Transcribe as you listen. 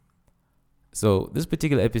So this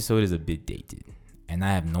particular episode is a bit dated, and I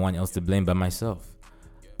have no one else to blame but myself.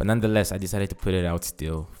 But nonetheless, I decided to put it out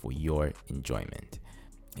still for your enjoyment.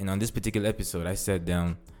 And on this particular episode, I sat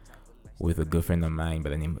down with a good friend of mine by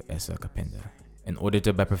the name of Esa Kapenda, an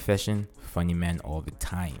auditor by profession, funny man all the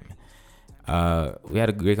time. We had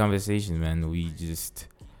a great conversation, man. This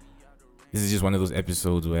is just one of those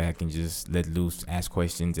episodes where I can just let loose, ask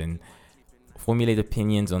questions, and formulate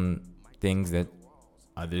opinions on things that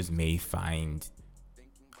others may find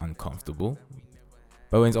uncomfortable.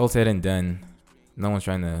 But when it's all said and done, no one's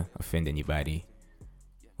trying to offend anybody.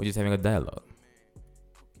 We're just having a dialogue.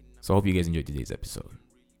 So I hope you guys enjoyed today's episode.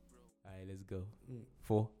 Alright, let's go.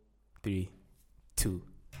 4, 3, 2,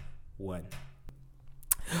 1.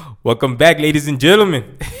 Welcome back, ladies and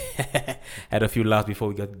gentlemen. Had a few laughs before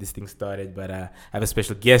we got this thing started, but I have a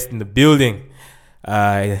special guest in the building.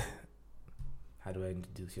 How do I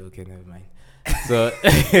introduce you? Okay, never mind. So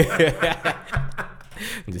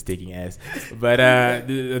I'm just taking ass. But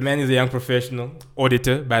the man is a young professional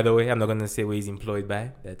auditor, by the way. I'm not gonna say where he's employed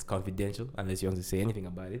by. That's confidential, unless you want to say anything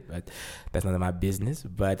about it. But that's none of my business.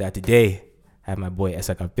 But today I have my boy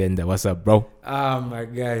Esa Kapenda. What's up, bro? My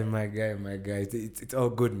guy. It's all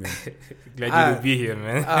good, man. Glad you could be here,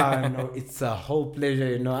 man. No, it's a whole pleasure,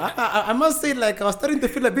 you know. I must say, like, I was starting to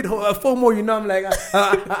feel a bit FOMO, you know. I'm like,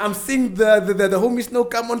 I'm seeing the homies now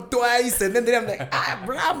come on twice, and then I'm like,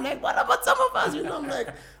 bro, I'm like, what about some of us, you know? I'm like,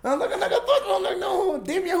 I thought, I'm like, no,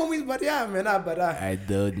 damn your homies, but yeah, man. I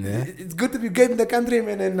don't know. It's good to be good in the country,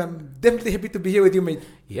 man, and I'm definitely happy to be here with you, mate.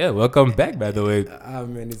 Yeah, welcome back, by the way.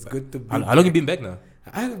 Man, it's good to be. How long you been back now?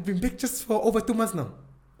 I've been back just for over 2 months now.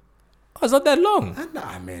 Oh, it's not that long.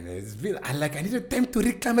 Man, it's been, I needed time to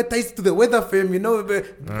reclimatize to the weather, fam, you know.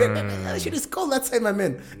 Shit is cold outside, my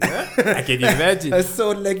man. Yeah, I can imagine.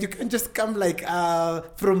 So, like, you can't just come, like,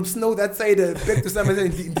 from snow that side back to summer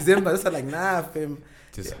in December. That's like, nah, fam.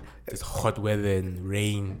 Just hot weather and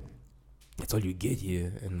rain. That's all you get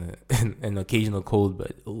here, and an occasional cold.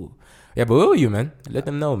 But yeah. But where were you, man? Let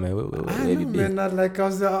them know, man. Where have you been? Man, I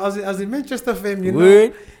was in Manchester, fam. You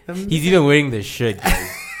Word? know. He's even wearing the shirt,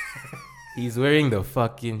 guys. He's wearing the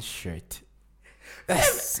fucking shirt.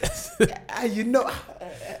 You know,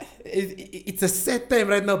 it's a sad time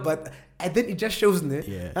right now, but then it just shows me.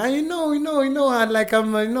 Yeah. You know, like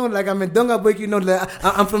I'm a Donga boy, you know, like,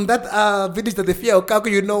 I'm from that village that they fear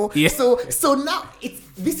Okaku, you know. Yeah. So now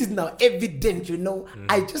this is now evident, you know.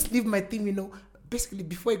 I just leave my team, you know. Basically,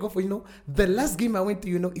 before I go for, you know, the last game I went to,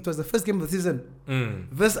 you know, it was the first game of the season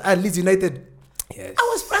versus Leeds United. Yes. I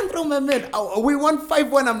was front row, my man. We won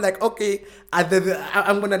 5-1. I'm like, okay,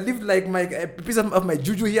 I'm gonna leave like my piece of my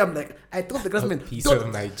juju here. I'm like, I told the grassman,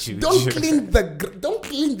 don't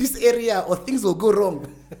clean this area or things will go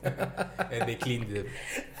wrong. And they cleaned them.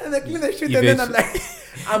 And they clean the shit, and then I'm like,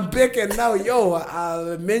 I'm back, and now,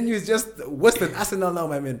 menu is just worse than Arsenal now,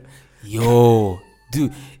 my man. Yo,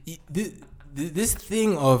 dude, this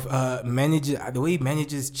thing of the way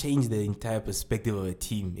managers change the entire perspective of a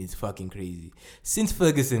team is fucking crazy. Since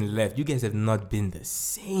Ferguson left, you guys have not been the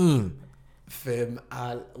same. Fam,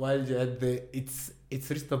 while you're at it's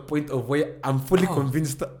reached the point of where I'm fully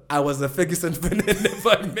convinced I was a Ferguson fan and never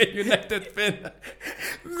a Man United fan.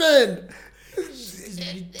 Man, it's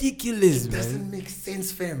ridiculous, man. It doesn't make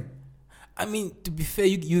sense, fam. I mean, to be fair,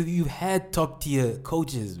 you had top tier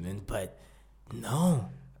coaches, man, but no.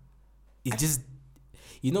 It just,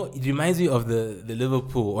 you know, it reminds me of the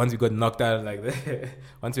Liverpool once we got knocked out like that.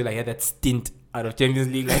 Once we had that stint out of Champions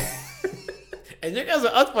League, like, and you guys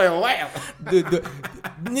were out for a while. the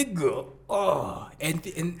nigga. Oh,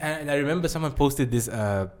 and I remember someone posted this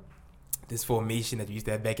formation that we used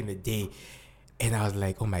to have back in the day, and I was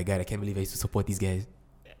like, oh my god, I can't believe I used to support these guys.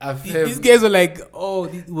 These guys were like,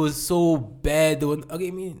 it was so bad.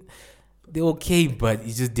 They're okay, but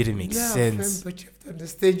it just didn't make sense. But you have to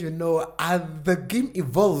understand, you know, as the game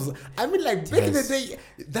evolves. I mean, like, back in the day,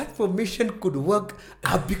 that formation could work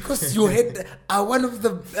because you had one of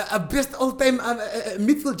the best all-time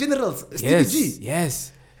midfield generals, Stevie G.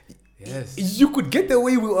 Yes. You could get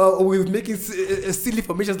away with making silly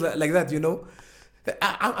formations like that, you know.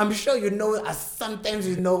 I'm sure, you know, sometimes,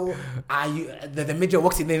 you know, the major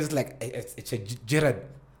works in there is like, it's a Gerard.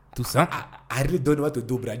 I really don't know what to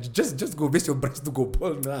do, bro. Just go base your brains to go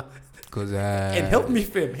ball now. And help me,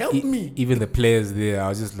 fam. Help me. Even the players there, I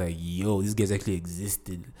was just like, yo, these guys actually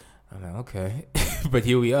existed. I'm like, okay. But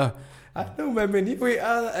here we are. I know, my man. Here we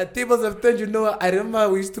are. Tables have turned, you know. I remember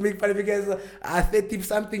we used to make fun of you guys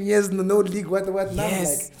 30-something years, no league, what.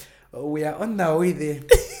 Yes. Now, like, we are on our way there.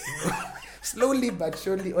 Slowly but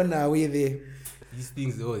surely on our way there. These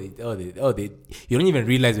things, you don't even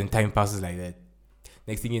realize when time passes like that.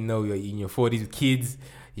 Next thing you know, you're in your 40s with kids.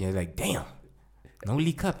 You're like, damn, no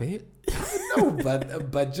League Cup, eh? No,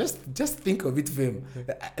 but just think of it, fam.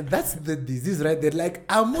 That's the disease right there. Like,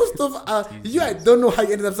 most of you, I don't know how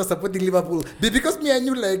you ended up supporting Liverpool. Because me and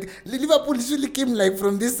you, like, Liverpool usually came like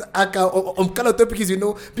from this color topics,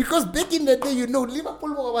 because back in the day,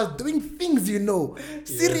 Liverpool was doing things,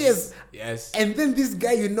 serious. Yes. And then this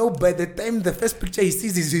guy, by the time the first picture he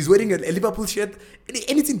sees is he's wearing a Liverpool shirt, and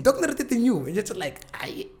it's indoctrinated in you. And it's like,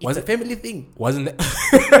 it's a family thing. Wasn't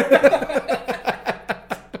that?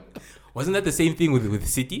 Wasn't that the same thing with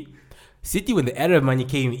City? City, when the Arab money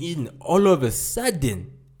came in, all of a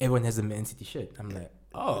sudden, everyone has a Man City shirt. I'm like,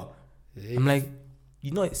 oh. I'm like,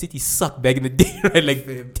 City sucked back in the day, right?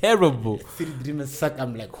 Like, terrible. City didn't suck.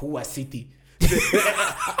 I'm like, who was City?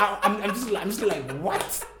 I'm just like,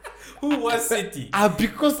 what? Who was City?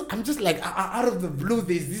 Because I'm just like, out of the blue,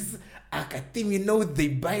 there's this team, they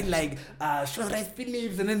buy like Sean Rice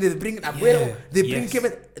Phillips, and then they bring Aguero, they bring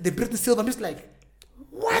Kevin, they bring the Silva. I'm just like,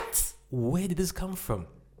 what? Where did this come from?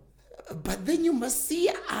 But then you must see,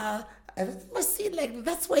 like,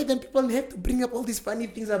 that's why then people have to bring up all these funny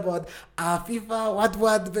things about FIFA,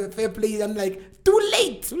 what, fair play. I'm like, too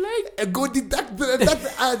late. Go deduct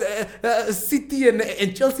that City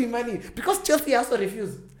and Chelsea money. Because Chelsea also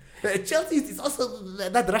refused. Chelsea is also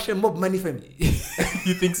that Russian mob money for me.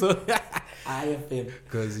 You think so? I fam.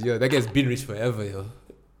 Because, that guy's been rich forever, yo.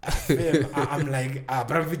 I'm like,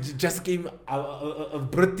 Abramovich just came,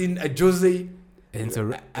 brought in Jose,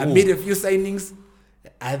 and I made a few signings,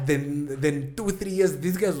 and then 2-3 years,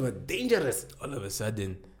 these guys were dangerous. All of a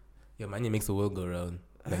sudden, your money makes the world go round.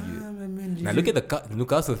 Like now look at the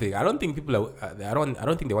Newcastle thing. I don't think people are. I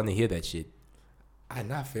don't think they want to hear that shit.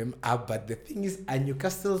 Fam. But the thing is,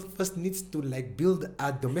 Newcastle first needs to like build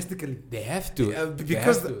domestically. They have to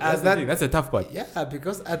because that's the tough part. Yeah,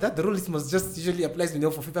 because that rule must just usually applies,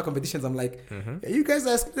 for FIFA competitions. I'm like, you guys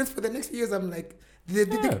are experienced for the next few years. I'm like, they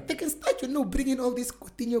can start, bringing all these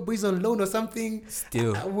Coutinho boys on loan or something.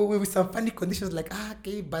 Still, with some funny conditions, like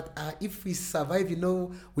okay, but if we survive,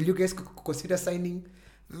 will you guys consider signing?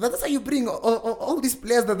 That's how you bring all these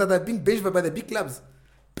players that are being benched by the big clubs.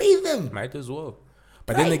 Pay them. Might as well.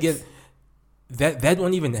 But then again, that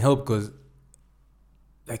won't even help because,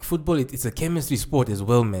 like, football, it's a chemistry sport as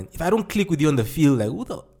well, man. If I don't click with you on the field, like,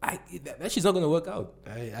 that shit's not going to work out.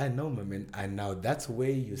 I know, my man. And now that's where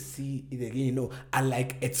you see it again, And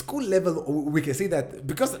like at school level, we can say that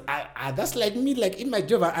because that's like me, like in my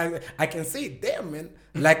job, I can say, damn, man.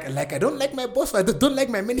 Like I don't like my boss, I don't like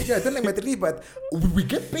my manager, I don't like my trainee, but we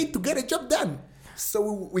get paid to get a job done.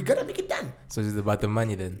 So we gotta make it done. So it's about the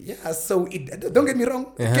money then. Yeah. So don't get me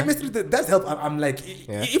wrong. Chemistry does help. I'm like,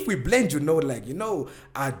 if we blend,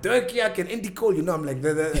 Turkey and Andy Cole, I'm like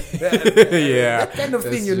that kind of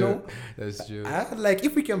thing, true. That's true. Like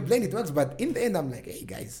if we can blend, it works. But in the end, I'm like, hey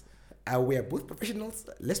guys, we are both professionals.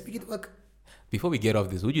 Let's make it work. Before we get off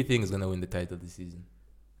this, who do you think is gonna win the title this season?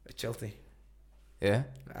 Chelsea. Yeah.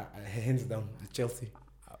 Hands down, Chelsea.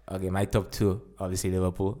 Okay, my top two, obviously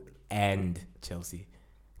Liverpool and Chelsea,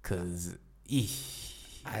 because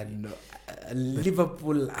I know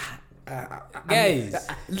Liverpool guys,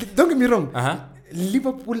 don't get me wrong,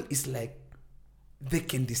 Liverpool is like they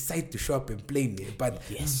can decide to show up and play me, but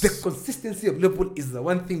the consistency of Liverpool is the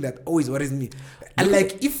one thing that always worries me. And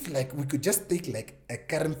like if like we could just take like a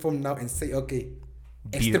current form now and say, okay,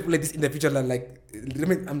 extrapolate this in the future, like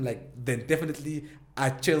I'm like, then definitely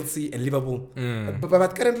Chelsea and Liverpool.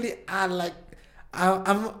 But currently I'll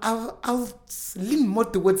lean more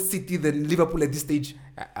towards City than Liverpool at this stage.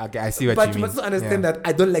 Okay, I see what but you mean. But you must understand that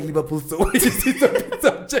I don't like Liverpool, so it's a bit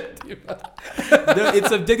subjective. No, it's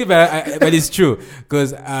subjective, but it's true.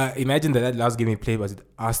 Because imagine that last game we played was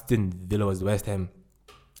Aston Villa was West Ham.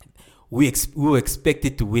 We were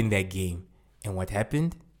expected to win that game, and what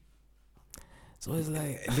happened? So it's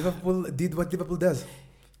like Liverpool did what Liverpool does.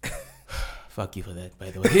 Fuck you for that,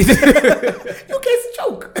 by the way. You guys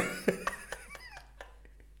joke.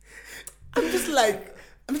 I'm just like,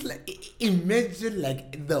 imagine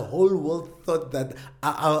like the whole world thought that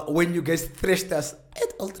when you guys thrashed us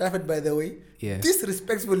at Old Trafford, by the way,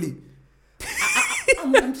 disrespectfully.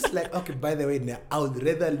 I'm just like, okay, by the way, now I would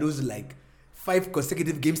rather lose like 5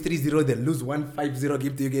 consecutive games 3-0 than lose 1-5-0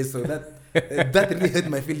 game to you guys. So that really hurt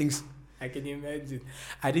my feelings. I can imagine.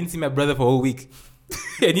 I didn't see my brother for a whole week.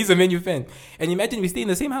 And he's a Man U fan. And imagine we stay in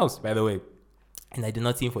the same house, by the way. And I did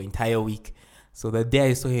not see him for an entire week. So the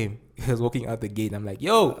day I saw him, he was walking out the gate. I'm like,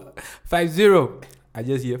 yo, 5-0. I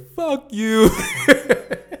just hear, fuck you.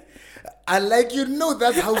 I like, you know,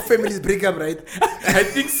 that's how families break up, right? I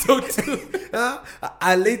think so too.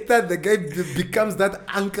 Later, the guy becomes that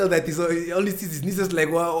uncle that he only sees his nieces like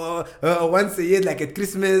once a year, like at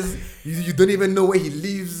Christmas. You don't even know where he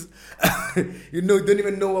lives. You know, don't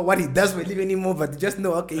even know what he does for a living anymore, but you just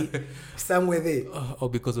know, okay, somewhere there. Oh,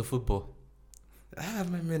 because of football. My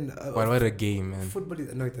man. What a game, man. Football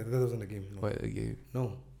is... No, that wasn't a game. No. What a game.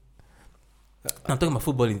 No. I'm talking about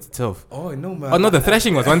football in itself. Oh, no, man. Oh, no, the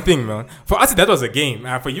thrashing was one thing, man. For us, that was a game.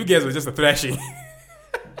 For you guys, it was just a thrashing.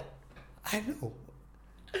 I know.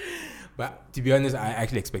 But to be honest, I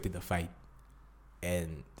actually expected the fight.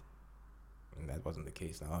 And that wasn't the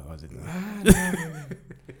case now, was it?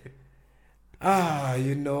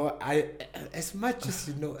 You know, as much as,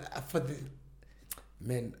 you know, for the...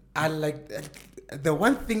 Man, I like... The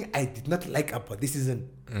one thing I did not like about this season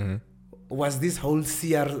was this whole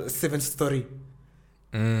CR7 story.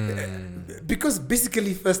 Because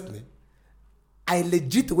basically, firstly, I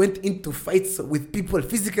legit went into fights with people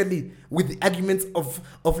physically with the arguments of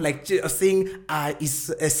like saying,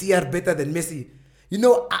 is CR better than Messi? You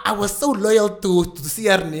know, I was so loyal to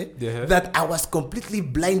CR that I was completely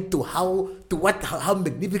blind to how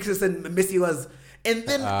magnificent Messi was. And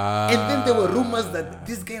then there were rumors that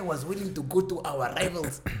this guy was willing to go to our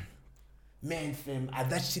rivals. Man, fam,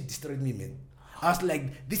 that shit destroyed me, man. I was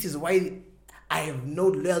like, this is why I have no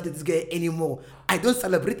loyalty to this guy anymore. I don't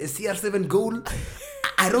celebrate a CR7 goal.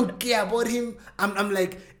 I don't care about him. I'm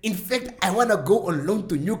like, in fact, I want to go on loan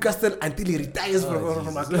to Newcastle until he retires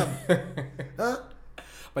from our club. Huh?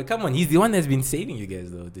 But come on, he's the one that's been saving you guys,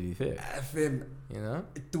 though, to be fair. Fam, you know?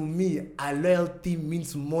 To me, a loyalty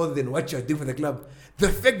means more than what you're doing for the club. The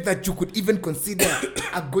fact that you could even consider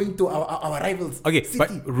going to our rivals. Okay, City. but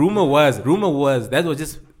rumor was that was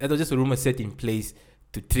just a rumor set in place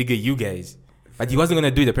to trigger you guys. But he wasn't gonna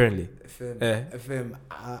do it apparently. FM,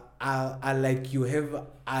 I like you have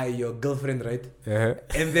your girlfriend, right? Uh-huh.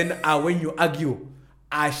 And then when you argue,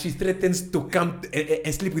 she threatens to come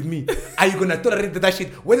and sleep with me. Are you gonna tolerate that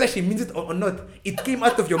shit? Whether she means it or not, it came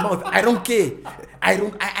out of your mouth. I don't care. I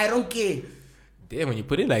don't care. Damn, when you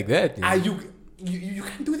put it like that, you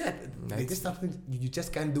can't do that. It's just something you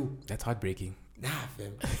just can't do. That's heartbreaking. Nah,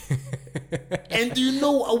 fam. And do you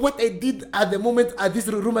know what I did at the moment these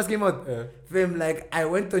rumors came out? Fam, like I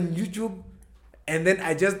went on YouTube and then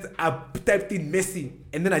I just typed in Messi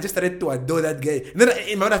and then I just started to adore that guy. And then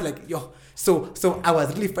in my mind I was like, yo, so I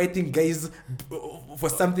was really fighting guys for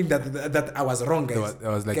something that I was wrong, guys. I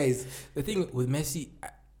was like, guys. The thing with Messi,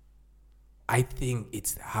 I think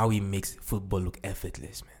it's how he makes football look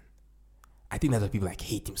effortless, man. I think that's why people like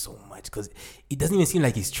hate him so much because it doesn't even seem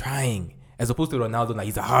like he's trying. As opposed to Ronaldo, like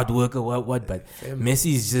he's a hard worker, what? But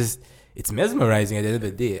Messi is just, it's mesmerizing at the end of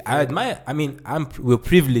the day. I admire. I mean, we're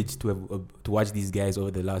privileged to watch these guys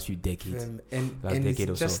over the last few decades. And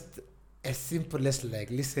it's just as simple as like,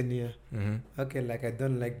 listen here. Okay, like I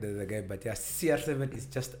don't like the guy, but yeah, CR7 is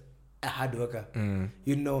just a hard worker.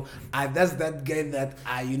 You know, that's that guy that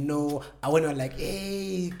you know, I went on like,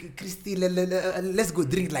 hey, Christy, let's go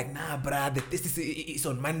drink. Like, nah, bruh, the test is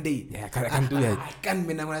on Monday. Yeah, I can't do that. I can't,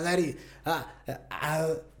 man. I'm gonna lie.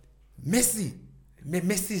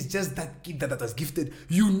 Messi is just that kid that was gifted.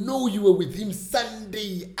 You know, you were with him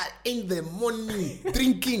Sunday in the morning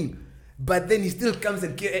drinking, but then he still comes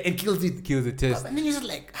and kills it. Kills the test. And then you're just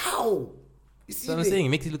like, how? So I'm saying, it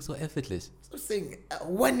makes it look so effortless. So I'm saying,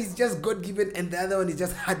 one is just God given and the other one is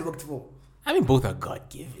just hard worked for. I mean, both are God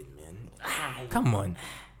given, man. Come on.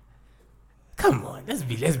 Let's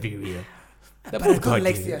be real. But I don't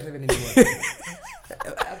like CR7 anymore.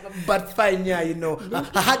 But fine, yeah, you know,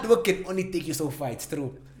 hard work can only take you so far. It's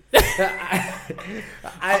true.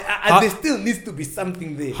 There still needs to be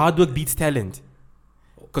something there. Hard work beats talent.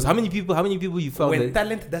 Because how many people you found when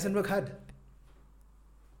talent doesn't work hard?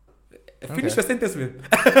 Finish your sentence, man.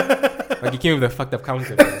 Like you came with a fucked up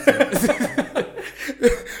counter.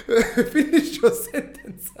 Finish your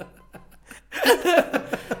sentence.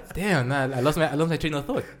 Damn, nah, I lost my train of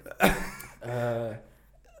thought. I'm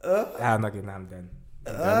done.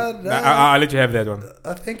 I'll let you have that one.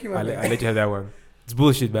 Thank you, man. I'll let you have that one. It's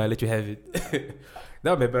bullshit, but I'll let you have it.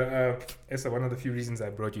 No, but it's one of the few reasons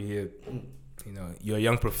I brought you here. You know, you're a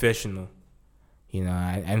young professional. You know,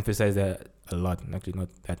 I emphasize that a lot. Actually, not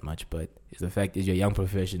that much, but it's the fact is you're a young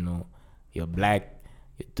professional. You're black.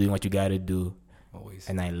 You're doing what you gotta do. Always.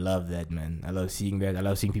 And I love that, man. I love seeing that. I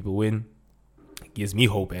love seeing people win. It gives me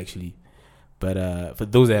hope, actually. But for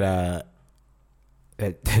those that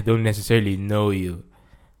don't necessarily know you,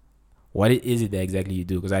 what is it that exactly you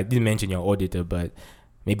do? Because I did mention your auditor, but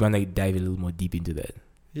maybe I want to dive a little more deep into that.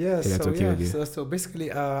 Yeah, so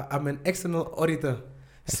basically, I'm an external auditor.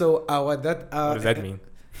 So what that What does that mean?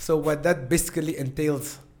 So what that basically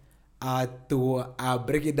entails, to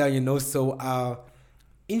break it down, so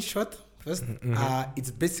in short, first,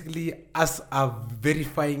 it's basically us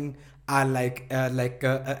verifying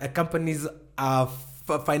a company's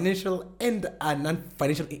financial and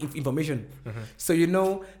non-financial information. So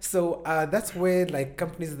that's where like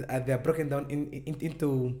companies they are broken down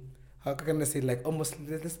into, how can I say, like almost,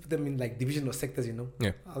 let's put them in like division or sectors.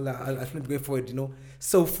 Yeah. I'll not go forward.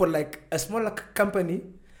 So for like a smaller company,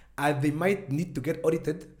 they might need to get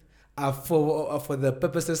audited. For the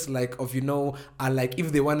purposes like of like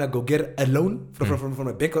if they wanna go get a loan from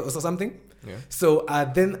a bank or something. Yeah. So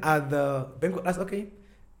then the bank will ask, okay,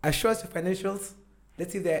 show us your financials.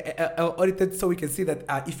 Let's see they're audited so we can see that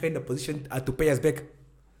if you're in a position to pay us back.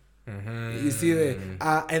 You see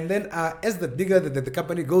and then as the bigger the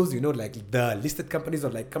company goes, like the listed companies or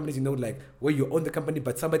like companies, like where you own the company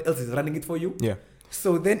but somebody else is running it for you. Yeah.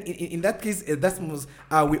 So then in that case, that's most,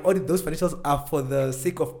 we audit those financials for the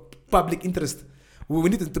sake of public interest. We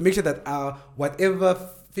need to make sure that whatever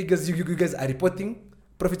figures you guys are reporting,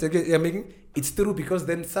 profits you're making, it's true, because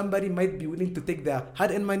then somebody might be willing to take their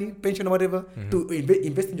hard-earned money, pension or whatever, to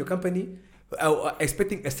invest in your company,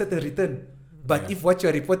 expecting a certain return. But if what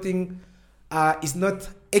you're reporting is not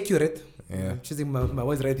accurate, I'm choosing my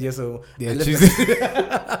words right here, so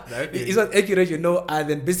it's not accurate,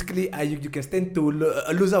 then basically you can stand to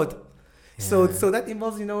lose out. So that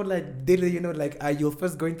involves, like daily, like you'll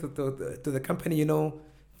first go into to the company,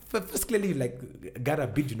 first clearly like gotta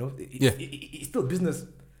bid, it's still business,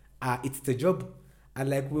 it's the job, and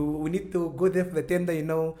like we need to go there for the tender,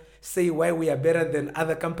 say why we are better than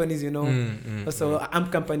other companies, So I'm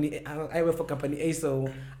company, I work for company A, so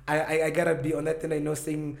I gotta be on that tender,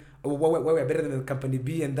 saying why we're better than company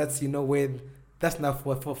B, and that's where that's now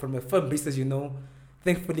for from a firm basis,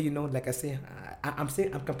 Thankfully, like I say, I'm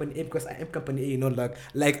saying I'm company A because I am company A,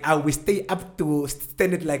 like I will stay up to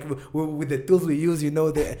standard, like with the tools we use,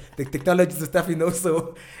 the technologies and stuff,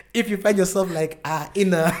 So if you find yourself like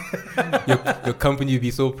in a your company will be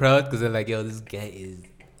so proud because they're like, yo, this guy is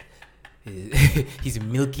he's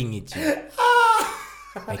milking it,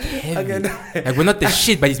 like heavy. Like we're not the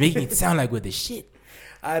shit, but he's making it sound like we're the shit.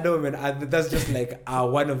 I know, man. That's just like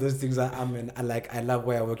one of those things. I love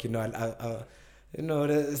where I work.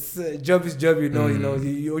 Job is job.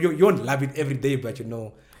 You won't love it every day, but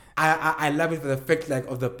I love it for the fact like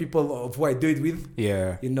of the people of who I do it with.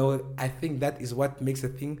 Yeah. I think that is what makes a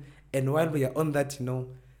thing. And while we are on that,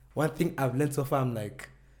 one thing I've learned so far, I'm like,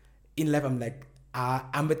 in life, I'm like,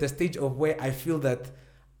 I'm at a stage of where I feel that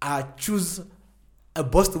I choose a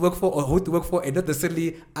boss to work for or who to work for, and not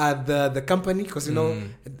necessarily the company, because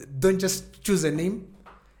don't just choose a name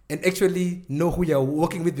and actually know who you're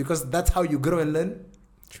working with, because that's how you grow and learn.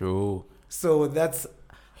 True. So that's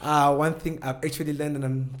one thing I've actually learned, and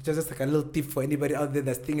I'm just like a little tip for anybody out there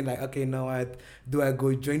that's thinking like, okay, now do I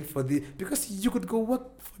go join for this? Because you could go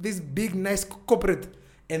work for this big nice corporate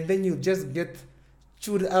and then you just get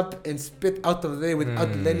chewed up and spit out of there without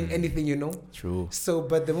learning anything, True. So,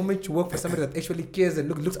 but the moment you work for somebody that actually cares and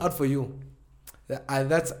looks out for you,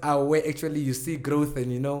 that's where actually you see growth,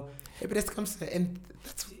 and happiness comes, and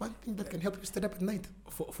that's one thing that can help you stay up at night.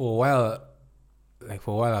 For a while, I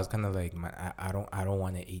was kind of like, man, I don't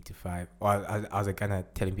want an 8 to 5, or I was like kind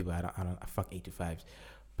of telling people I fuck 8 to 5s,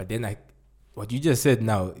 but then what you just said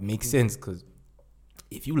now, it makes sense, because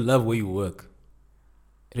if you love where you work,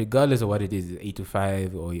 regardless of what it is, 8 to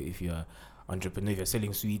 5, or if you're an entrepreneur, if you're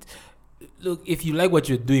selling sweets, look, if you like what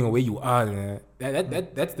you're doing or where you are,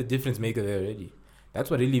 that's the difference maker there already. That's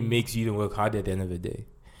what really makes you even work harder at the end of the day.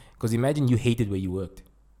 Because imagine you hated where you worked.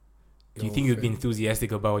 Do you think you'd be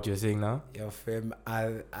enthusiastic about what you're saying now? Yeah, fam,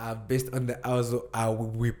 based on the hours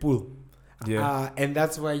we pull. Yeah. And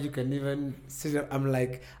that's why you can even see that I'm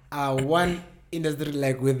like, one industry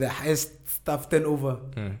like with the highest staff turnover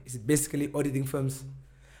is basically auditing firms.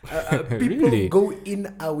 People Really? go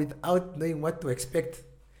in without knowing what to expect.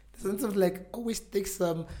 Sometimes like always take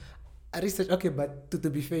some research. Okay, but to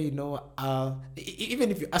be fair,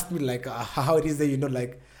 even if you ask me like how it is there,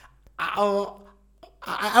 like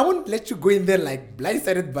I won't let you go in there like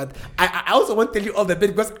blindsided, but I also won't tell you all the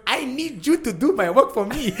bit, because I need you to do my work for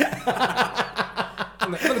me.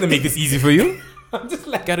 I'm not gonna make this easy for you. I'm just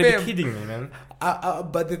like, Gotta be kidding me, man.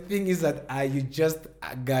 But the thing is that you just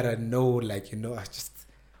gotta know, like, just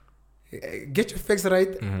get your facts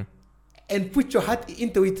right and put your heart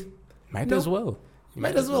into it. Might as well.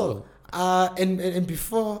 Might as well. And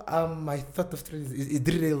before my thought of trade is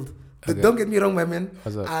derailed. Okay. Don't get me wrong, my man.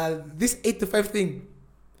 What's up? This 8 to 5 thing,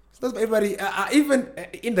 it's not for everybody. Even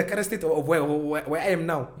in the current state of where I am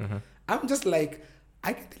now, I'm just like,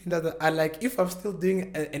 I can tell you that I like if I'm still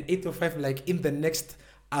doing an 8 to 5 like in the next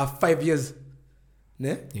 5 years,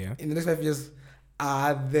 yeah, in the next 5 years,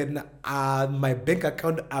 then my bank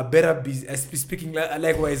account better be speaking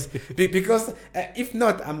likewise because if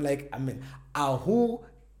not, I'm like, I mean, who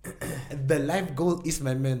the life goal is,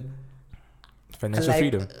 my man, financial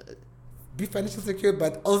freedom. Be financially secure,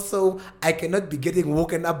 but also I cannot be getting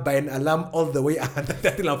woken up by an alarm all the way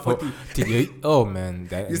until I'm 40. Oh man,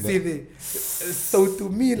 so to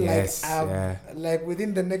me, yes, like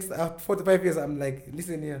within the next 4 to 5 years, I'm like,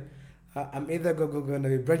 listen here, I'm either gonna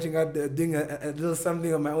be branching out, doing a little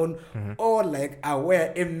something on my own, or like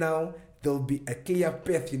where I am now, there'll be a clear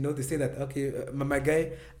path, you know, to say that okay, my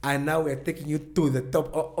guy, and now we're taking you to the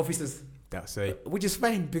top offices. That's right. Which is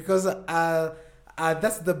fine because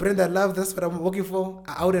that's the brand I love. That's what I'm working for.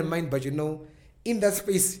 I wouldn't mind, but you know, in that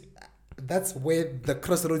space, that's where the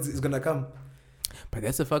crossroads is gonna come. But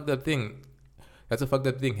that's a fucked up thing. That's a fucked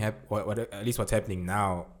up thing. What at least what's happening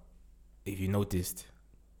now, if you noticed,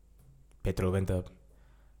 petrol went up,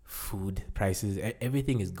 food prices,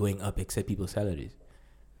 everything is going up except people's salaries.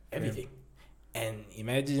 Everything. Yeah. And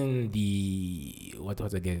imagine the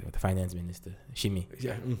finance minister, Shimi.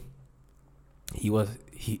 Yeah.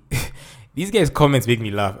 These guys' comments make me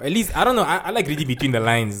laugh. At least I don't know. I like reading between the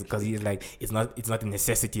lines because he's like, it's not a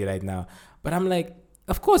necessity right now. But I'm like,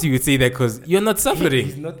 of course you would say that because you're not suffering.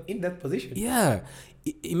 He's not in that position. Yeah.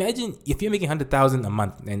 Imagine if you're making 100,000 a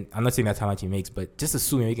month, and I'm not saying that's how much he makes, but just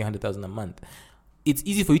assume you're making 100,000 a month. It's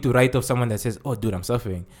easy for you to write off someone that says, "Oh, dude, I'm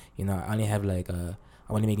suffering. You know, I only have like I'm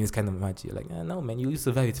only making this kind of much." You're like, "No, man, you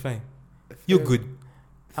survive. It's fine. You're good."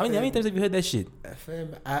 How many times have you heard that shit?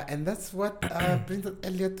 And that's what brings us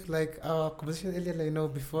earlier to like our conversation earlier, like, you know,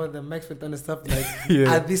 before the mics went on and stuff, like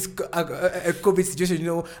this COVID situation, you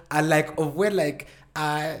know, like of where like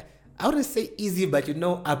I wouldn't say easy, but you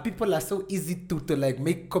know, people are so easy to like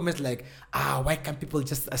make comments like, why can't people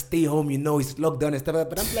just stay home? You know, it's lockdown and stuff.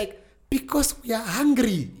 But I'm like, because we are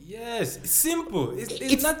hungry. Yes, it's simple.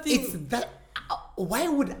 It's nothing. It's that. Why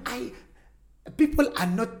would I? People are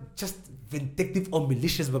not just vindictive or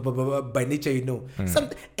malicious by nature, you know.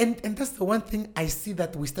 And that's the one thing I see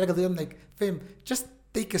that we struggle with. I'm like, fam, just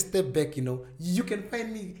take a step back, you know. You can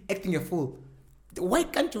find me acting a fool. Why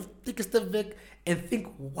can't you take a step back and think,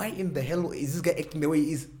 why in the hell is this guy acting the way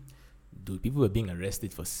he is? Dude, people were being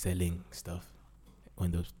arrested for selling stuff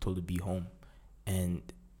when they were told to be home. And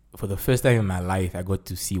for the first time in my life, I got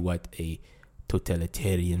to see what a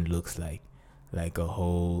totalitarian looks like. Like a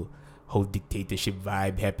whole dictatorship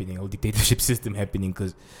vibe happening, whole dictatorship system happening,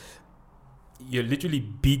 because you're literally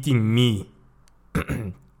beating me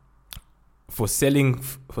for selling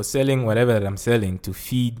whatever that I'm selling to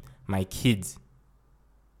feed my kids.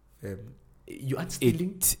 You aren't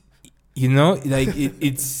stealing? You know, like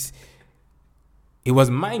it was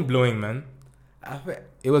mind blowing, man.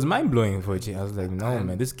 It was mind blowing for you. I was like, no,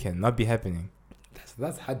 man, this cannot be happening.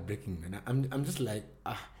 That's heartbreaking, man. I'm just like,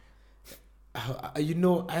 you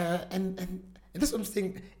know, and that's what I'm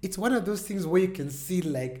saying. It's one of those things where you can see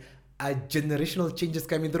like generational changes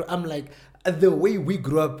coming through. I'm like, the way we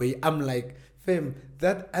grew up, I'm like, fam,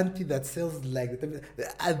 that auntie that sells like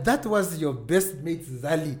that was your best mate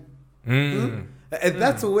Zali. And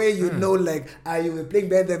that's where you know, like, you were playing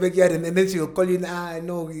behind the backyard, and then she'll call you. I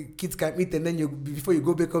know kids can't eat, and then you before you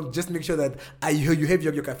go back home, just make sure that you have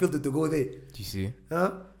your filter to go there. Do you see?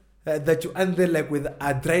 That you under like with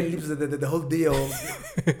dry lips the whole day. Or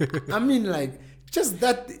I mean, like, just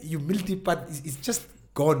that humility part is just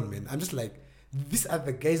gone, man. I'm just like, these are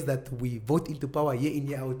the guys that we vote into power year in,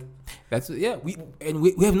 year out. That's we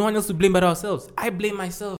have no one else to blame but ourselves. I blame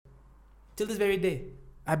myself till this very day.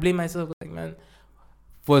 I blame myself. Like, man,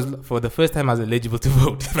 for the first time I was eligible to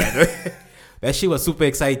vote. That shit was super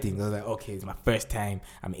exciting. I was like, okay, it's my first time.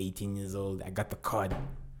 I'm 18 years old. I got the card.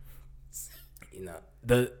 You know,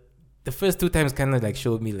 the first 2 times kind of like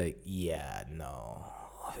showed me like, yeah, no.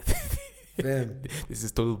 This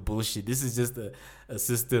is total bullshit. This is just a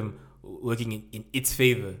system working in its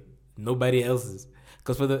favor, nobody else's.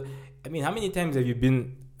 Because how many times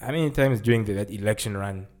during that election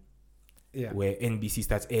run, where NBC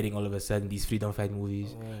starts airing all of a sudden these freedom fight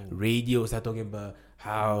movies, radio start talking about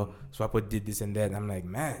how Swapo did this and that, and I'm like,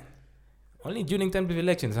 man, only during times of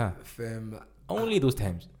elections, huh? Only those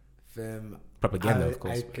times. Propaganda, of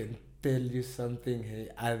course. I can tell you something. Hey,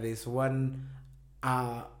 there's one.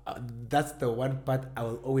 That's the one part I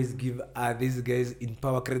will always give these guys in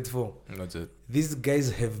power credit for. That's it. These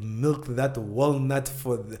guys have milked that walnut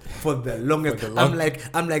for the longest. I'm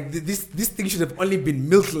like this thing should have only been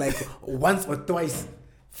milked like once or twice.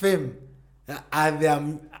 Fam,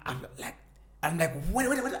 I'm like,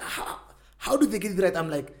 what? How do they get it right? I'm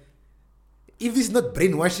like, if this is not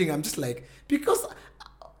brainwashing, I'm just like, because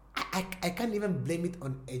I can't even blame it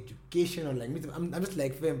on education or like, I'm just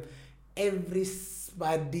like, fam,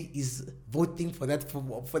 everybody is voting for that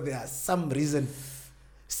for there some reason.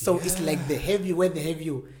 So it's like they have you where they have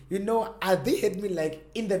you. You know, they had me like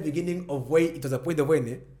in the beginning of where it was a point of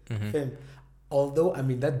when, fam, although I'm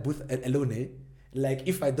in that booth alone, like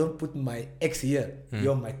if I don't put my ex here,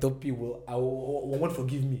 my topi won't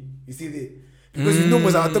forgive me. You see the because you know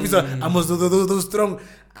most our topics are almost those strong,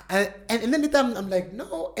 and then the time I'm like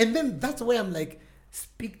no, and then that's why I'm like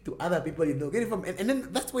speak to other people, you know, get it from, and then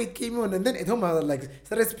that's why it came on, and then at home I was like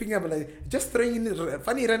started speaking up, like just throwing in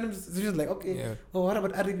funny random situations, like okay, oh what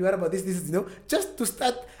about RB, what about this, you know, just to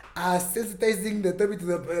start sensitizing the topic to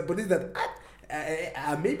the police that.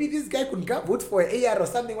 Maybe this guy could go vote for an AR or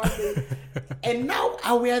something one day. And now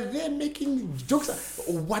we are there making jokes.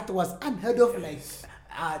 What was unheard of like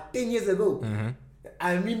 10 years ago.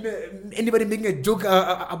 I mean, anybody making a joke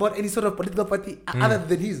about any sort of political party other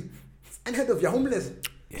than his. It's unheard of. You're homeless.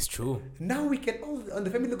 It's true. Now we can all on the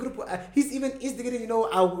family group. He's even instigating, you know,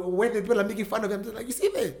 when the people are making fun of him. Like, you see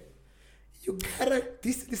there, you gotta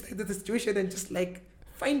this the situation and just like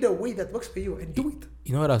find a way that works for you and do it.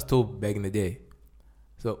 You know what I was told back in the day?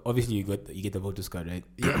 So obviously you get the voters card, right?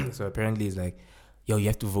 Yeah. So apparently it's like, yo, you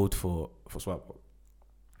have to vote for SWAPO.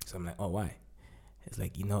 So I'm like, oh, why? It's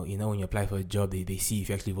like, you know when you apply for a job, they see if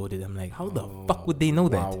you actually voted. I'm like, how the fuck would they know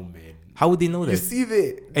that? Wow, man. How would they know that? You see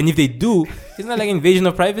there. And if they do, isn't that like invasion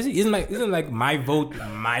of privacy? Isn't like my vote,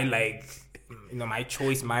 my like, you know, my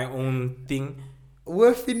choice, my own thing?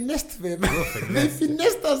 We're finessed, man. They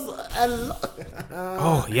finessed us a lot.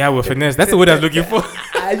 Oh yeah, we're finessed. That's the word I was looking for.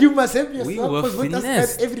 You must have yourself. We were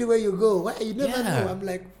finessed everywhere you go. Why you never know? I'm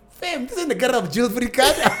like, fam, this ain't the guy of jail free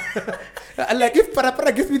card. Like if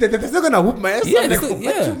Para gets me there, they're still gonna whoop my ass. Yeah, like,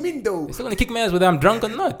 what you mean though? They're still gonna kick my ass whether I'm drunk or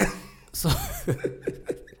not. So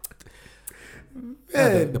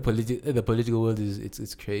the political world is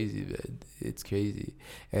it's crazy, man. It's crazy.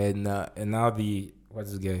 And now the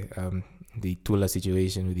what's this guy? The Tula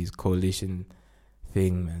situation with his coalition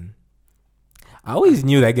thing, man. I always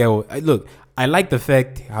knew that guy. Look, I like the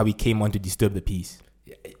fact how he came on to disturb the peace.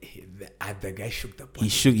 The guy shook the He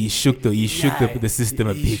shook the system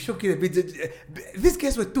a bit. He shook it a bit. These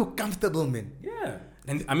guys were too comfortable, man. Yeah,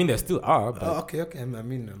 and I mean they still are. But okay. I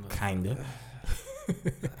mean, kinda.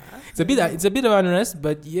 It's a bit of unrest,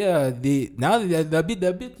 but yeah, they're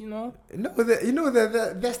a bit, you know. No,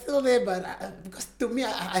 they're still there, but because to me,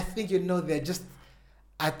 I think, you know, they're just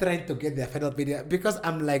are trying to get their final video, because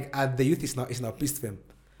I'm like the youth is now pissed, fam.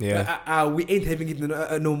 Yeah, we ain't having it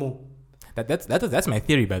no more. That's my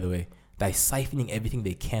theory, by the way. They're siphoning everything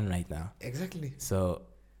they can right now. Exactly. So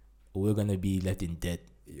we're gonna be left in debt.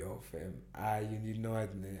 Yo, fam. You know what?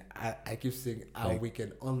 I keep saying we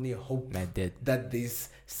can only hope that there's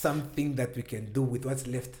something that we can do with what's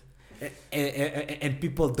left, and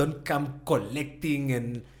people don't come collecting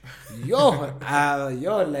and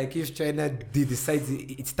like if China decides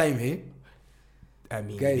it's time, hey. I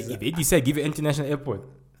mean, guys, if they decide give it international airport,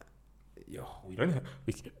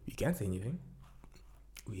 we can't say anything.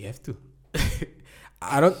 We have to.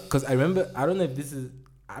 I don't know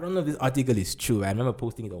if this article is true. I remember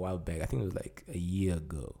posting it a while back. I think it was like a year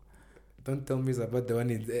ago. Don't tell me it's about the one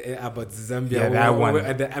about Zambia. Yeah, that one.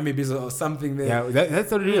 At the army base or something there. Yeah, that's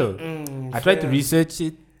not real. I tried to research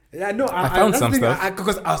it. Yeah, no, I found some stuff.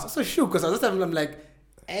 Because I was also shook, because I was I'm like,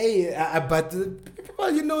 hey, but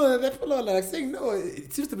people, you know, the people are like saying, no,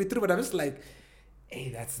 it seems to be true, but I'm just like, hey,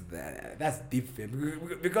 that's deep,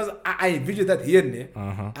 fam. Because I envision that here,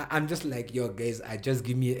 I'm just like, yo, guys, just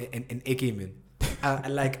give me an AK, man.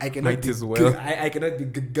 Like I cannot Might as well. I cannot be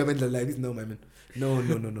governed like this, no, my man.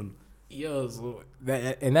 No. Yo,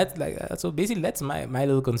 that's like so basically that's my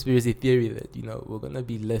little conspiracy theory that, you know, we're gonna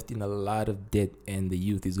be left in a lot of debt, and the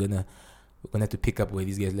youth is we're gonna have to pick up where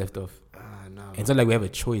these guys left off. No. And it's not like we have a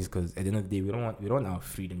choice, because at the end of the day we don't want our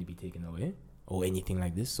freedom to be taken away or anything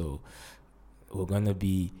like this. So we're gonna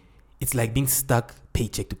be, it's like being stuck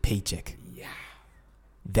paycheck to paycheck. Yeah.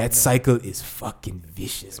 That cycle is fucking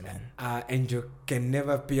vicious, man. And you can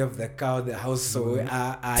never pay off the car, the house, so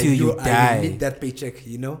till you die. You need that paycheck,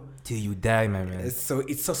 you know? Till you die, my man. So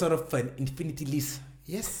it's sort of an infinity lease.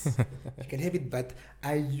 Yes, you can have it, but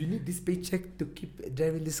you need this paycheck to keep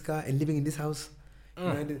driving this car and living in this house. You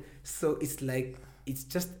know? So it's like, it's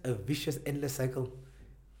just a vicious, endless cycle.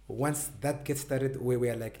 Once that gets started, we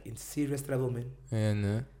are like in serious trouble, man.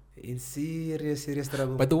 And in serious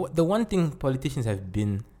trouble. But the one thing politicians have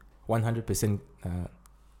been 100%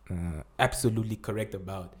 absolutely correct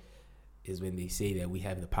about is when they say that we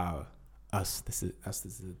have the power. us,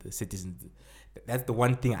 the citizens. That's the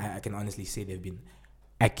one thing I can honestly say they've been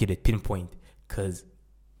accurate, pinpoint, because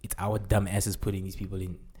it's our dumb asses putting these people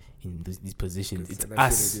in these positions. It's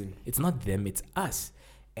us. It's not them. It's us.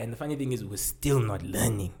 And the funny thing is, we're still not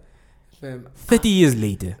learning. Fam, 30 years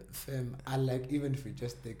later. Fam, I like, even if we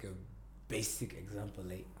just take a basic example,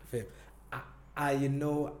 like, fam,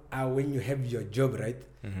 when you have your job, right?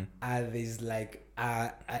 There's like,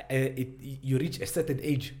 you reach a certain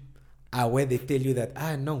age where they tell you that,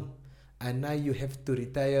 no, and now you have to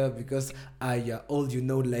retire because you're old,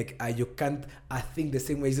 like you can't think the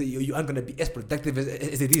same way. So you aren't going to be as productive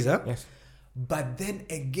as it is, huh? Yes. But then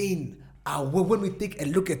again, when we take a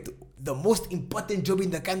look at the most important job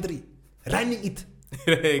in the country, running it,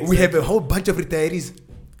 exactly. We have a whole bunch of retirees.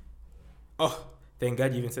 Oh, thank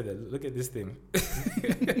God you even said that. Look at this thing.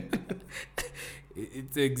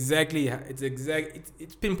 It's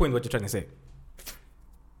pinpoint what you're trying to say.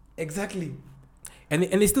 Exactly. And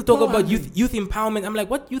they still talk about youth empowerment. I'm like,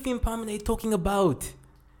 what youth empowerment are you talking about?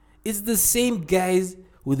 It's the same guys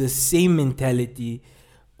with the same mentality,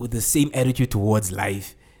 with the same attitude towards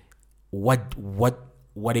life. What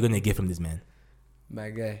are you gonna get from this man?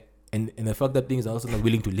 My guy. And the fucked up thing is also not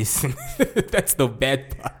willing to listen. That's the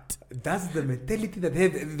bad part. That's the mentality that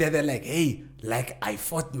they're like, hey, like I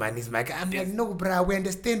fought, man. It's my guy. I'm like, no, bro, we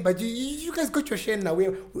understand, but you guys got your share now.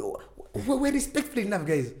 We're respectful enough,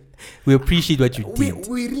 guys. We appreciate what you did.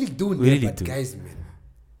 We really do. We really but do. Guys, man.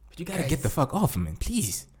 But you gotta get the fuck off, man,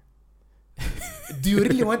 please. Do you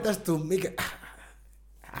really want us to make it?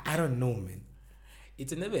 I don't know, man.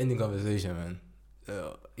 It's a never-ending conversation, man.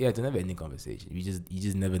 It's a never-ending conversation. You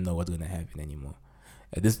just never know what's gonna happen anymore.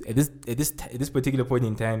 At this particular point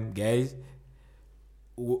in time, guys,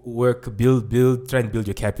 work, try and build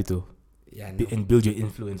your capital, and build your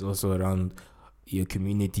influence also around your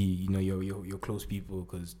community. Your close people,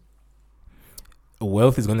 because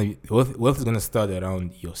wealth is gonna start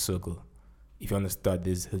around your circle. If you want to start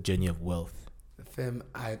this journey of wealth, fam,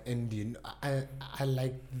 I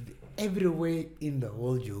like everywhere in the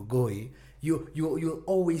world you go. You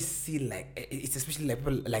always see, like, it's especially like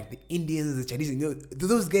people like the Indians, the Chinese,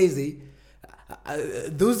 those guys, they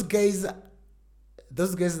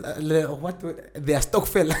are stock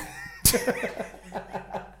fella.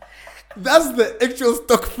 That's the actual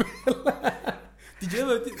stock fella. Did you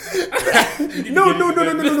ever? No.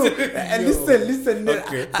 Listen.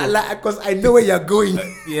 Okay, because I know where you're going.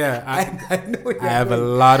 Yeah, I know where you're I have going. a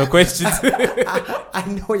lot of questions. I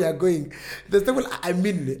know where you're going. The stock,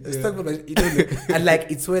 and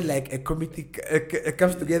like it's where like a committee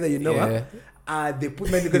comes together, they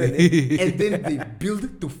put money together and then they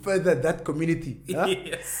build to further that community.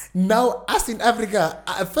 Yes. Now, us in Africa,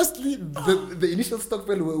 firstly, the initial stock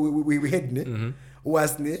we had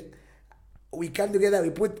was we come together, we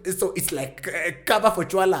put, so it's like a cover for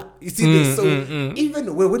Chwala. You see,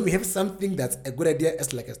 even when we have something that's a good idea,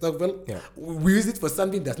 as like a Stockville, we use it for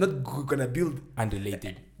something that's not gonna build.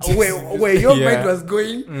 Unrelated. Where your mind was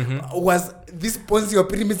going was this Ponzi or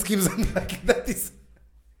pyramid schemes. Like, that is,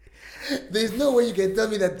 there's no way you can tell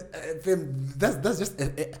me that that's just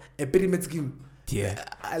a pyramid scheme. Yeah.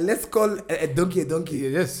 Let's call a donkey a donkey.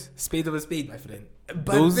 Yes. Spade of a spade, my friend.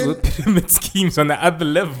 But those were pyramid schemes on the other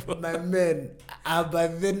level. My man.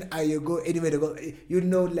 But then you go anywhere to go.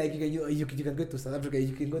 Like you can go to South Africa,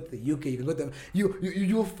 you can go to the UK, you can go to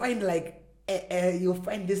you'll find like you'll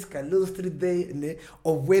find this little street there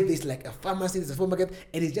of where there's like a pharmacy, there's a supermarket,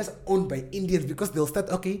 and it's just owned by Indians, because they'll start,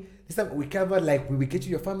 okay, this time we cover, like we get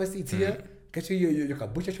you your pharmacy, it's here, get you your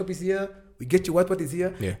butcher shop is here, we get you what is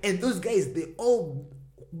here, and those guys, they all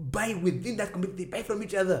buy within that community, they buy from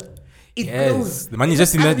each other. It grows. The money is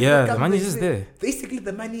just in that. Yeah, the money is just there. Basically,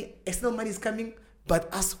 the money, external money is coming,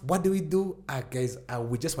 but us, what do? Guys,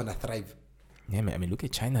 we just want to thrive. Yeah, man. I mean, look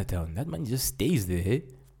at Chinatown. That money just stays there. Hey?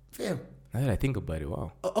 Fam. Now that I think about it,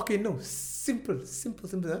 wow. Okay, no, simple.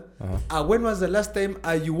 Huh? When was the last time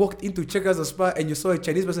you walked into Checkers or Spa and you saw a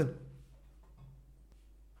Chinese person?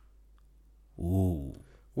 Ooh.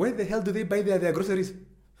 Where the hell do they buy their groceries?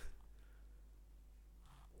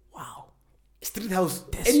 Street house.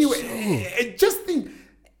 That's anyway, just think,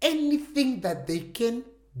 anything that they can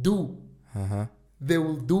do, they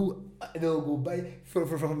will do. They will go buy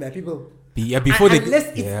from their people.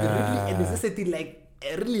 Unless it's really a necessity, like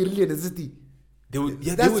really a necessity. They will.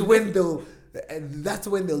 Yeah, that's when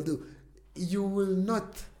they'll do. You will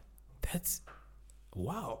not. That's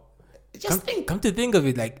wow. Just think. Come to think of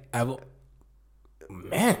it, like I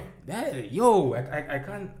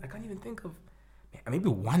can't even think of. Maybe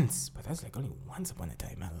once, but that's like only once upon a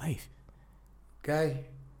time in my life. Guy.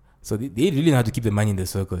 So they really know how to keep the money in the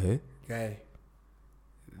circle, eh? Guy.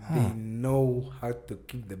 They know how to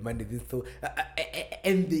keep the money. So,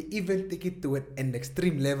 and they even take it to an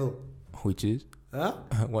extreme level. Which is? Huh?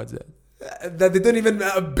 What's that? That they don't even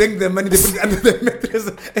bang the money, they put it under the mattress.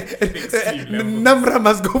 Namra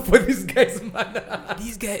must go for these guys, man.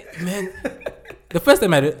 These guys, man. The first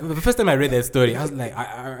time I read that story, I was like,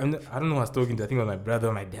 I don't know who I was talking to. I think it was my brother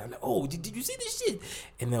or my dad. I'm like, oh, did you see this shit?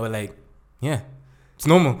 And they were like, yeah, it's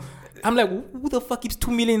normal. I'm like, who the fuck keeps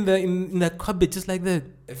 2 million in the cupboard just like that?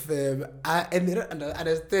 And they don't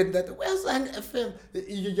understand that. Where's an FM?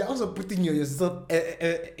 You're also putting yourself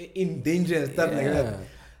in danger and stuff like that.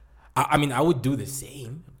 I mean, I would do the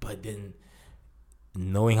same, but then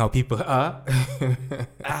knowing how people are,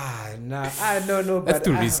 I don't know. That's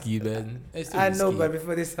too risky, man. I know, but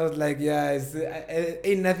before this, I was like, yeah,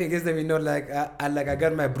 ain't nothing against them, you know. Like, I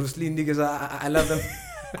got my Bruce Lee niggas. I love them.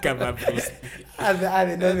 Got my Bruce Lee.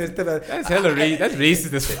 That's hella racist. That's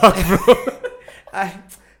racist as fuck, bro.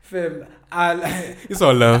 It's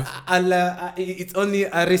all love. It's only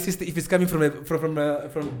racist if it's coming from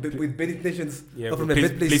with bad intentions, or from a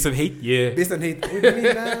bad place of hate. Yeah, based on hate.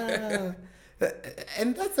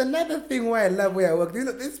 And that's another thing why I love where I work. You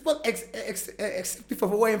know, this people accept me for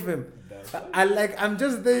who I am. I'm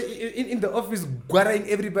just there in the office, guaraing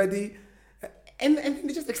everybody, and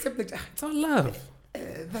they just accept it. It's all love.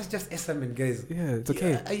 That's just estimate, guys. Yeah, it's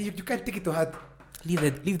okay. You can't take it to heart. Leave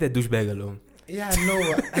that douchebag alone. Yeah, no.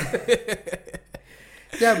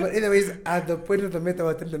 Yeah, but anyways, at the point of the matter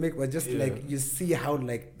I was trying to make was just like you see how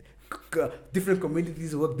like different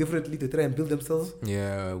communities work differently to try and build themselves.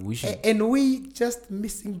 Yeah, we should. And we just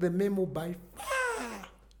missing the memo by far.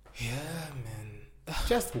 Yeah, man.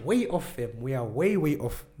 Just way off them. We are way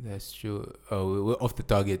off. That's true. Oh, we're off the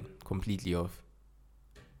target. Completely off.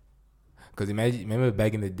 Because remember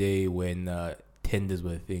back in the day when tenders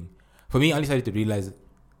were a thing. For me, I only started to realize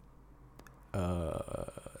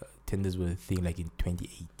tenders were a thing like in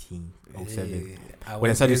 2018, 07.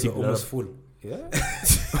 When I started to see almost full. Yeah.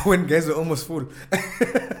 When guys were almost full.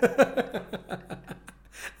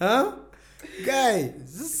 Huh? Guy.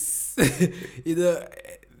 This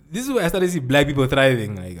is where I started to see black people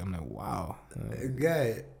thriving. Like, I'm like, wow.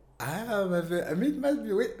 Guy. I mean, it must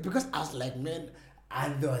be weird because I was like, man,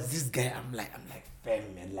 and there was this guy, I'm like,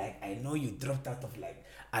 fam, man, like, I know you dropped out of like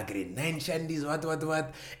a grade 9 shandies, what,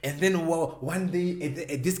 and then one day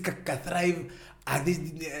this kaka thrive,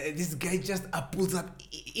 this guy just pulls up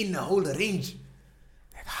in a whole range.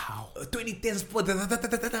 Like, how? 2010 spot,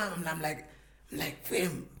 I'm like,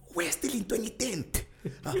 fam, we're still in 2010.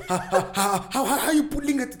 How are you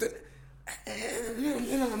pulling it?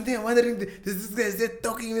 I'm there wondering, this guy is there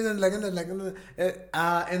talking, and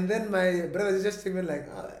then my brother is just saying like,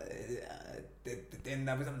 I'm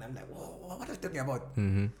like, whoa, what are you talking about?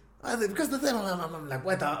 Mm-hmm. Because the time I'm like,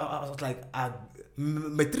 what? I was like,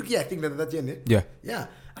 my tricky, I think that year, yeah.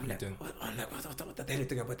 I'm like, what the hell are you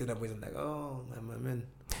talking about? I'm like, oh my man,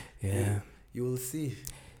 yeah, you will see.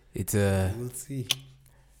 You will see.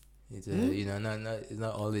 It's you know, it's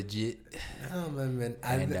not all legit. Oh man,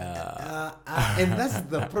 and that's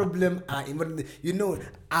the problem. You know,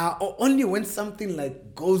 only when something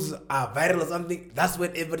like goes viral or something, that's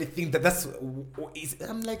when everything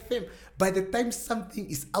I'm like, fam. By the time something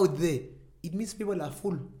is out there, it means people are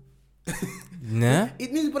full. Nah,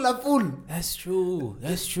 it means people are full. That's true.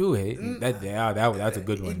 Eh? That's a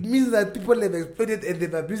good one. It means that people have exploited and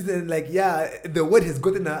they've abused it, and like, the word has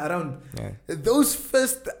gotten around. Yeah. Those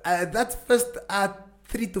first 3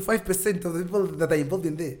 to 5% of the people that are involved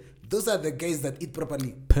in there, those are the guys that eat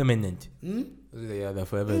properly. Permanent. Yeah, they're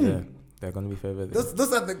forever there. They're gonna be forever there.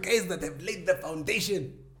 Those are the guys that have laid the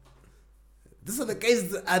foundation. These are the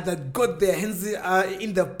guys that got their hands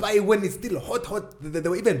in the pie when it's still hot. They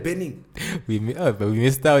were even burning. But we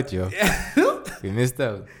missed out, yo. We missed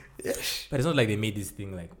out. Yeah. But it's not like they made this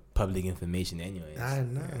thing like public information anyway. I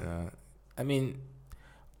know. You know? I mean,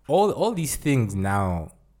 all these things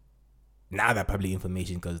now they're public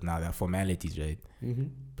information because now they're formalities, right? Mm-hmm.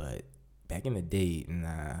 But back in the day,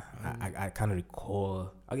 I kind of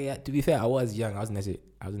recall. Okay, to be fair, I was young. I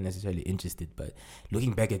wasn't necessarily interested, but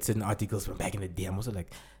looking back at certain articles from back in the day, I'm also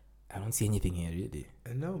like, I don't see anything here really.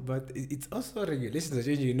 No, but it's also regulations are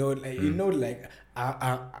changing. You know, like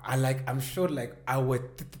I'm sure like our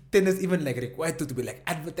tenants even like required to be like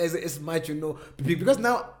advertising as much, you know, because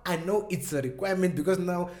now I know it's a requirement because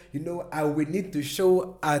now you know we need to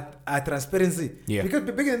show our transparency. Yeah. Because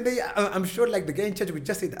back in the day, I'm sure like the guy in charge would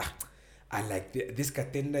just say, I like this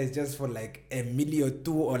contender is just for like $1 million or $2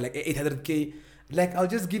 million or like 800K. Like I'll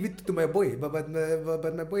just give it to my boy, but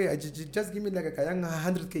my boy, just give me like a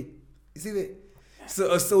 100K. You see that?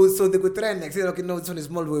 So they could try and like say, okay, no, this one is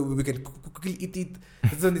small, we can quickly eat it.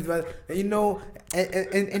 This one is, you know,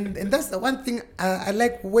 and that's the one thing I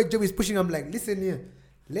like what Joe is pushing. I'm like, listen here,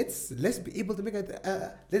 let's be able to make it.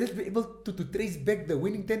 Let's be able to trace back the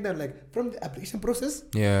winning tender, like from the application process.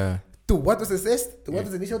 Yeah. To what was assessed, to what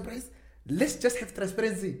was the initial price. Let's just have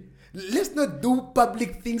transparency. Let's not do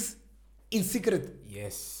public things in secret.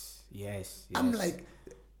 Yes. I'm like,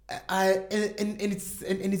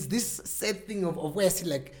 it's this sad thing of where I see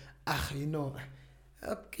like, you know,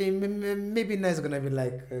 okay, maybe now it's gonna be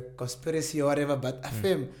like a conspiracy or whatever, but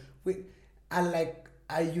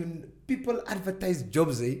people advertise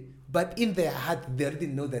jobs, but in their heart they already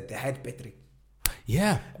know that they hired Patrick.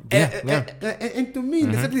 Yeah. And to me,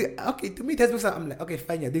 okay, to me that's what I'm like, okay,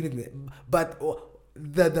 fine, you're doing it, but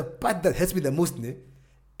the part that hurts me the most,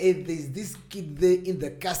 there's this kid there in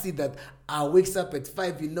the car seat that wakes up at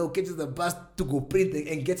 5, you know, catches the bus to go print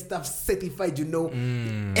and get stuff certified, you know,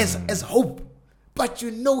 as hope. But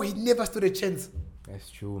you know he never stood a chance. That's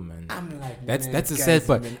true, man. I'm like, that's man, a sad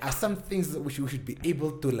part. Man, are some things that we should be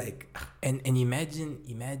able to like. And imagine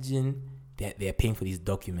that they're paying for these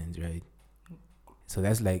documents, right? So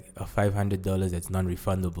that's like a $500 that's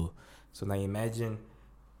non-refundable. So now imagine,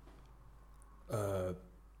 let's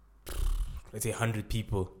say 100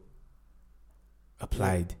 people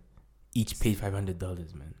applied, each paid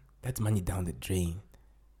 $500, man. That's money down the drain.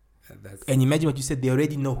 And imagine what you said, they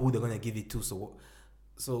already know who they're going to give it to.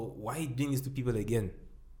 So why are you doing this to people again?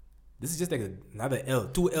 This is just like another L,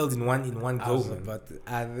 2 L's in one go, man. But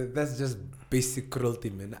that's just basic cruelty,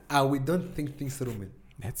 man. We don't think things through, man.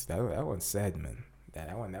 That one's sad, man.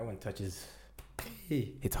 That one touches.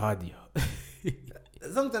 Hey. It's hard, yo.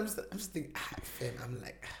 Sometimes I'm just thinking, fam, I'm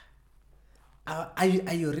like, are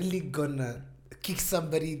you really gonna kick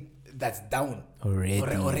somebody that's down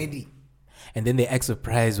already? And then they act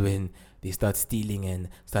surprised when they start stealing and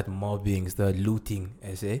start mobbing, start looting,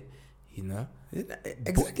 I say, you know?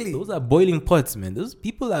 Exactly. Those are boiling pots, man. Those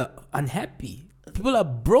people are unhappy. People are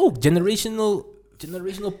broke. Generational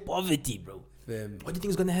poverty, bro. What do you think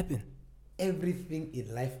is gonna happen? Everything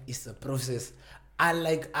in life is a process.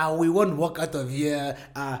 We won't walk out of here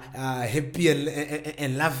happy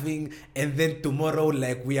and laughing, and then tomorrow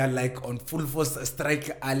like we are like on full force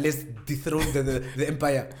strike. Let's dethrone the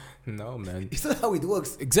empire. No, man, it's not how it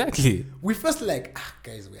works. Exactly. We first like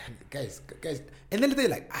guys, and then they're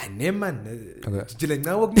like man,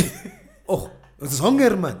 oh, it's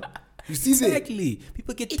hunger, man. You see exactly.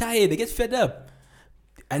 People get tired. They get fed up,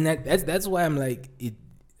 and that's why I'm like it.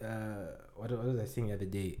 What was I saying the other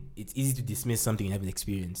day? It's easy to dismiss something you haven't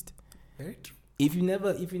experienced. Very true. If you've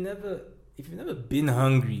never been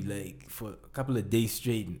hungry like for a couple of days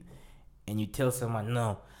straight, and you tell someone,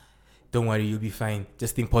 no, don't worry, you'll be fine.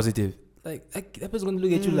 Just think positive. Like that person's gonna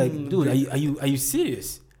look at you like, dude, are you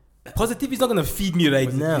serious? Positive is not gonna feed me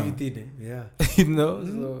right now. Yeah. You know.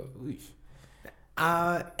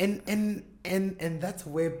 So, and that's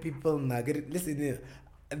where people now get it. Listen here.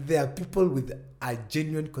 There are people with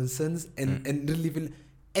genuine concerns and really feel,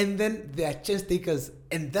 and then there are chance takers,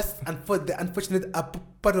 and that's the unfortunate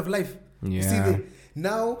part of life. Yeah. You see,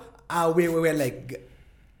 now we're like,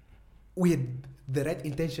 we had the right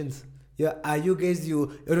intentions. Yeah, you guys, you're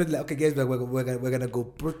like, okay, guys, we're gonna go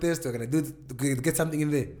protest. We're gonna get something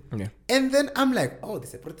in there. Yeah. And then I'm like, oh, this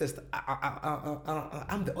is a protest.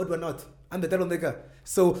 I'm the odd one out. I'm the troublemaker.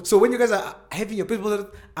 So when you guys are having your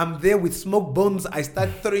people, I'm there with smoke bombs. I start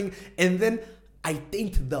throwing, and then I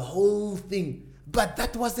taint the whole thing. But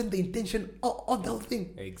that wasn't the intention of the whole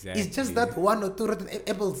thing. Exactly. It's just that 1 or 2 rotten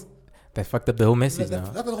apples. That fucked up the whole message. That's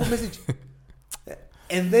the whole message.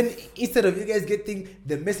 And then instead of you guys getting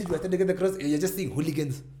the message we're trying to get across, you're just seeing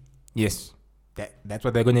hooligans. Yes. That's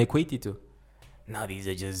what they're gonna equate it to. Now these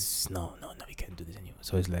are just no, we can't do this anymore.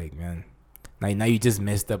 So it's like, man, now you just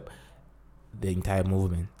messed up the entire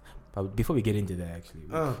movement. But before we get into that, actually,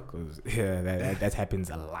 because that happens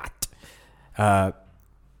a lot.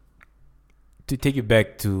 To take you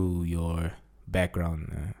back to your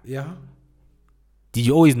background, yeah. Did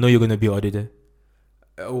you always know you're gonna be an auditor?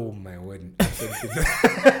 Oh my word!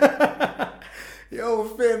 Yo,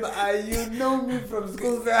 fam, you know me from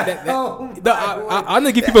school. I'm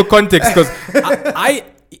gonna give people context because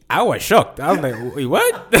I was shocked. I was like, wait,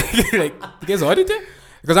 what? Like, you guys are auditor?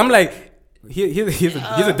 Because I'm like, here's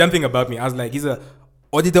a dumb thing about me. I was like, he's a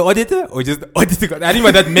auditor or just auditor? I didn't know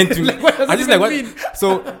what that meant to. I just like what mean?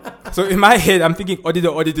 So in my head I'm thinking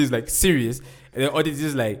auditor is like serious, and then auditor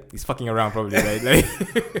is like he's fucking around probably, right? Like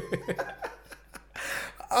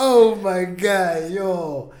oh my god,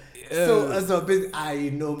 yo. I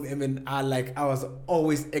know. I mean, I was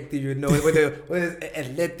always active. Whether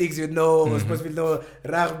athletics, sports,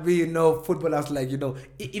 rugby, football. I was like,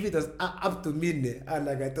 if it was up to me,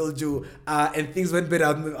 like I told you, and things went better,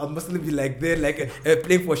 I mustn't be like there, like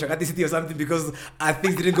playing for Shakati City or something because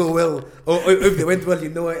things didn't go well, or if they went well,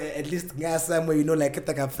 at least somewhere,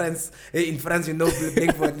 like France, in France,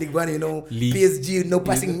 playing for Ligue 1, League. PSG,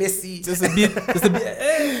 passing Messi. Just a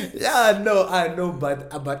bit. Yeah, no, I know,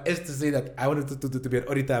 but as to say that I wanted to be an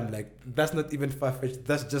auditor, I'm like, that's not even far-fetched.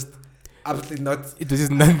 That's just absolutely not. It was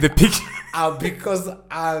just not the picture. Because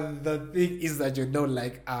the thing is that,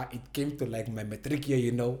 it came to like my matric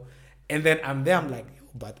year, and then I'm there, I'm like,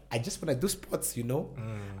 but I just want to do sports,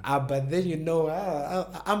 but then,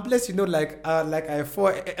 I'm blessed, like I have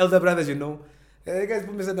 4 elder brothers, You guys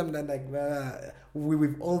put me said, I'm like,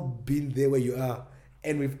 we've all been there where you are,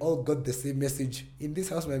 and we've all got the same message. In this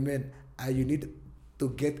house, my man, you need to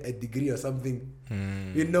get a degree or something.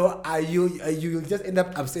 You just end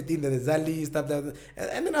up upsetting the Zali stuff.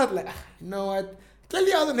 And then I was like, you know what?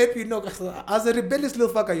 Clearly, I wasn't happy, I was a rebellious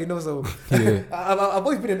little fucker, so yeah. I've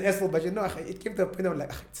always been an asshole, but it came to a point I'm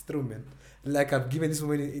like, it's true, man. Like, I've given this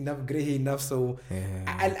woman enough gray hair enough, so yeah.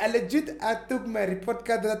 I took my report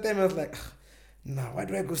card that time. I was like, now why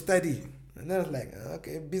do I go study? And then I was like,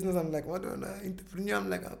 okay, business. I'm like, what? Entrepreneur. I'm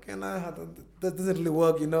like, okay, nah, that doesn't really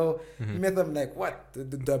work, Math. I'm like, what?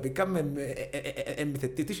 Do I become a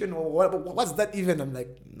mathematician or what's that even? I'm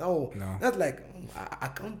like, no. That's like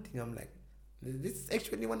accounting. I'm like, this is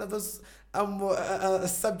actually one of those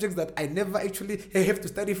subjects that I never actually have to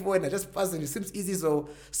study for, and I just pass, and it seems easy. So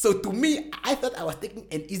to me, I thought I was taking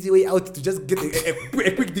an easy way out to just get a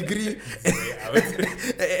quick degree,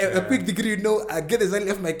 a quick degree. I get the result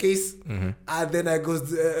of my case, and then I go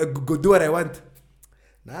do what I want.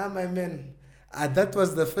 Nah, my man, that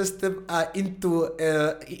was the first step into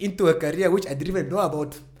a career which I didn't even know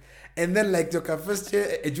about. And then, like, your first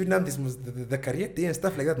year, this was the career day and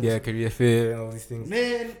stuff like that. Yeah, career fair and all these things.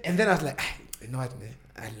 Man, and then I was like, you know what, man?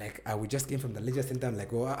 We just came from the leisure center. I'm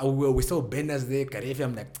like, we saw banners there, career fair.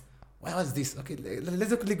 I'm like, why was this? Okay,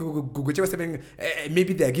 let's quickly go check what's happening.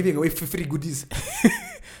 Maybe they're giving away free goodies.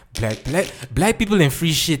 Black people and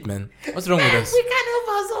free shit, man. What's wrong with us? We can't help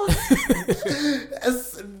ourselves.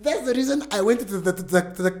 That's the reason I went to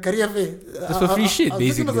the career fair. That's for free shit,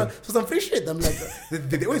 basically. For some free shit. I'm like,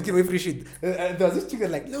 they always give away free shit. There was this chick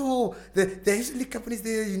like, no, there actually companies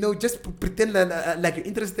there, just pretend like you're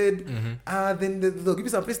interested. Then they'll give you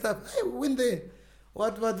some free stuff. Hey, we went there.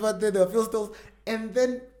 What there? There were field stalls. And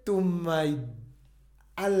then, to my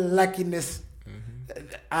unluckiness,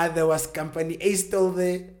 there was company A stall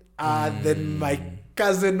there. Then my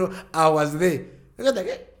cousin, I was there. I got like,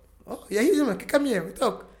 hey, oh yeah, he's like, come here, we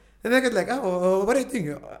talk. And I got like, oh, what do you think?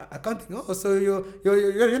 Accounting. Oh, so you're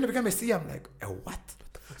gonna become a C? I'm like, what?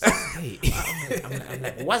 I'm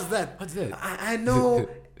like, what's that? What's that? I know.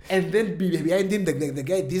 And then behind him, the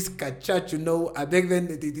guy, this church, back then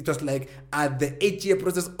it was like the 8-year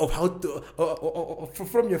process of how to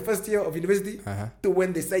from your first year of university to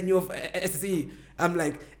when they sign you off SSE. I'm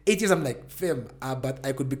like 8 years. I'm like, fam, but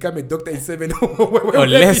I could become a doctor in 7 or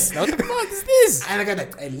less. What the fuck is this? And I got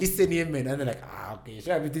like, I listen here, man. And they're like, okay,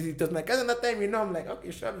 sure. It was my cousin that time, I'm like,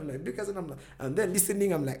 okay, sure. My big cousin, I'm like, and then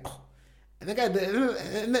listening, I'm like, oh. And the guy,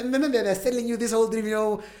 and then they're selling you this whole dream,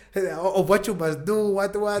 of what you must do,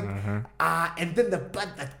 what. And then the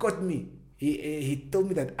part that caught me, he told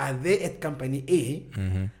me that are they at company A,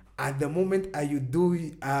 at the moment you do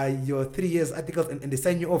your 3 years articles and they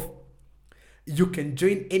sign you off, you can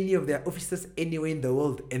join any of their offices anywhere in the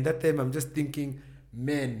world. And that time I'm just thinking,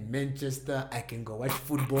 man, Manchester, I can go watch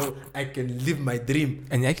football, I can live my dream.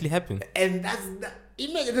 And it actually happened. And that's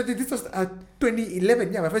imagine this was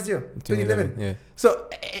 2011, my first year, 2011. Yeah. So,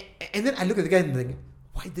 and then I look at the guy and I'm like,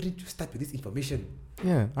 why didn't you start with this information?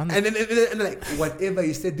 Yeah. And then like, whatever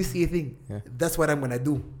you said this year thing, that's what I'm gonna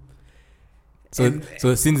do.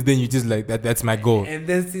 So since then you just like that's my goal. And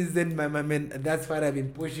then since then, my man, that's what I've been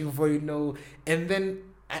pushing for, And then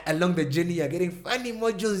along the journey, you're getting funny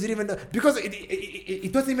modules. You even know, because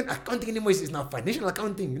it wasn't even accounting anymore. It's now financial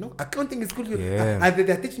accounting. Accounting is cool.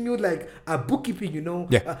 They're teaching you like bookkeeping. To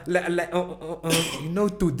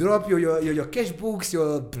drop your cash books,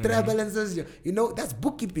 your trial balances. That's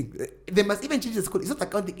bookkeeping. They must even change the school. It's not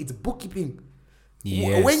accounting. It's bookkeeping.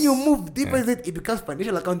 Yes. When you move deeper in it becomes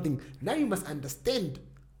financial accounting. Now you must understand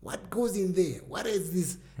what goes in there. What is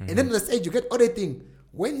this? And then on the side you get auditing.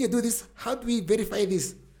 When you do this, how do we verify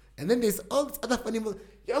this? And then there's all this other funny,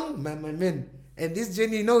 my man. And this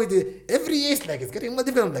journey, every year it's like it's getting more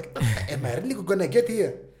difficult. I'm like, am I really gonna get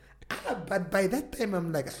here? But by that time,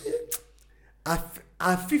 I'm like,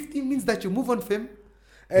 50 means that you move on, fam.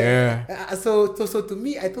 So to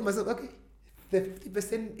me, I told myself, okay, the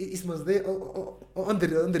 50% is must there on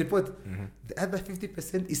the report. The other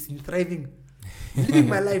 50% is in thriving, living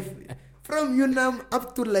my life from UNAM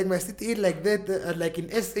up to like my city, like that, like in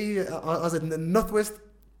SA, I was in the Northwest.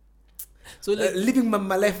 So like, living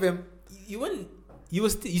my life, fam. You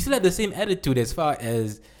still had the same attitude as far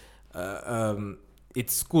as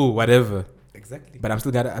it's school, whatever. Exactly. But I'm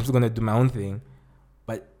still gonna do my own thing.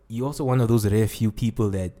 But you also one of those rare few people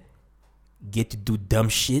that get to do dumb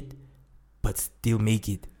shit but still make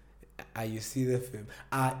it. You see the film.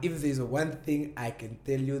 If there's one thing I can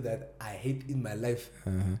tell you that I hate in my life,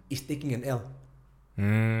 is taking an L.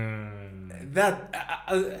 That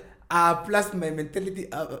plus my mentality,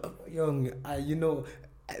 young,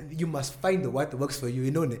 you must find what works for you.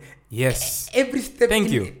 You know. Yes. Every step. Thank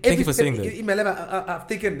you for saying that. In my life, I've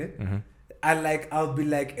taken it. I'll be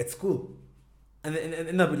like at school,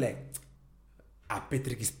 and I'll be like,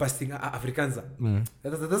 Patrick is passing Afrikaanse.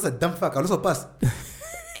 That's a dumb fuck. I'll also pass.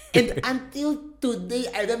 And until today,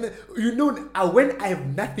 I don't know. When I have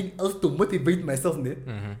nothing else to motivate myself,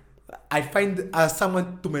 I find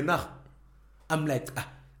someone to menach. I'm like,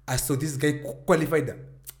 I saw this guy qualified.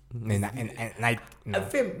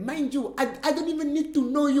 Fam, mind you, I don't even need to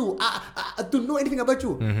know you to know anything about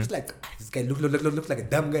you. It's like, this guy looks like a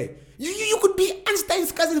dumb guy. You could be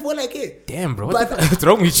Einstein's cousin for like it. Damn, bro, what's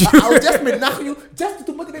wrong with you? I'll just menach you just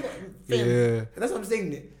to motivate you. Fam, that's what I'm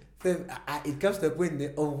saying. Fam, it comes to a point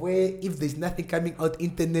of where if there's nothing coming out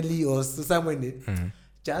internally or somewhere,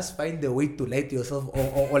 just find a way to lie to yourself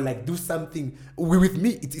or like do something. With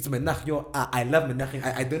me, it's menach. I love menaching.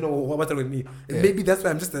 I don't know what's wrong with me. Yeah. Maybe that's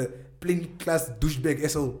why I'm just a plain class douchebag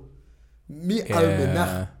asshole. I'll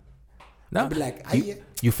menach. No, be like,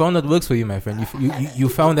 you found what works for you, my friend. You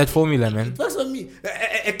found that formula, man. It works for me.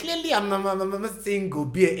 Clearly, I'm not saying go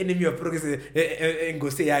be an enemy of progress and go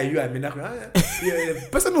say, you are menach.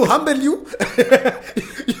 Person who humble you,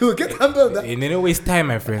 you get humbled. In any waste time,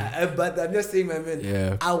 my friend. But I'm just saying, my man.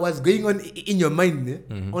 Yeah. I was going on in your mind.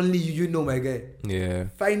 Only you know, my guy. Yeah.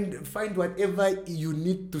 Find whatever you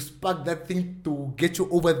need to spark that thing to get you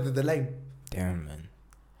over the line. Damn, man.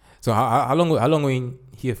 So how long were you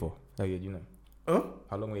here for? Like at UNAM? Huh?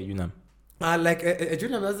 How long were you at UNAM? Like at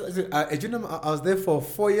UNAM, I was there for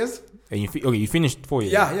 4 years. And you finished 4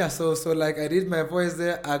 years? Yeah. So like I did my 4 years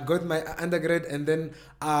there. I got my undergrad, and then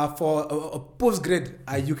for a postgrad,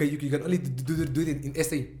 you can only do it in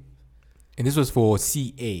SA. And this was for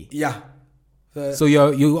CA. Yeah. So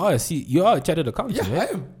you are a chartered accountant. Yeah, right?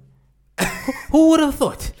 I am. Who would have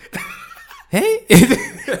thought? Hey.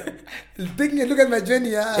 Taking a look at my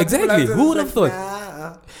journey. Exactly. Who would have thought?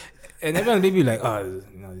 Nah. And everyone may be like,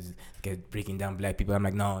 this guy breaking down black people. I'm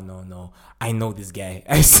like, no. I know this guy.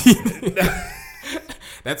 I see.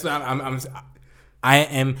 That's why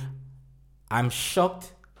I'm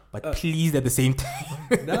shocked, but pleased at the same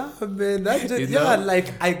time. Nah, man, that's just,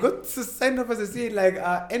 like I got to sign up as a CA like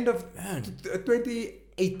end of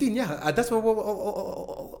 2018. Yeah, that's when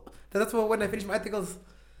I finished my articles.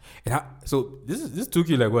 So this took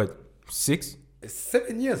you like what, 7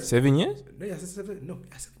 years? 7 years? No, 7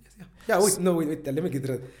 years. Yeah, wait. Let me get it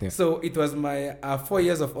right. Yeah. So it was my 4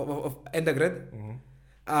 years of undergrad,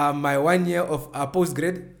 my 1 year of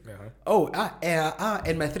postgrad.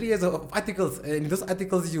 And my 3 years of articles. In those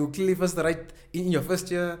articles, you clearly first write in your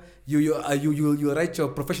first year. You write your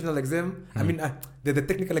professional exam. I mean, the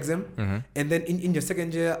technical exam, and then in your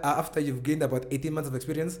second year, after you've gained about 18 months of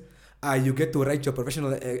experience, you get to write your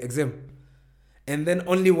professional exam. And then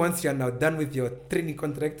only once you're now done with your training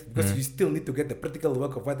contract, because you still need to get the practical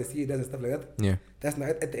work of what the CA does and stuff like that. Yeah. That's now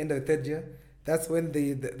at the end of the third year. That's when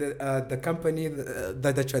the company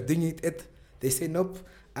that you're doing it at, they say, nope,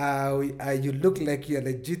 you look like you're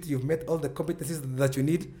legit, you've met all the competencies that you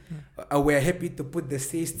need. We're happy to put the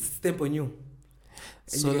CA stamp on you.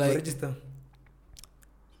 And so you like, register.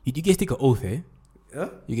 You guys take an oath, eh? Huh?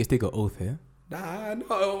 You guys take an oath, eh?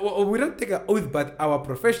 No, we don't take an oath, but our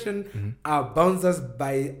profession bounds us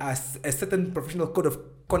by a certain professional code of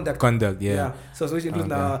conduct. Yeah. So which includes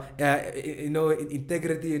now,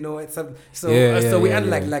 integrity, some. So we aren't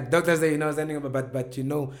like doctors, saying but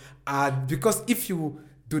because if you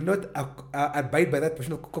do not abide by that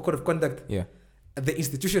professional code of conduct, the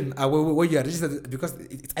institution where you are registered, because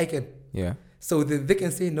it's ICANN. Yeah. So they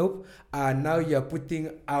can say nope. Now you are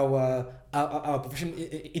putting our profession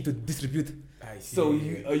into disrepute. I see. So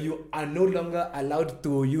you are no longer allowed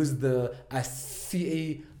to use the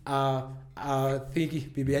CA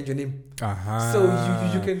thingy behind your name. So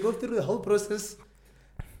you can go through the whole process,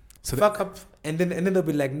 fuck up, and then they'll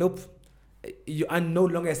be like, nope, you are no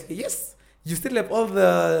longer a CA. Yes, You still have all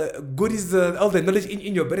the goodies, all the knowledge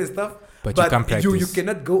in your brain and stuff. But you can't practice. You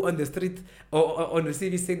cannot go on the street or on the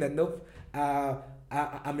CV saying that, nope,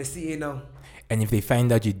 I'm a CA now. And if they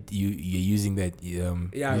find out you're using that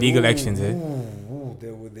legal actions, they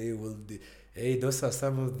will. Hey, those are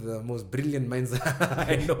some of the most brilliant minds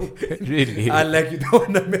I know. Really? Like, you don't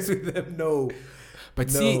want to mess with them, no.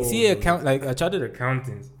 But No. see, chartered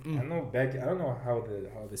accountants. I know I don't know how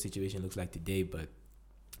the situation looks like today, but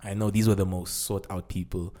I know these were the most sought out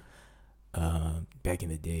people back in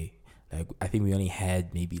the day. Like, I think we only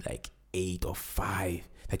had maybe like 8 or 5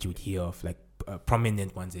 that you would hear of, like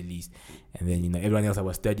prominent ones at least. And then everyone else that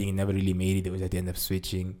was studying never really made it. They was at the end of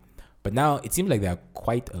switching. But now it seems like there are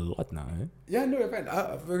quite a lot now. Eh? Yeah, no,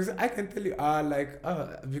 because I can tell you,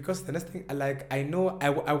 because the next thing, I know I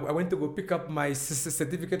went to go pick up my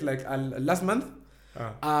certificate last month,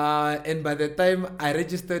 and by the time I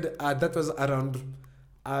registered, that was around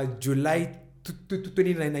July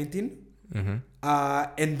 2019. Mm-hmm.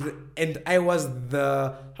 And I was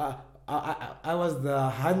the I was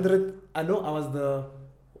the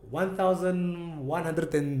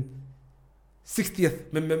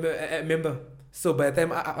 1160th member. So by the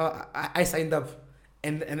time I signed up,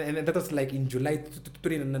 and that was like in July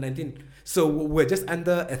 2019. So we're just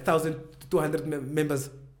under 1,200 members.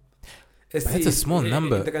 That's a small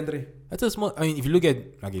number in the country. That's a small. I mean, if you look at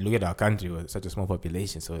our country with such a small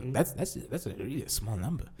population, so that's a really small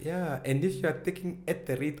number. Yeah, and if you are taking at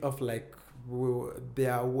the rate of like we're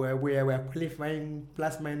qualifying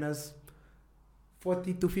plus minus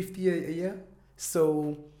 40 to 50 a year,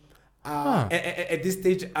 so at this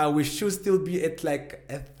stage we should still be at like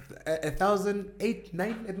 1,008,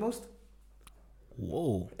 9 at most.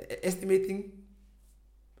 Whoa! Estimating.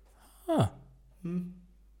 Huh.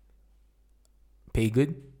 Pay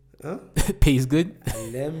good? Huh? Pays good?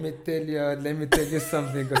 Let me tell you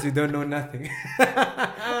something, because you don't know nothing.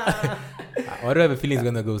 Why do I have a feeling it's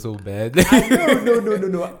gonna go so bad? No.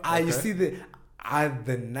 Okay. You see the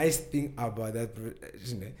nice thing about that,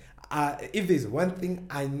 if there's one thing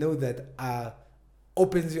I know that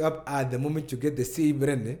opens you up at the moment you get the CA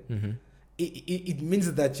brand, it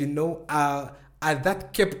means that at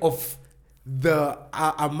that cap of the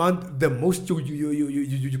amount, the most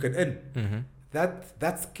you can earn. Mm-hmm.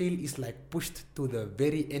 That scale is like pushed to the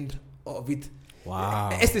very end of it. Wow.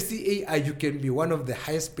 As a CA, you can be one of the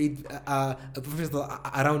highest paid professionals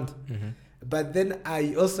around. Mm-hmm. But then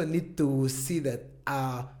I also need to see that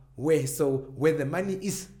where the money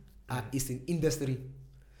is in industry.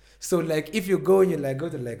 So like if you go and you like go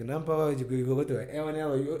to like Nampa, you go to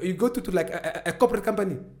A1L, or you go to like a corporate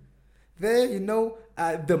company, there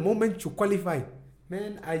the moment you qualify,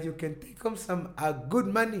 man, you can take home some good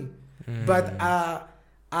money. But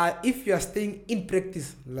if you are staying in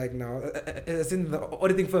practice, like now, as in the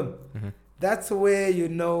auditing firm, that's where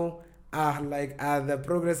the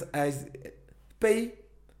progress as pay.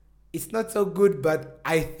 It's not so good, but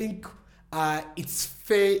I think it's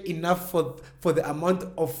fair enough for the amount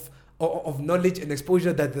of knowledge and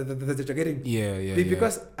exposure that you're getting. Yeah.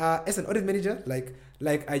 Because as an audit manager,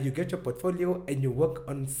 you get your portfolio and you work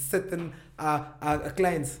on certain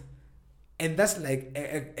clients. And that's like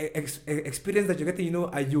experience that you're getting,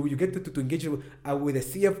 you get to engage with the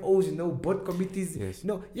CFOs, board committees. Yes.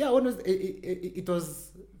 It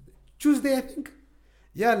was Tuesday, I think.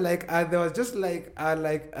 Yeah, there was just like an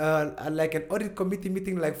audit committee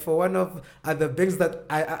meeting, like for one of the banks that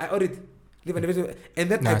I audit. And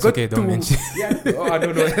then I got okay, don't mention. Yeah, I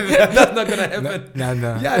don't know. That's not gonna happen. No.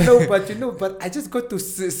 Yeah, no, but I just got to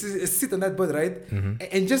sit on that board, right? Mm-hmm.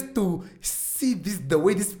 And just to see the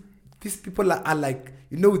way these people are like,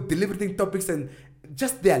 delivering topics and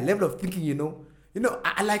just their level of thinking,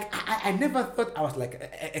 I never thought I was like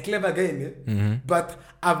a clever guy, Mm-hmm. but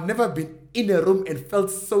I've never been in a room and felt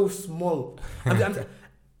so small. I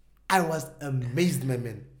was amazed, my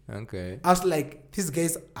man. Okay. I was like, these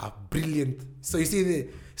guys are brilliant. So you see,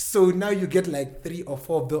 so now you get like 3 or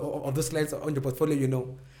 4 of those clients on your portfolio,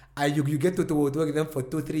 you get to work with them for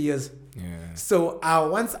 2-3 years. Yeah. So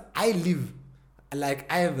once I leave, I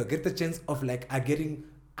have a greater chance of getting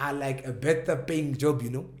a better paying job,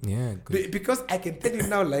 Yeah. Good. Because I can tell you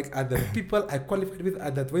now, the people I qualified with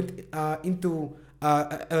that went into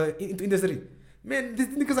industry. Man, these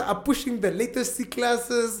niggas are pushing the latest C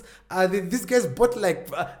classes. These guys bought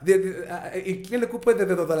in Clean Cooper,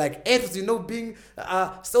 they're like apps, being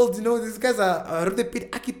sold. These guys are really paid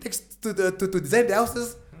architects to design the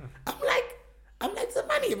houses. I'm like the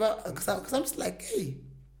money, because I'm just like, hey,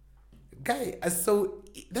 guy. So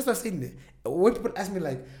that's what I'm saying. When people ask me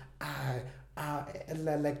the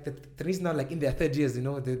reason now, in their 3rd years,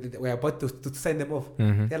 we're about to sign them off.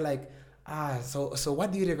 Mm-hmm. They're like, So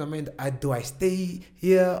what do you recommend? Do I stay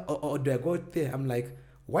here or do I go there? I'm like,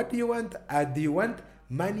 what do you want? Do you want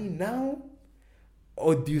money now,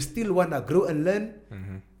 or do you still wanna grow and learn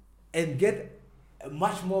and get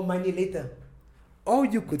much more money later? Or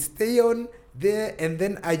you could stay on there and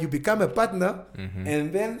then you become a partner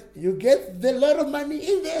and then you get a lot of money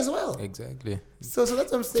in there as well. Exactly. So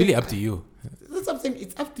that's what I'm saying. It's really up to you. That's something.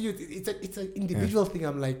 It's up to you. It's an individual thing.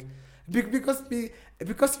 I'm like, because you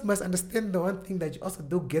must understand the one thing that you also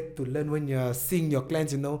do get to learn when you're seeing your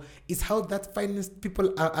clients. Is how that finance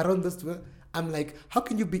people are around us. I'm like, how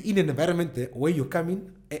can you be in an environment where you come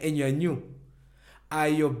in and you're new?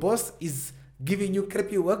 Your boss is giving you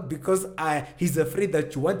crappy work because he's afraid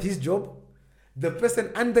that you want his job. The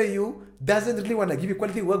person under you doesn't really want to give you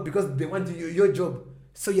quality work because they want your job.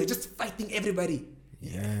 So you're just fighting everybody.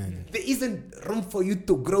 Yeah. There isn't room for you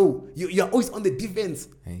to grow. You're always on the defense.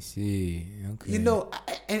 I see. Okay.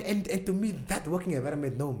 And to me, that working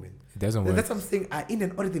environment, no, man. It doesn't work. That's something in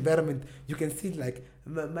an audit environment, you can see like,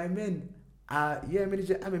 my man, you're a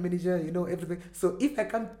manager, I'm a manager, everything. So if I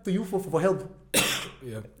come to you for help,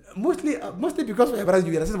 Yeah. mostly because you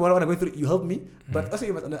understand what I'm going through, you help me. But also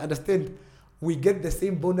you must understand, we get the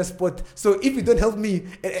same bonus spot. So if you don't help me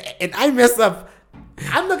and I mess up,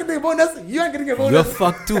 I'm not getting a bonus. You aren't getting a bonus. You're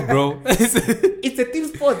fucked too, bro. It's a team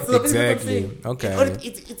sport. So Exactly. Okay.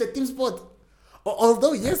 It's a team sport.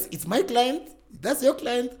 Although yes, it's my client. That's your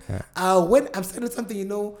client. When I'm signing something,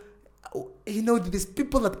 there's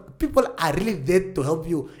people are really there to help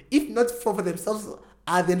you. If not for themselves,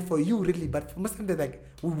 then for you really. But most of them, they're like,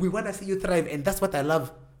 we want to see you thrive, and that's what I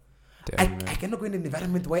love. I cannot go in an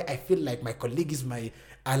environment where I feel like my colleague is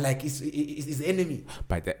is enemy.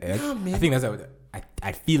 But man. I think that's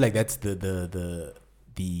I feel like that's the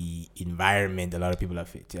environment a lot of people are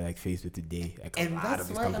faced with today. And that's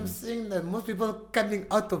why I'm saying that most people coming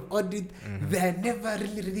out of audit, they are never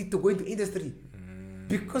really ready to go into industry,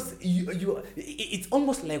 because it's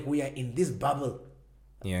almost like we are in this bubble.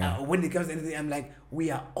 Yeah. When it comes to anything, I'm like,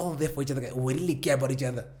 we are all there for each other. We really care about each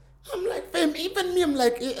other. I'm like, fam, even me, I'm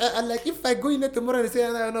like, if I go in there tomorrow and say,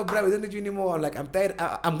 no, bro, we don't need you anymore. I'm like, I'm tired.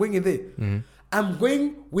 I'm going in there. I'm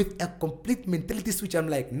going with a complete mentality switch. I'm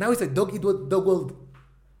like, now it's a dog eat dog world.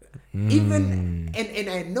 Even and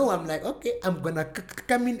I know, I'm like, okay, I'm gonna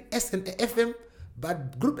come in as an FM,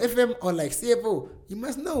 but Group FM or like CFO, you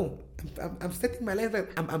must know, I'm setting my life.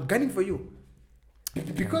 I'm gunning for you.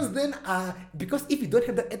 Because then, because if you don't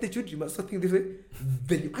have that attitude, you must think this way,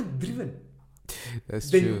 then you aren't driven. That's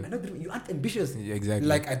Then true. you aren't ambitious. Yeah, exactly.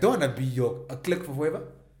 Like, I don't want to be a clerk for forever.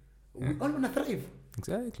 We all want to thrive.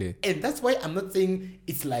 Exactly. And that's why I'm not saying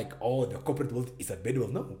it's like, the corporate world is a bad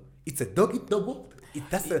world. No, it's a dog eat dog world.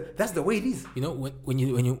 That's the way it is. When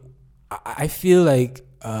you I feel like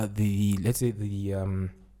let's say the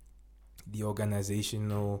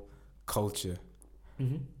organizational culture,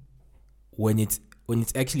 when it's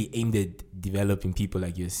actually aimed at developing people,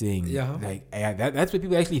 like you're saying, that's where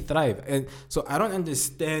people actually thrive. And so I don't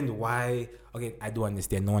understand why. Okay, I do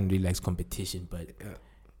understand. No one really likes competition, but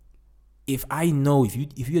if I know if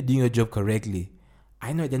you're doing your job correctly,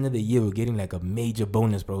 I know at the end of the year we're getting like a major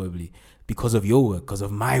bonus probably because of your work, because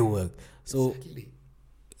of my work. So,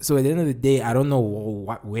 so at the end of the day, I don't know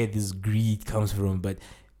where this greed comes from, but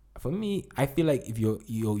for me, I feel like if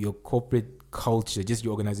your corporate culture, just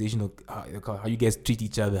your organizational, how you guys treat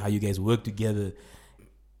each other, how you guys work together,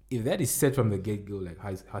 if that is set from the get-go, like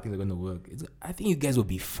how things are going to work, I think you guys will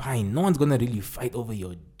be fine. No one's going to really fight over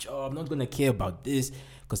your job. No one's going to care about this,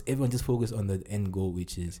 because everyone just focus on the end goal,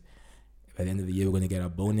 which is by the end of the year, we're going to get our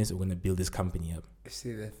bonus. We're going to build this company up. I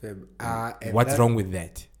see that, fam. What's wrong with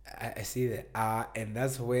that? I see that. And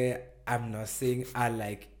that's where I'm not saying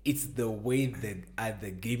like it's the way that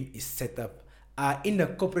the game is set up. In a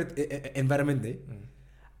corporate environment,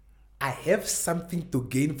 I have something to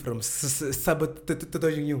gain from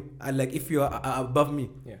sabotaging you. Like if you are above me,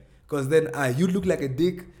 because then you look like a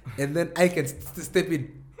dick, and then I can step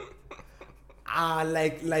in.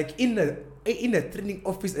 Like in a training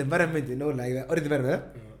office environment, like the audit environment,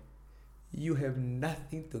 you have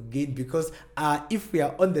nothing to gain, because if we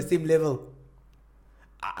are on the same level,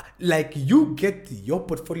 like you get your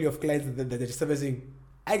portfolio of clients that you're servicing,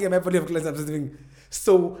 I get my portfolio of clients I'm servicing.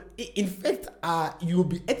 So in fact, you'll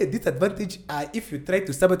be at a disadvantage if you try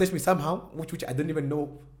to sabotage me somehow, which I don't even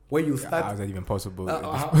know where you start. How is that even possible?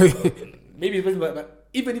 Maybe it's possible, but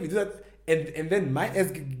even if you do that, and then my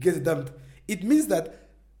ass gets dumped, it means that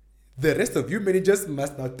the rest of you managers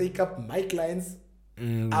must now take up my clients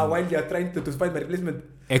while you are trying to find my replacement.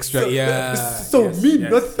 Extra, So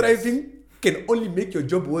not thriving can only make your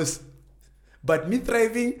job worse. But me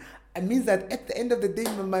thriving, it means that at the end of the day,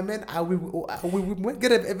 my man, we might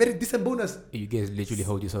get a very decent bonus. You guys literally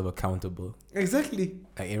hold yourself accountable. Exactly.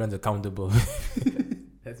 Like everyone's accountable.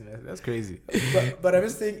 That's crazy. But I'm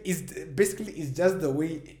just saying, it's just the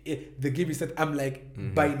way the game is set. I'm like,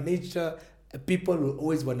 by nature, people will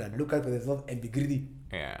always want to look out for themselves and be greedy.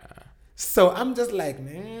 Yeah. So I'm just like,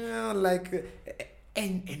 man, like,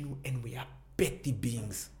 and we are petty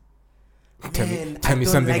beings. Tell me I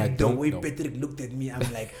something like I don't the way know. Patrick looked at me.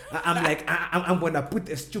 I'm gonna put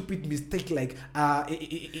a stupid mistake like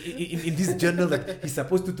in this journal that he's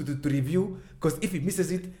supposed to review, because if he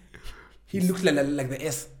misses it, he looks like the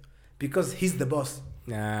S, because he's the boss.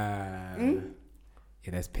 Yeah,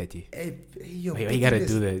 that's petty. Yo, Why you gotta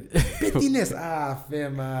do that? pettiness,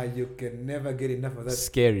 fam, you can never get enough of that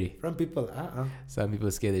Scary. from people. Some people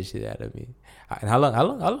scare the shit out of me. And how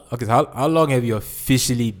long? Okay, so how long have you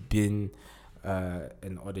officially been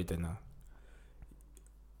an auditor now?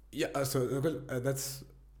 Yeah, so that's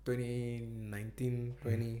 2019,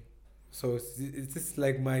 20. So it's just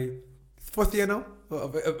like my fourth year now,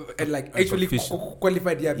 and like actually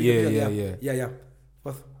qualified. Yeah.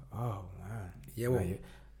 Fourth. Oh man. Yeah, well.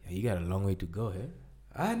 You got a long way to go, eh?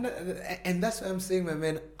 And that's what I'm saying, my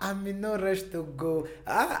man. I'm in no rush to go.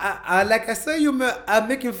 Like I saw you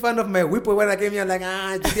making fun of my whipper when I came here. Like,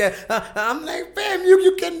 I'm like, fam,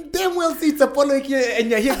 you can damn well see it's Apollo here, and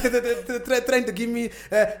you're here trying to give me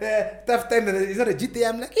tough time. It's not a GTA.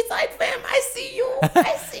 I'm like, it's alright, fam. I see you.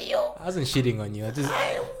 I wasn't shitting on you.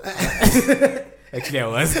 Actually, I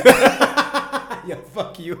was. Yeah,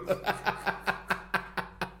 fuck you.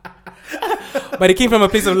 But it came from a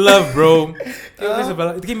place of love, bro.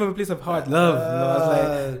 It came from a place of hard love. I was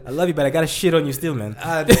like, I love you, but I gotta shit on you still, man.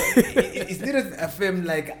 It's not a film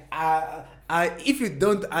like, if you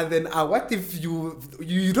don't, then what if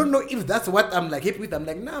you don't know if that's what I'm like happy with? I'm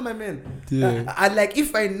like, nah, my man. Yeah. I like,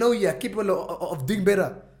 if I know you're capable of doing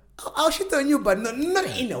better, I'll shit on you, but not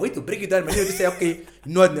in a way to break it down. But you just say, okay,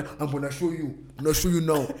 no, I'm gonna show you. I'm gonna show you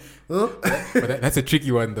now. Huh? But that's a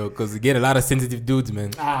tricky one though, because you get a lot of sensitive dudes, man.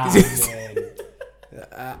 Man.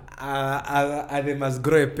 They must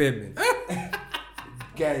grow a payment.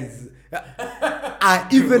 Guys,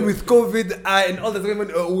 even with COVID and all the time,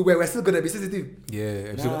 we're still gonna be sensitive.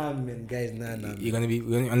 Yeah. Nah, man, guys, nah. You're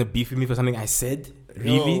gonna beef with me for something I said?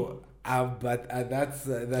 Really? No, but that's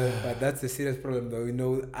a serious problem, though. You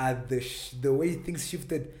know, the way things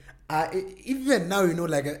shifted. Even now, you know,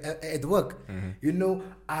 like at work, you know,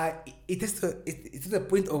 it's to the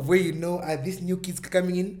point of where, you know, these new kids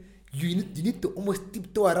coming in. You need to almost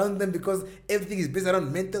tiptoe around them, because everything is based around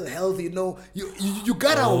mental health. You know, you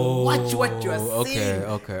gotta watch what you are saying.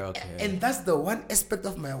 Okay. And that's the one aspect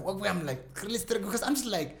of my work where I'm like really struggling, because I'm just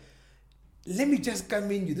like, let me just come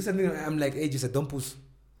in, you do something. I'm like, hey, just don't push.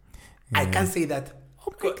 I can't say that,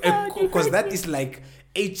 because that is like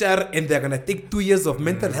HR, and they're gonna take 2 years of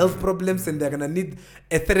mental health problems, and they're gonna need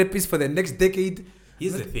a therapist for the next decade.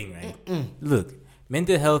 Here's the thing, right? Look,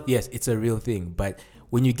 mental health, yes, it's a real thing, but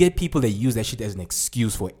when you get people that use that shit as an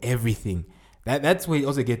excuse for everything, that's where it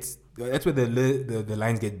also gets. That's where the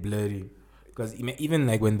lines get blurry. Because even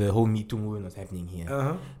like when the whole Me Too movement was happening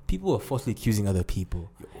here, people were falsely accusing other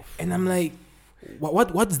people, and I'm like,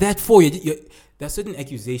 what's that for? There's certain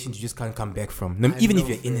accusations you just can't come back from, even if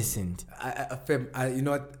you're innocent. Fem, you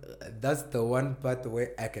know what? That's the one part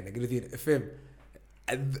where I can agree with you, Fem.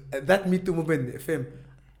 That Me Too movement, Fem.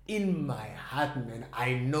 In my heart, man,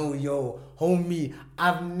 I know, yo, homie,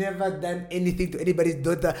 I've never done anything to anybody's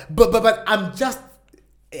daughter, but I'm just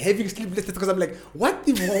having sleepless nights, because I'm like, what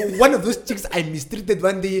if one of those chicks I mistreated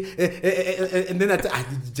one day, and then I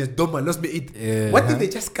just don't lost me it. What if they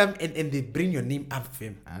just come and they bring your name up,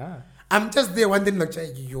 fam? I'm just there wondering, like,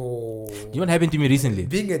 yo. You know what happened to me recently?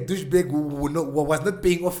 Being a douchebag was not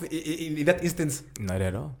paying off in that instance. Not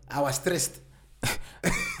at all. I was stressed.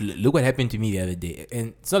 Look what happened to me the other day,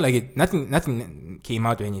 and it's not like nothing came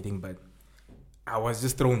out or anything, but I was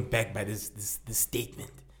just thrown back by this statement.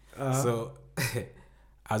 So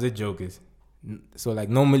I was at Jokers, so like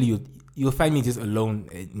normally you'll find me just alone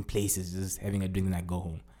in places, just having a drink, and I go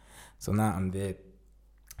home. So now I'm there.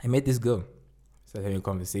 I met this girl, started having a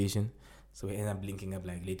conversation. So we end up linking up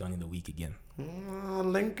like later on in the week again.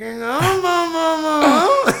 Linking up, mama.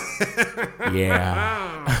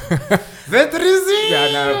 Yeah. That easy. Yeah,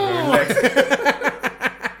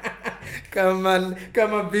 Come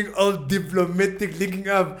on, being all diplomatic, linking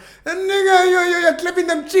up. And nigga, you're clapping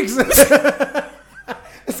them cheeks.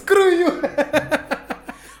 Screw you.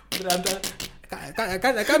 I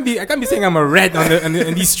can't be saying I'm a rat on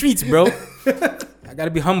these streets, bro. I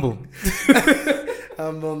gotta be humble.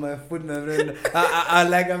 I'm on my foot, my friend.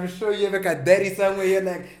 I'm sure you ever got daddy somewhere. You're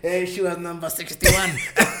like, hey, she was number 61.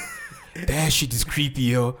 That shit is creepy,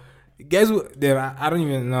 yo. Guys, I don't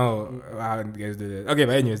even know how guys do that. Okay,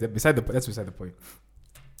 but anyways, that's beside the point.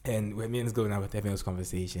 And when me and this girl and I were having this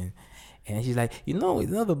conversation, and she's like, you know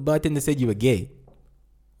the button that said you were gay.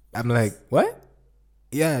 I'm like, what?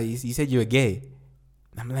 Yeah, he said you were gay.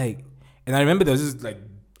 I'm like, and I remember there was this like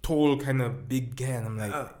tall kind of big guy, and I'm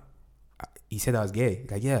like, he said I was gay.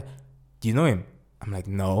 Like, yeah. Do you know him? I'm like,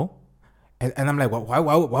 no. And I'm like,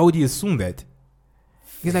 why would you assume that?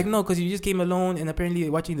 He's like, no, because you just came alone and apparently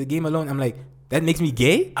watching the game alone. I'm like, that makes me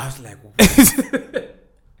gay? I was like, what?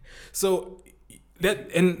 So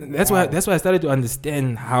that's why I started to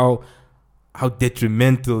understand how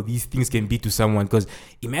detrimental these things can be to someone. Because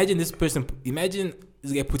imagine this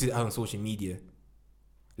guy puts it out on social media.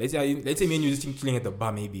 Let's say me and you just chilling at the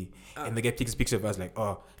bar maybe, and the guy takes a picture of us like,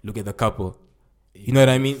 oh, look at the couple. You know what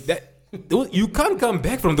I mean? You can't come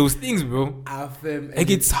back from those things, bro. Like,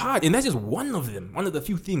 it's hard, and that's just one of them. One of the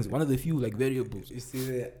few things. One of the few like variables. You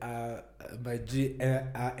see, my G,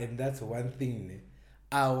 and that's one thing.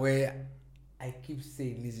 Where I keep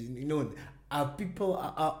saying this, you know,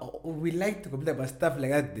 people we like to complain about stuff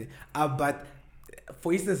like that. But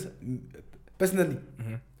for instance, personally,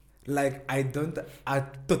 like I don't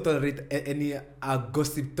tolerate any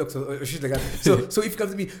gossip talks or shit like that. So if you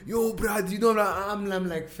come to me, yo, Brad, you know, I'm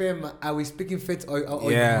like, fam, are we speaking facts or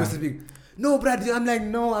gossiping? No, Brad, I'm like,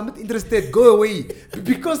 no, I'm not interested. Go away,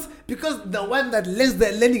 because the one that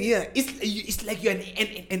learning here it's like you're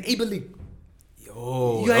enabling.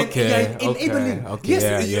 Oh, you're okay. enabling. Okay,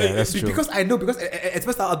 Yes, yeah, that's true. Because I know, because at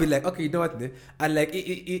first I'll be like, okay, you know what? And like,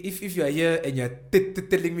 if you are here and you're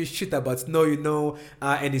telling me shit about Snow, you know,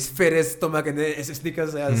 and his fairest stomach and his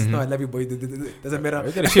sneakers, Snow, I love you, boy. Doesn't matter.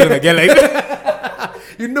 We're gonna shit him again, like.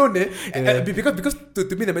 You know, because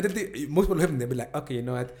to me the mentality most people have, they be like, okay, you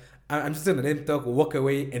know what? I'm just gonna then talk, walk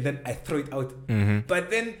away, and then I throw it out.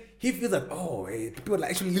 But then he feels like, oh, hey, people are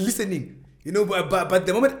actually listening. You know, but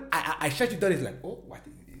the moment I shut you down, it's like, oh, what?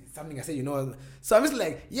 Something I said, you know. So I'm just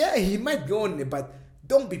like, yeah, he might go on, but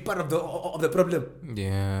don't be part of the problem.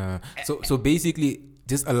 Yeah. So basically,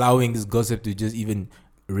 just allowing this gossip to just even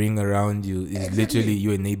ring around you is literally you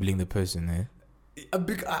enabling the person, eh?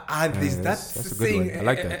 That's a good saying, one. I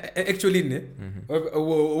like that. Actually,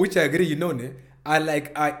 which I agree, you know, I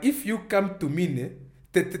like if you come to me,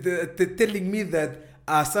 telling me that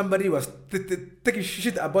somebody was taking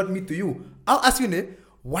shit about me to you, I'll ask you,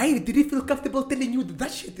 why did he feel comfortable telling you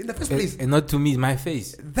that shit in the first place? And not to me, my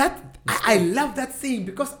face. I love that saying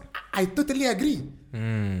because I totally agree.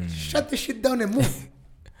 Shut the shit down and move.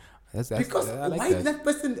 Because why that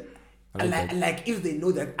person, like if they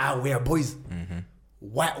know that we are boys,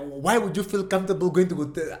 why would you feel comfortable going to go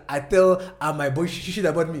tell my boy shit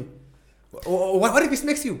about me? What if this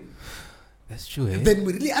makes you? That's true, eh? Then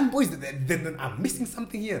we really aren't boys. Then I'm missing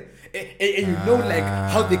something here. And you know, like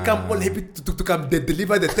how they come all happy to come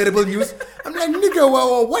deliver the terrible news. I'm like, nigga,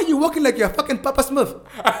 why are you walking like you're fucking Papa Smurf?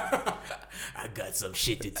 I got some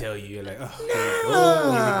shit to tell you. You're like, here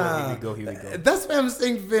we go. That's why I'm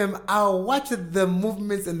saying, fam, I'll watch the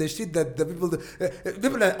movements and the shit that the people do.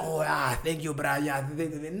 People are like, thank you, bro. Yeah,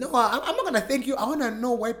 no, I'm not gonna thank you. I wanna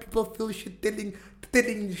know why people feel shit telling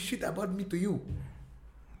shit about me to you.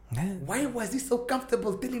 Why was he so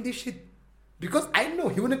comfortable telling this shit? Because I know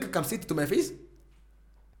he wouldn't come say it to my face.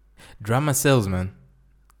 Drama sells, man.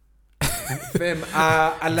 Fam,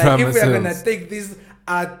 like if we are gonna take this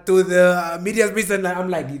to the media's reason, I'm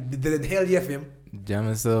like, the hell yeah, fam.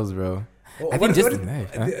 Drama sells, bro. I think just in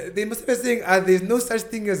life. They must be saying there's no such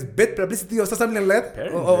thing as bad publicity or something like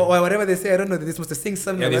that, or whatever they say. I don't know. They must be saying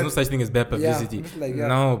something. Yeah, like there's no such thing as bad publicity. Yeah,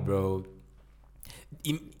 no, bro.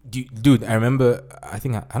 Dude, I remember. I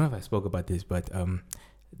don't know if I spoke about this, but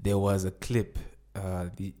there was a clip.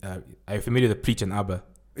 Are you familiar with the Preach and Abba?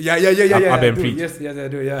 Yeah. Abba and Preach. Yes, I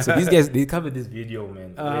do. Yeah. So these guys, they covered this video,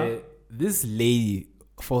 man. Where this lady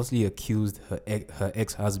falsely accused her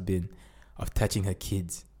ex-husband of touching her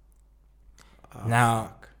kids.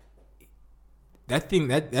 Now, that thing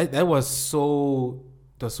that was so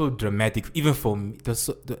dramatic, even for me.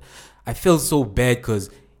 I felt so bad because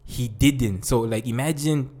he didn't. So like,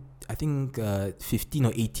 imagine, I think 15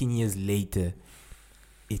 or 18 years later,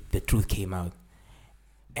 the truth came out.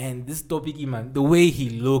 And this topic, man, the way he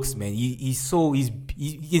looks, man, you can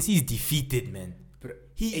see he's defeated, man.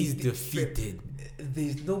 He is defeated.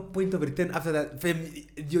 There's no point of return after that.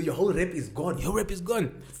 Your whole rep is gone. Your rep is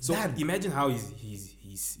gone. So imagine how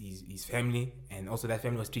his family and also that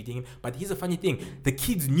family was treating him. But here's a funny thing: the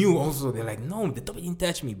kids knew also. They're like, no, the topic didn't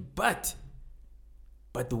touch me. But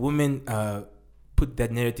the woman put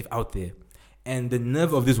that narrative out there. And the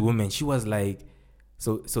nerve of this woman, she was like,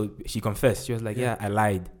 so she confessed. She was like, yeah, I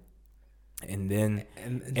lied. And then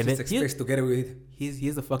and just expects to get away with it.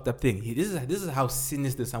 Here's the fucked up thing. This is how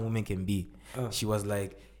sinister some women can be. She was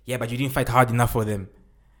like, yeah, but you didn't fight hard enough for them.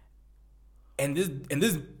 And this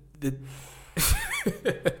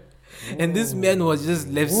this man was just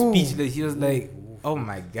left speechless. He was like, oh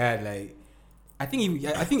my God, like I think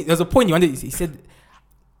there was a point he wanted. He said,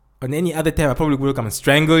 on any other time I probably would come and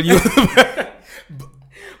strangle you.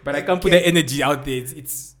 But I can't put that energy out there.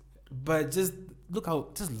 But just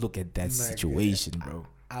look at that situation, bro.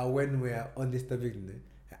 When we are on this topic,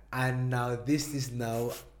 and now this is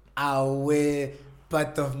now our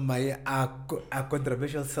part of my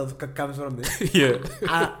controversial self comes from me. Yeah.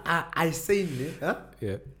 I say,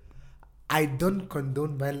 yeah. I don't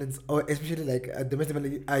condone violence, or especially like domestic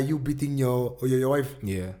violence. Are you beating your wife?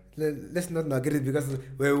 Yeah. Let's not get it, because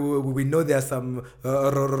we know there are some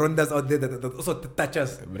rondas out there that also touch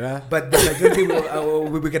us. Bruh. But the majority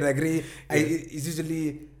we can agree. It's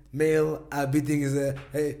usually male beating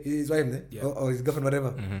his wife, or his girlfriend,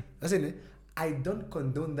 whatever. That's it. I don't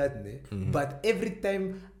condone that, but every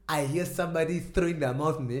time I hear somebody throwing their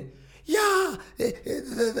mouth, yeah,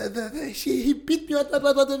 he beat me.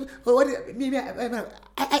 What? Maybe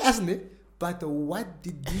I asked me. But what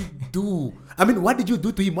did you do? I mean, what did you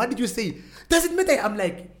do to him? What did you say? Does it matter? I'm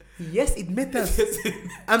like, yes, it matters.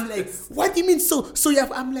 I'm like, what do you mean? So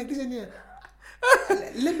I'm like, listen here.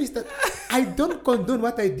 Let me start. I don't condone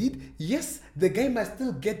what I did. Yes, the guy must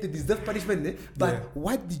still get the deserved punishment. But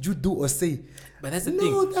what did you do or say? But that's the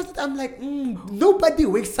thing. That's what I'm like. Nobody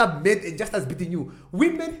wakes up men and just starts beating you.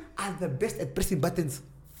 Women are the best at pressing buttons.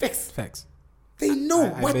 Facts. They know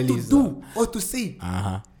what to do or to say.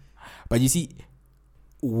 But you see,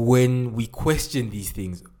 when we question these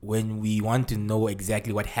things, when we want to know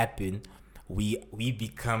exactly what happened, we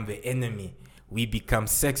become the enemy. We become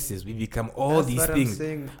sexist. We become all these things. I'm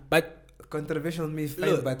saying. But controversial me is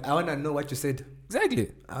fine, but I want to know what you said.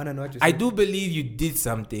 Exactly. I want to know what you said. I do believe you did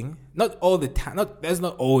something. Not all the time. That's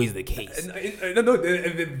not always the case. No.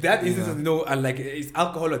 That is like it's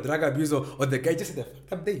alcohol or drug abuse or the guy just had a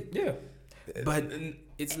fucked up day. Yeah. But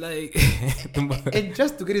it's like... and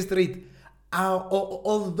just to get it straight,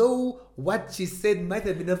 although what she said might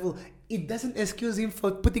have been helpful, it doesn't excuse him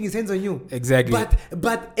for putting his hands on you. Exactly.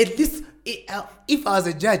 But at least, if I was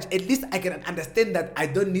a judge, at least I can understand that I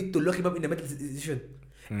don't need to lock him up in a mental institution.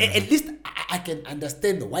 At least I can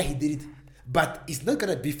understand why he did it. But it's not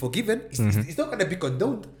going to be forgiven. It's not going to be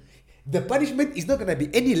condoned. The punishment is not going to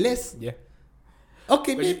be any less. Yeah.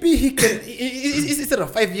 Okay, but maybe he can. Instead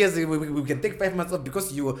of 5 years, we can take 5 months off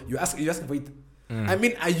because you ask for it. I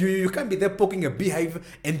mean, you can't be there poking a beehive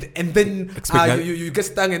and then you get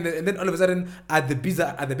stung and then all of a sudden the bees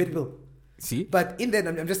are the bad people. See, but in that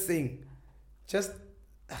I'm just saying,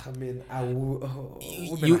 women are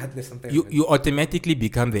heartless sometimes. You automatically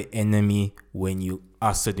become the enemy when you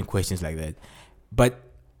ask certain questions like that. But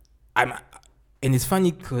and it's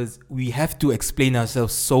funny because we have to explain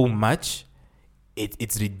ourselves so much.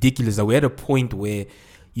 It's ridiculous that we're at a point where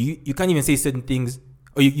you can't even say certain things,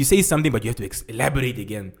 or you say something but you have to elaborate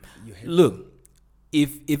again. Look,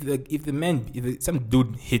 if some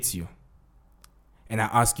dude hits you and I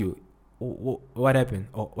ask you, what happened,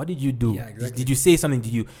 or what did you do? Exactly. Did you say something?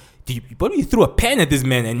 Did you probably threw a pen at this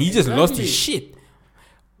man and he just lost his shit?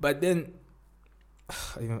 But then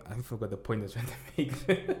I forgot the point I was trying to make.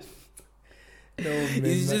 No, man,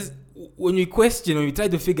 it's just when we question, when we try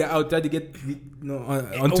to figure out, try to get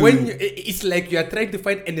onto it's like you are trying to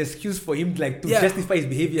find an excuse for him, like to justify his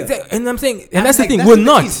behavior. Exactly. And I'm saying, and that's the thing, we're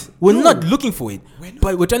not looking for it,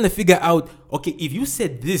 but we're trying to figure out. Okay, if you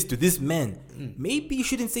said this to this man, maybe you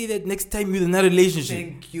shouldn't say that next time you're in another relationship.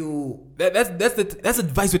 Thank you. That's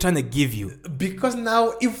advice we're trying to give you. Because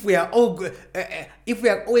now, if we are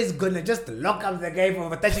always gonna just lock up the guy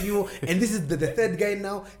for touching you, and this is the third guy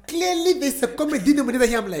now, clearly there's a common denominator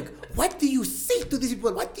here. I'm like, what do you say to these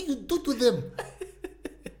people? What do you do to them?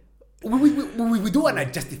 We don't want to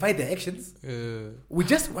justify their actions. We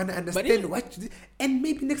just want to understand and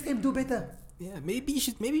maybe next time do better. Yeah, maybe you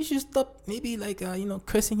should stop. Maybe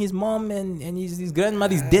cursing his mom and his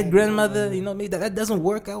grandmother, his dead grandmother. Maybe that doesn't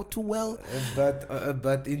work out too well.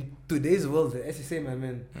 But in today's world, as you say, my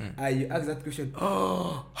man, you ask that question.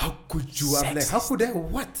 Oh, how could you? Sexist. I'm like, how could I?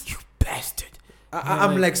 What? You bastard.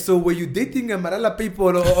 I'm like, so were you dating a Marala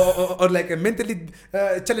people or like a mentally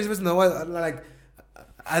challenged person or what? Like,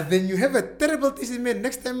 then you have a terrible taste in men.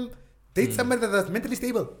 Next time, date somebody that's mentally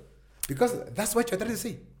stable, because that's what you're trying to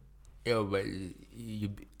say. But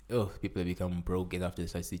people become broken after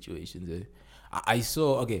such situations. I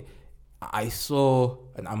saw, I saw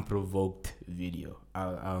an unprovoked video.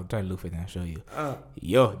 I'll try and look for it and I'll show you. Uh,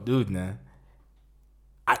 Yo, dude, nah.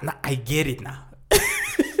 I get it now.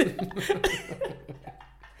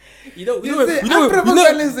 You know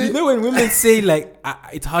when women say like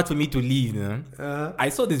it's hard for me to leave, I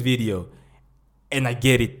saw this video and I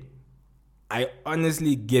get it. I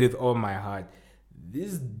honestly get it all my heart.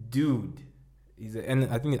 This dude is I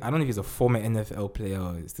don't know if he's a former NFL player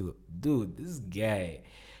or still. Dude, this guy,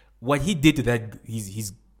 what he did to that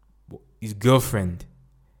his girlfriend.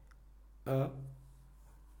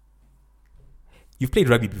 You've played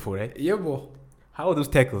rugby before, right? yeah, boy. How are those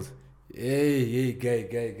tackles? Hey,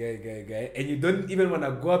 guy. And you don't even want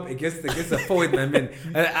to go up against a forward, my man.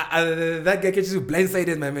 That guy catches you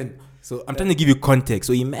blindsided, my man. So I'm trying to give you context.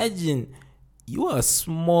 So imagine you are a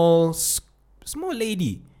small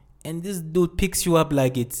lady, and this dude picks you up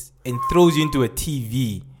like it's and throws you into a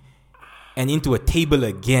TV and into a table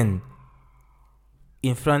again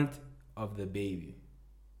in front of the baby.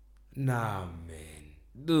 Nah, man.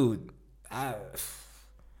 Dude,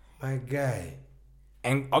 My guy.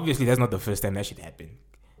 and obviously that's not the first time that shit happened.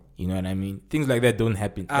 You know what I mean? Things like that don't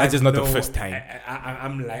happen. That's just not the first time.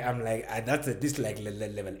 I'm like, that's this like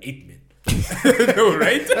level 8, man. No,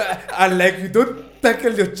 right? And like, you don't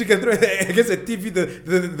tackle your chicken throw against a TV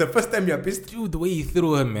the first time you're pissed. Dude, the way he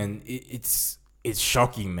threw her, man, it's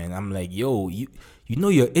shocking, man. I'm like, yo, you know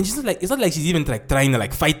you're, and she's like, it's not like she's even like trying to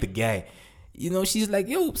like fight the guy. You know, she's like,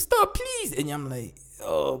 yo, stop, please. And I'm like,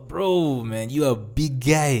 oh, bro, man, you are a big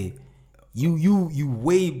guy. You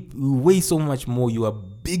weigh so much more. You are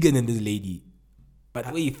bigger than this lady. But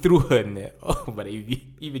the way you threw her in there, oh, but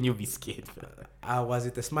even you'll be scared. Was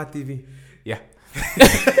it a smart TV? Yeah.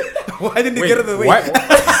 Why didn't you get out of the way?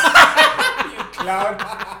 You clown.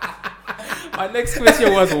 My next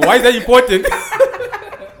question was, why is that important?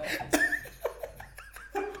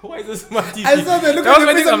 Why is this smart TV? I saw the look That at was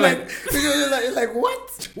the face. my I'm thing, like, like, what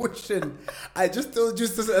situation? I just told you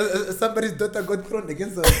somebody's daughter got thrown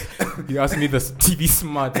against her. You asked me the TV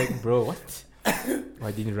smart, like, bro, what?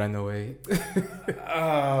 Why didn't you run away?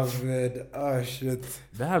 Oh man, oh shit.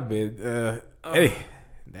 That bit, hey,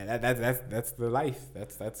 that's the life.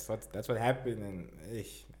 That's what happened, and man,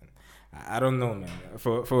 I don't know, man.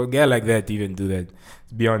 For a guy like that to even do that,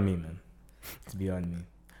 it's beyond me, man. It's beyond me.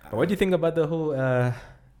 But what do you think about the whole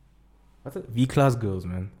what's it? V-class girls,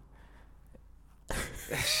 man?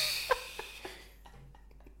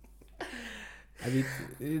 I mean,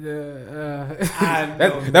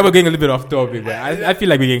 that we're getting a little bit off topic, but I feel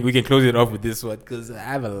like we can close it off with this one because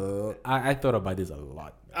I thought about this a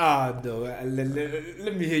lot. No,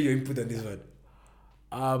 let me hear your input on this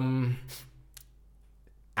one.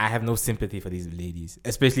 I have no sympathy for these ladies,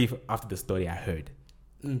 especially after the story I heard.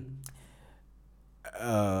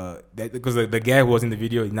 That because the guy who was in the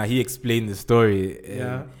video, now he explained the story.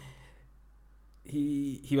 Yeah.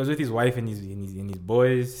 He was with his wife and his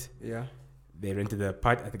boys. Yeah. They rented a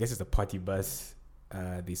I guess it's a party bus.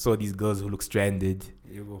 They saw these girls who look stranded.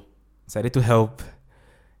 You go. Decided to help,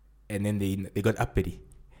 and then they got uppity.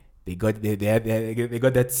 They got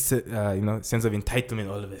that sense of entitlement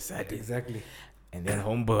all of a sudden. Exactly. And then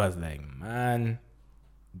homeboy was like, man,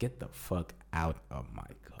 get the fuck out of my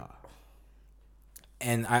car.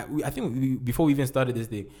 And I think before we even started this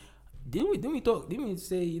thing, didn't we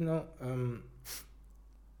say, you know,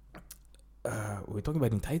 we're talking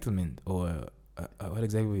about entitlement or what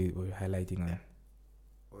exactly we're highlighting on?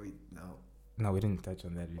 Wait, No, we didn't touch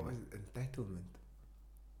on that. Really. What is entitlement?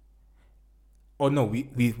 Oh no,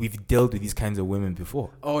 we've dealt with these kinds of women before.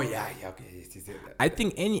 Oh yeah, okay. Yes. I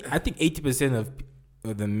think 80%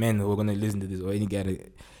 of the men who are gonna listen to this or any guy,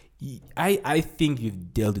 I think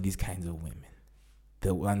you've dealt with these kinds of women,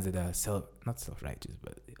 the ones that are not self-righteous,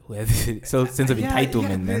 but who have sense of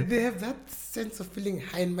entitlement, man. They have that sense of feeling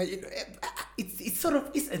high and mighty. It's sort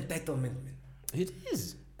of entitlement, man. It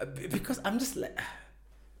is because I'm just like,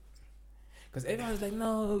 because everyone's like,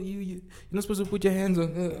 no, you're not supposed to put your hands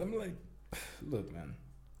on her. I'm like, look, man,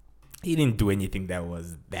 he didn't do anything that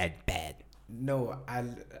was that bad. No,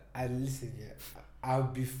 I'll listen here.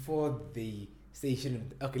 Before they say he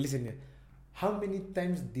shouldn't. Okay, listen here. How many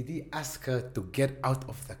times did he ask her to get out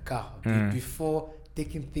of the car before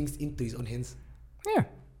taking things into his own hands? Yeah.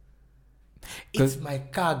 It's my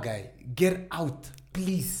car, guy. Get out,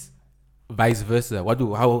 please. Vice versa.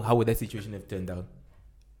 How would that situation have turned out?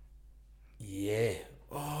 Yeah.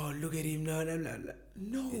 Oh, look at him now.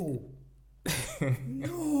 No.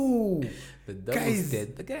 No. The double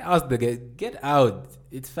dead. The guy asked the guy, get out.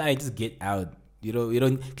 It's fine, just get out. You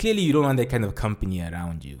don't clearly you don't want that kind of company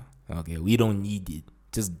around you. Okay, we don't need it.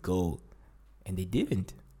 Just go. And they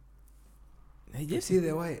didn't. They just see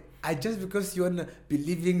the why. I just because you wanna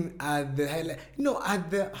believing the highlight. No,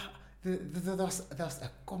 at there was a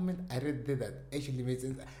comment I read there that actually made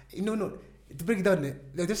sense. No. To break it down,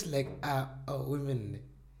 they're just like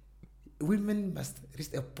women must reach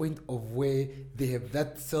a point of where they have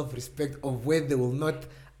that self-respect of where they will not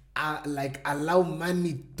allow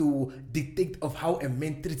money to dictate of how a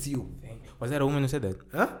man treats you. Was that a woman who said that?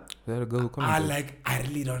 Huh? Was that a girl who commented? I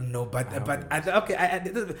really don't know, but that's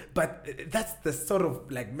the sort of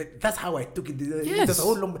that's how I took it. Yes. That's a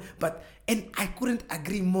whole long, and I couldn't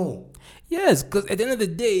agree more. Yes, because at the end of the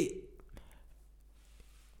day,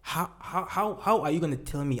 how are you gonna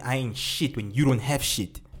tell me I ain't shit when you don't have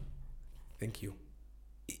shit? Thank you.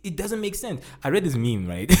 It doesn't make sense. I read this meme,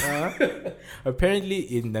 right?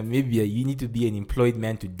 Apparently, in Namibia, you need to be an employed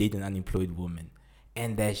man to date an unemployed woman.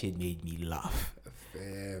 And that shit made me laugh.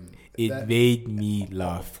 It made me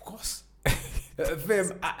laugh. Of course.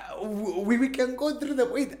 Fam, we can go through the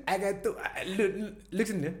wait. I got to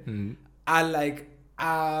listen. I like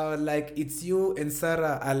it's you and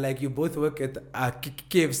Sarah. You both work at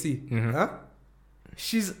KFC. Mm-hmm. Huh?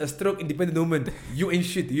 She's a stroke independent woman. You ain't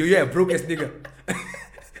shit. You're a broke ass nigga.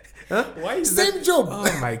 Huh? Why is same that? job? Oh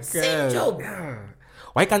my god. Same job.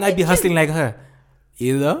 Why can't I be hustling like her?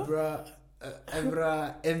 Either? Bruh.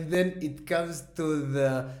 And then it comes to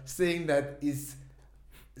the saying that is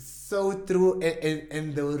so true,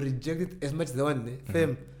 and they will reject it as much as they want.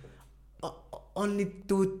 Fam, only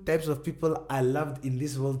two types of people are loved in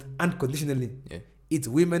this world unconditionally. Yeah. It's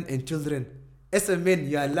women and children. As a man,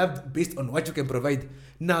 you are loved based on what you can provide.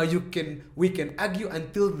 Now we can argue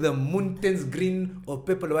until the moon turns green or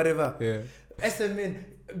purple or whatever. Yeah. As a man,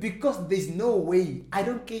 because there's no way. I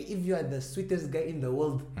don't care if you are the sweetest guy in the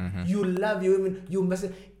world. Mm-hmm. You love your women. You must.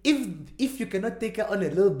 If you cannot take her on a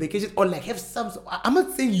little vacation or have some. I'm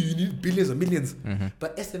not saying you need billions or millions,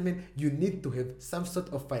 but as a man, you need to have some sort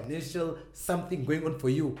of financial something going on for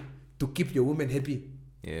you to keep your woman happy.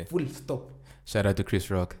 Yeah. Full stop. Shout out to Chris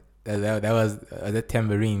Rock. That was the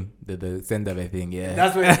tambourine, the send up, I think. Yeah.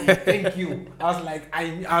 That's what. Thank you. I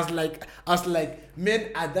was like,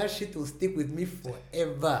 man, that shit will stick with me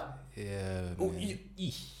forever. Yeah.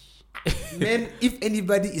 Man, if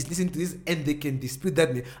anybody is listening to this and they can dispute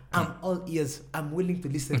that, man, I'm all ears. I'm willing to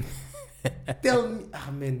listen. Tell me,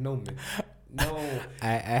 man, no.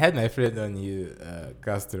 I had my friend on you,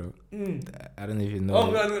 Castro. I don't know if you know.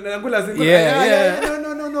 Oh, no. Yeah. No.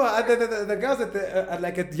 The girls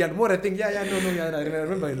at Yanmore, I think. Yeah. No. I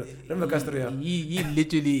remember Castro. Yeah. He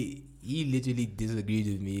literally disagreed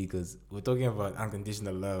with me because we're talking about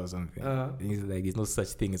unconditional love or something. And he's like, there's no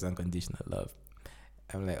such thing as unconditional love.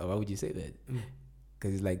 I'm like, oh, why would you say that?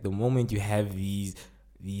 Because it's like the moment you have these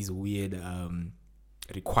weird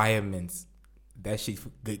requirements, that shit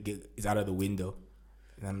is out of the window.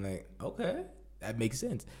 And I'm like, okay, that makes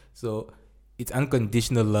sense. So it's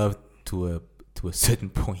unconditional love to a certain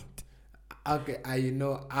point. Okay, I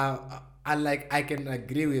can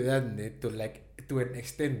agree with that to an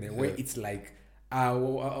extent where it's like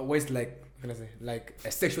where it's like, what can I say, like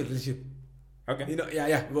a sexual relationship. Okay.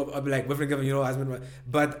 Like boyfriend, girlfriend, husband.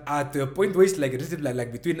 But to a point where it's like a relationship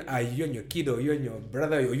like between you and your kid, or you and your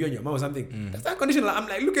brother, or you and your mom or something. That's unconditional love. I'm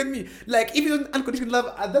like, look at me. Like, if it was unconditional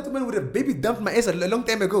love, that woman would have baby dumped my ass a long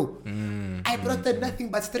time ago. I brought her nothing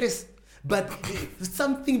but stress. But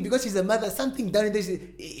something, because she's a mother, something down in there,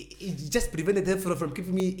 it just prevented her from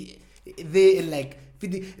keeping me there. Like,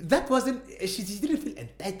 that wasn't. She didn't feel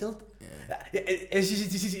entitled.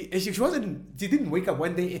 She wasn't. She didn't wake up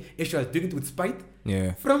one day and she was doing it with spite.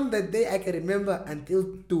 Yeah. From the day I can remember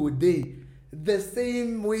until today, the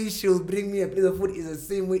same way she'll bring me a plate of food is the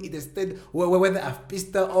same way it is said. Whether I've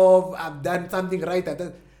pissed her off, I've done something right.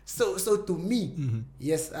 So to me,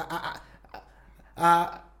 yes,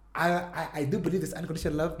 I do believe it's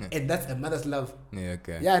unconditional love, and that's a mother's love. Yeah,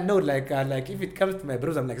 okay. Yeah, no, like if it comes to my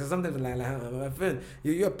bros, I'm like, sometimes like my friend,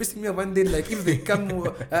 you're pissing me off one day. Like if they come,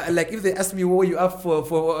 if they ask me what you up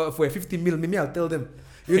for a 50 mil, maybe I'll tell them.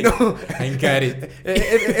 You know, I got it.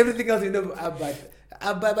 Everything else,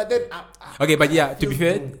 but then. Okay, but yeah, to be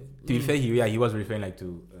fair, he was referring like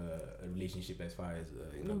to a relationship as far as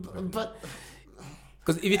but.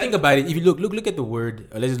 Because if you think about it, if you look at the word,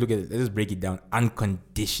 let's just break it down.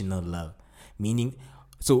 Unconditional love, meaning,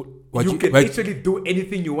 so what you can literally do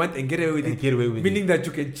anything you want and get away with it. Meaning that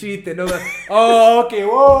you can cheat and all that. Oh, okay,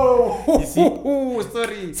 whoa. You see?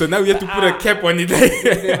 Sorry. So now we have to put a cap on it.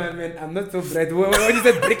 Man, I'm not so bright. When you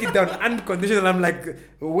said break it down, unconditional, I'm like,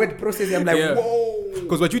 word processing. I'm like, whoa.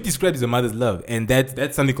 Because what you described is a mother's love, and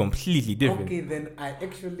that's something completely different. Okay, then I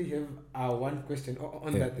actually have one question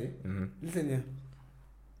on that. Listen here.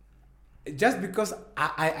 just because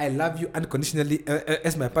I love you unconditionally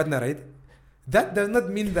as my partner, right? That does not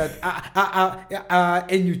mean that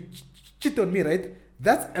and you cheat on me, right?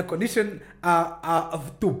 That's a condition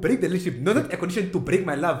to break the relationship, not a condition to break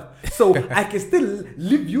my love. So I can still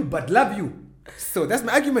leave you but love you. So that's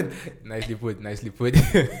my argument. Nicely put. Nicely put.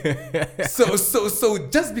 So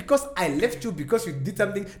just because I left you because you did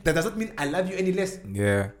something, that doesn't mean I love you any less.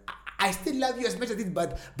 Yeah. I still love you as much as it,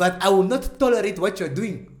 but I will not tolerate what you're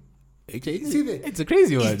doing. Okay. See that? It's a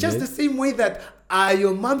crazy one. It's just man. the same way that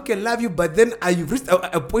your mom can love you, but then you've reached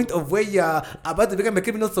a point of where you're about to become a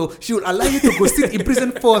criminal, so she will allow you to go sit in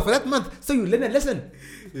prison for that month, so you learn a lesson.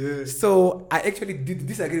 Yeah. So I actually did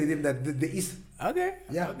disagree with him that there is. Okay.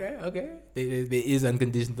 Yeah. Okay. There is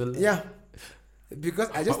unconditional. Yeah. Because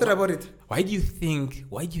I just thought about it. Why do you think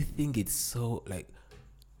it's so like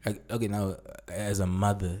okay, now as a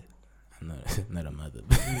mother, I'm not a mother.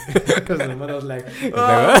 Because the mother was like,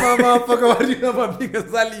 oh, mama, fuck, what do you know about being a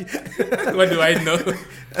Sally? What do I know?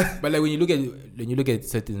 But like when you look at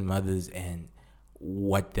certain mothers and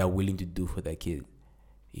what they're willing to do for their kid,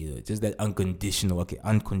 you know, just that unconditional love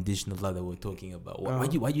that we're talking about. Why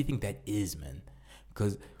do you think that is, man?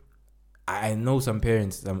 Because I know some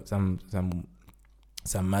parents, some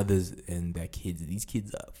mothers and their kids. These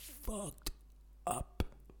kids are fucked up.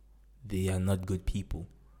 They are not good people.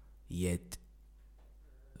 Yet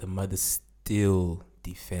the mother still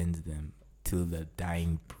defends them till the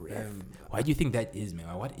dying breath. Why do you think that is, man?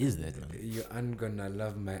 What is that, man? You aren't gonna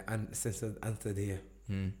love my uncensored answer here.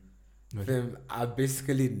 I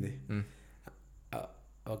basically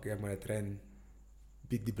okay, I'm gonna try and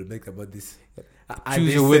be diplomatic about this.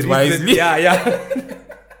 Choose your words wisely. Yeah.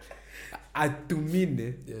 To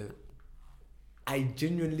me, I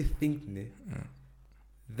genuinely think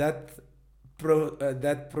that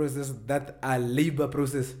process, that labor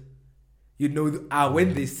process, you know,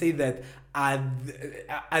 when they say that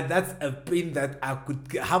that's a pain that I could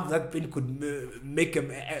have, that pain could make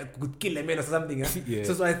could kill a man or something. Yeah.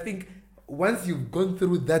 So I think once you've gone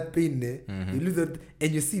through that pain, you lose it,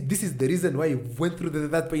 and you see this is the reason why you went through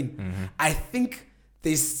that pain. I think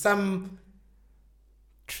there's some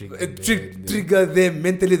trigger there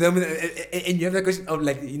mentally, and you have the question of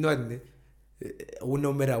like, you know what,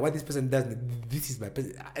 no matter what this person does, this is my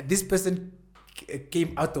person. This person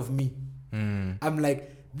came out of me. I'm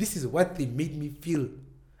like, this is what they made me feel.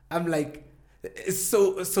 I'm like,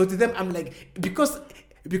 so to them, I'm like, because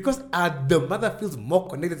the mother feels more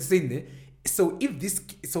connected to saying, so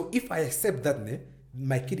if I accept that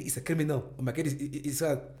my kid is a criminal, or my kid is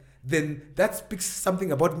then that speaks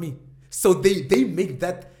something about me. So they make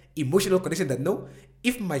that emotional connection that no,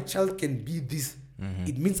 if my child can be this,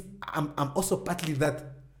 it means I'm also partly that.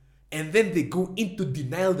 And then they go into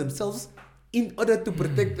denial themselves in order to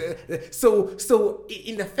protect. So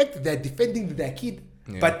in effect, they're defending their kid,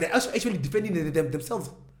 but they're also actually defending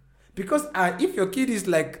themselves. Because if your kid is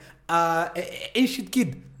like an ancient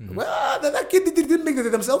kid, well, that kid didn't make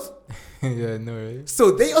it themselves. Yeah, no, right?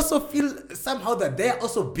 So they also feel somehow that they are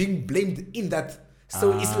also being blamed in that.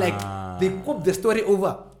 So it's like they cope the story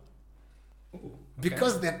over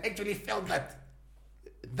because they've actually felt that.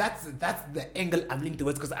 That's the angle I'm leaning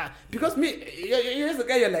towards. Because me, you're the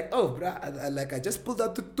guy. You're like, oh, bruh, I just pulled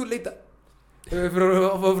out too later.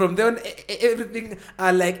 From there on, everything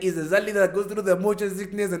is a Zali that goes through the motion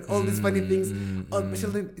sickness and all these funny things,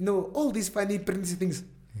 all these funny pregnancy things.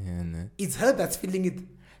 Yeah, no. It's her that's feeling it.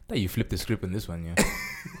 That you flipped the script on this one, yeah.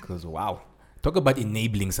 Because wow, talk about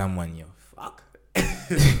enabling someone, yo. Fuck.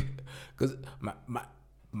 Because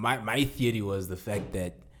my theory was the fact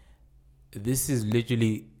that this is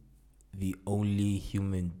literally the only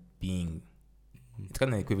human being. It's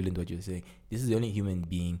kind of equivalent to what you're saying. This is the only human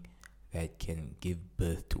being that can give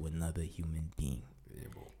birth to another human being.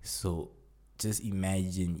 So just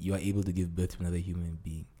imagine you are able to give birth to another human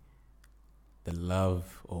being. The love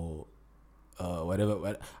or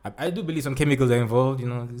whatever. I do believe some chemicals are involved, you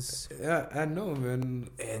know. This. Yeah, I know, man.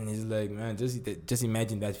 And it's like, man, just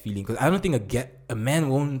imagine that feeling. Because I don't think a man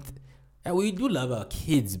won't. We do love our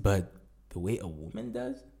kids, but the way a woman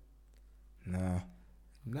does, nah,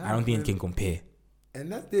 I don't think it can compare. And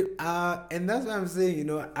that's what I'm saying. You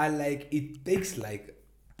know, it takes like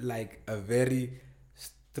a very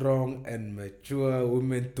strong and mature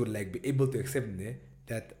woman to be able to accept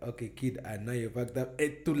that okay, kid, I know you fucked up,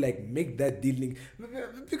 to make that dealing.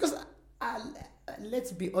 Because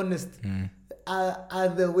let's be honest,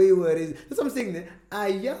 the way where it is. That's what I'm saying.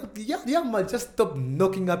 Young man, just stop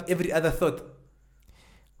knocking up every other thought.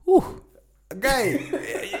 Ooh. Guy,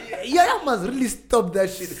 you must really stop that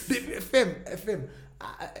shit. Fem.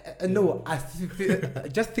 No,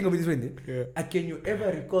 just think of it this way. Can you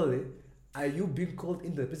ever recall are you being called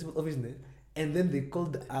into the principal's office, ne? And then they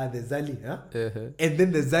called the Zali, huh? Uh-huh. And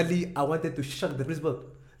then the Zali, I wanted to shock the principal.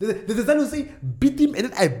 The Zali will say, beat him, and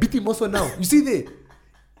then I beat him also now. You see there?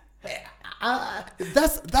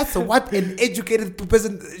 That's what an educated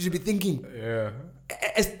person should be thinking. Yeah.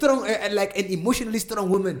 A strong, like an emotionally strong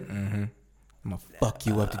woman. Mm-hmm. I'm gonna fuck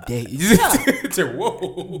you up today. Yeah.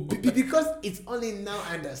 Whoa. Because it's only now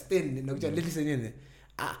I understand. You know, listen,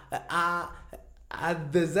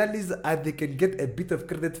 the Zalis, they can get a bit of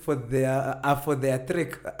credit for their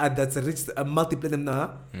trick that's reached a multi-platinum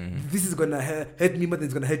now. Mm-hmm. This is gonna hurt me more than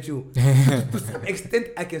it's gonna hurt you. To some extent,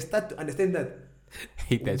 I can start to understand that.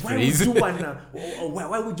 Hate that Why phrase.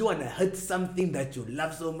 why would you wanna hurt something that you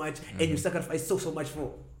love so much and you sacrifice so much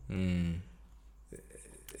for?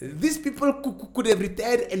 These people could have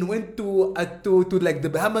retired and went to like the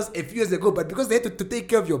Bahamas a few years ago, but because they had to take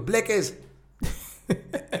care of your black ass,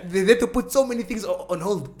 they had to put so many things on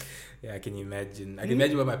hold. Yeah, I can imagine. I can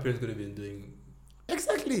imagine what my parents could have been doing.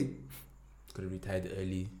 Exactly. Could have retired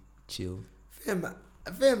early, chill. Fam,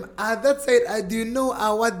 that side, do you know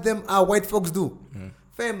what them white folks do?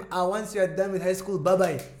 Fam, once you are done with high school,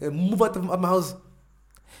 bye-bye. Move out of my house.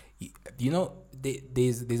 You know,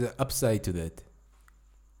 there's an upside to that.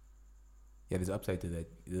 Yeah, there's an upside to that.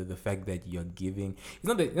 The fact that you're giving, it's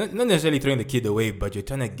not necessarily throwing the kid away, but you're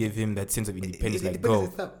trying to give him that sense of independence. Like, go,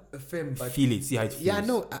 fam, but feel it, see how it feels. yeah,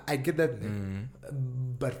 no, I get that.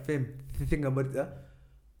 But fam, think about it.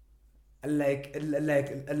 Like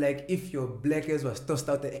if your black ass was tossed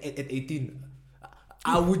out at 18,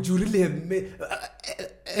 would you really have made?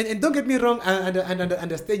 And don't get me wrong, I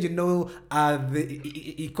understand. You know,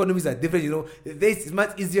 the economies are different. You know, it's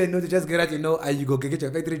much easier. You know, to just get out. You know, you go get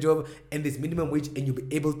your factory job and this minimum wage, and you'll be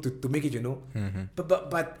able to make it. You know,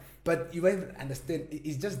 but you might understand.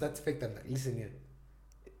 It's just that fact. I'm like, listen here.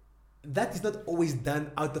 That is not always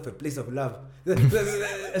done out of a place of love.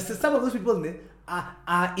 Some of those people,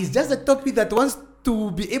 it's just a topic that wants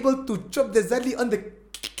to be able to chop the Zali on the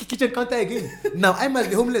kitchen counter again. Now I must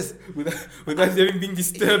be homeless without having been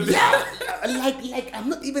disturbed. Yeah, like I'm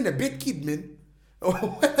not even a bad kid, man.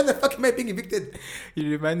 Why the fuck am I being evicted? You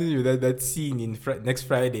reminded me of that scene in next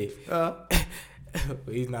Friday.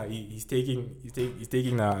 He's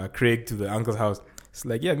taking Craig to the uncle's house. It's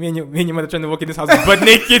like, yeah, me and your mother trying to walk in this house butt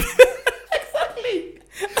naked.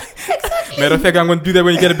 Matter of fact, I'm gonna do that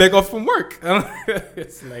when you get back off from work.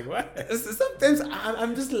 It's like, what? Sometimes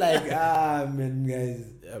I'm just like, man, guys.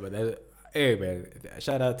 Yeah, but hey, man,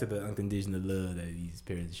 shout out to the unconditional love that these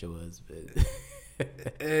parents show us. But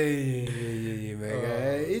hey,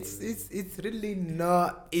 man, it's really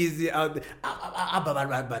not easy out there.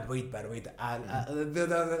 But wait.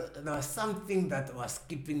 There was something that was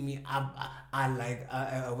keeping me up.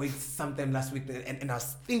 Wait, sometime last week, and I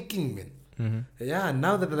was thinking, man. Yeah,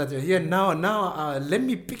 now that you're here, now, let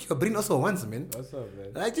me pick your brain also once, man. What's up,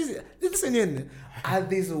 man? Like, just listen in.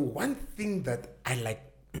 There's one thing that I like.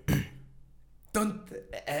 Don't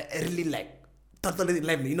really like. Totally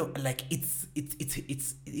like, you know, like it's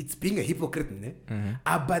being a hypocrite,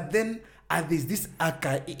 but then there's this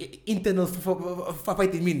internal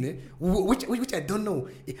fight in me, which I don't know.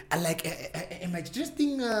 Am I just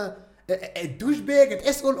being a douchebag, an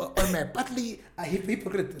asshole, or am I partly a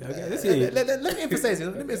hypocrite? Okay, let me emphasize,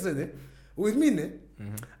 with me,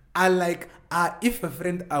 I like if a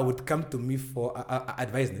friend would come to me for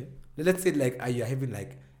advice, let's say like you're having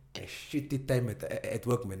like a shitty time at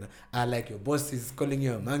work, man. Like your boss is calling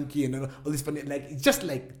you a monkey and all this funny, like it's just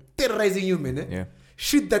like terrorizing you, man. Yeah.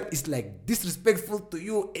 Shit that is like disrespectful to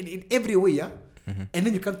you in every way, yeah. And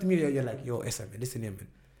then you come to me, you're like, yo, Esa, man, listen here, man.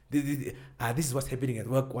 This is what's happening at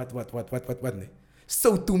work. What? Ne?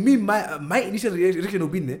 So to me, my initial reaction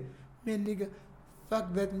would be, man, nigga,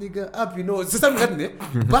 fuck that nigga up, you know. So something like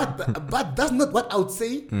that, but that's not what I would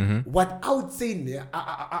say. What I would say,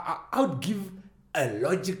 I would give a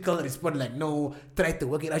logical response, like, no, try to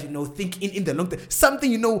work it out, you know, think in the long term,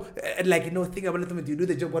 something, you know, like, you know, think about it, you do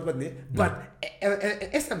the job, what, but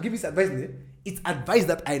as I'm giving this advice, it's advice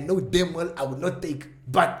that I know damn well I would not take,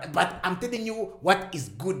 but I'm telling you what is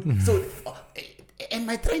good. So, am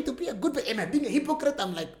I trying to be a good, am I being a hypocrite?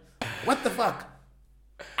 I'm like, what the fuck?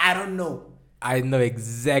 I don't know. I know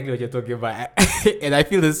exactly what you're talking about, and I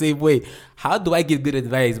feel the same way. How do I give good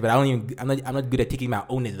advice, but I'm not good at taking my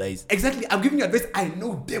own advice? Exactly, I'm giving you advice I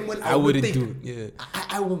know damn well I wouldn't take. Do. Yeah,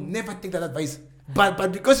 I will never take that advice.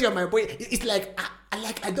 But because you're my boy, it's like I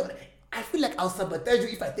feel like I'll sabotage you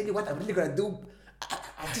if I tell you what I'm really gonna do.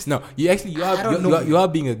 No, you are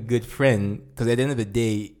being a good friend, because at the end of the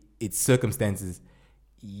day, it's circumstances.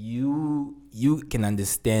 You can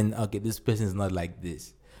understand. Okay, this person is not like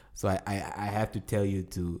this. So I have to tell you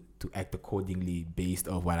to act accordingly based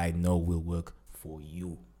on what I know will work for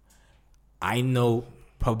you. I know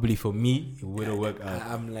probably for me it wouldn't work out.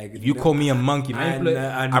 I'm like, If you call me a monkey, man,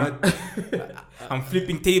 I'm I'm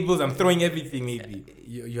flipping tables, I'm throwing everything maybe.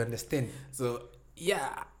 you understand? So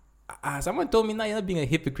yeah, someone told me, no, you're not being a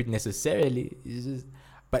hypocrite necessarily. It's just,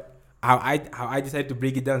 but how I decided to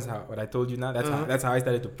break it down is what I told you now. That's how I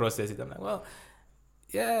started to process it. I'm like, well,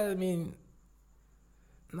 yeah, I mean,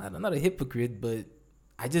 not a hypocrite, but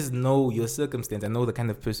I just know your circumstance. I know the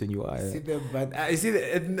kind of person you are. See that, but I see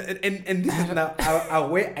that, and this is now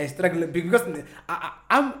where I struggle because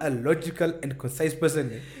I'm a logical and concise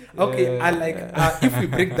person. Okay, I like if we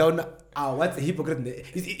break down what's a hypocrite?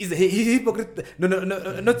 Is a hypocrite? No,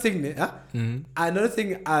 not saying. I'm not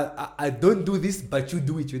saying I don't do this, but you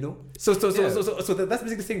do it. You know. So that's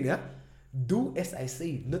basically saying, yeah. Do as I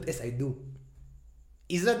say, not as I do.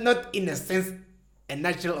 Is that not in a sense a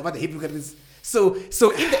natural of what a hypocrite is? So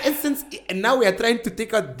in the essence, and now we are trying to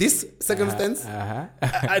take out this circumstance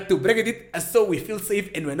to break it so we feel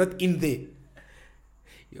safe and we're not in there.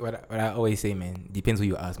 What I always say, man, depends who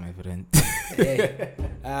you ask, my friend.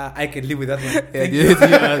 I can live with that one. I can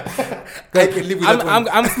live with that one.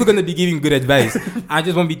 I'm still gonna be giving good advice. I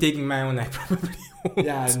just won't be taking my own. I probably won't.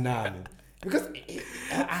 Yeah, nah, man. Because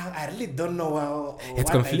I really don't know it's what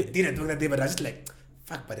I conflict. didn't do that day, but I was just like,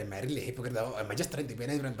 fuck, but am I really a hypocrite? Or am I just trying to be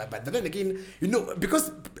nice? But then again, you know,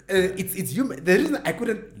 because it's human. The reason I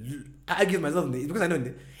couldn't argue myself is because I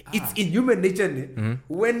know it's in human nature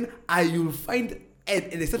when you'll find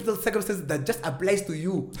an exceptional circumstance that just applies to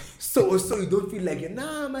you. So you don't feel like,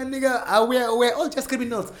 nah, my nigga, we're all just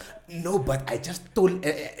criminals. No, but I just stole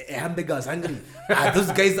a hamburger. I was hungry.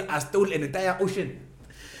 Those guys stole an entire ocean.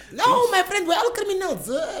 No, my friend, we're all criminals.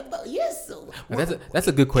 But yes. That's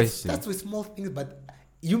a good question. That's with small things, but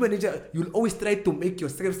human nature, you'll always try to make your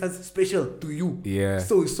circumstance special to you. Yeah.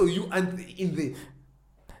 So you aren't in the.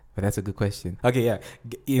 But that's a good question. Okay, yeah.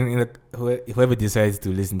 Whoever decides to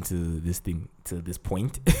listen to this thing to this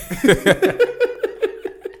point, That's a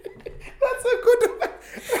good one.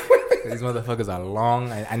 these motherfuckers are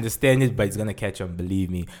long. I understand it, but it's gonna catch on. Believe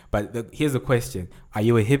me. But here's the question: are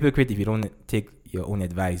you a hypocrite if you don't take your own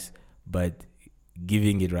advice, but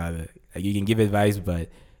giving it rather? Like you can give advice, but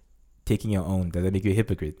taking your own, does that make you a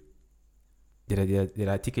hypocrite? Did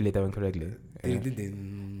I articulate that one correctly?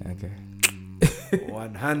 Okay.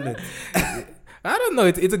 100. I don't know.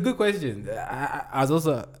 It's a good question. I was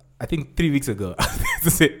also, I think 3 weeks ago, I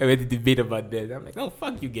went to debate about that. I'm like, no,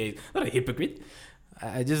 fuck you guys. I'm not a hypocrite.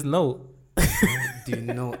 I just know. Do you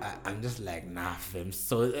know? I'm just like, nah, fam.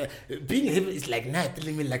 So being a hypocrite is like, nah,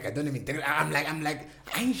 telling me like I don't even think. I'm like,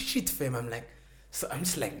 I ain't shit, fam. I'm like, so I'm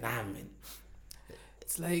just like, nah, man.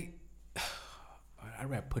 It's like, how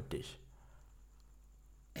do I put this?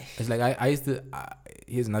 It's like I used to.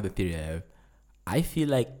 Here's another theory I have. I feel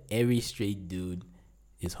like every straight dude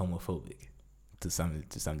is homophobic to some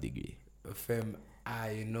degree. Fam,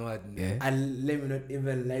 you know what? Yeah. Let me not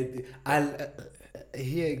even lie.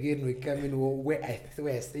 Here again we come in where I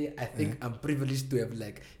say I think I'm privileged to have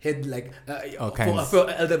like had like for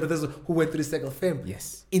elder brothers who went through this cycle. Fam,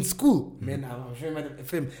 Yes. in school, man, I'm sure,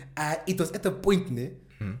 fam. It was at a point,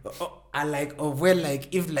 I like where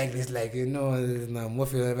like if like this like more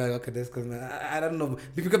feel okay this because I don't know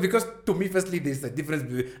because to me firstly there's a difference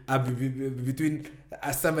between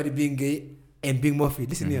somebody being gay and being morphy.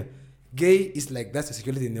 Listen here, gay is like that's a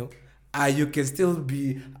security, you can still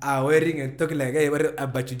be wearing and talking like hey,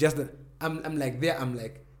 but you just I'm like that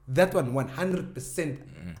one 100%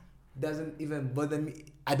 doesn't even bother me.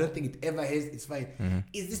 I don't think it ever has. It's fine.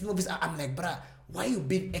 Is this movies? I'm like, bruh, why you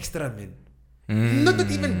being extra, man? Not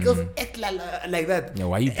even girls act like that. Yeah,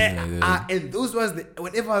 why you being like that? And those ones,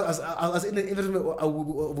 whenever I was in an environment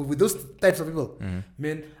with those types of people,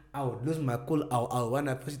 man, I would lose my cool. I would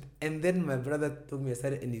wanna push it. And then my brother took me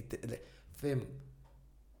aside and he like, fam,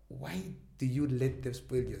 why do you let them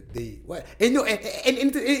spoil your day? Why? And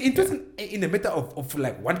it wasn't in a matter of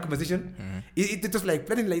like one conversation. It was like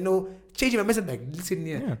planning, like changing my message. Like, listen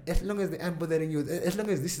here, as long as they aren't bothering you, as long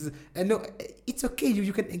as this is, it's okay.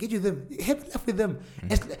 You can engage with them, have laugh with them,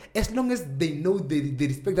 as long as they know they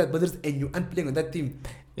respect that brothers and you aren't playing on that team.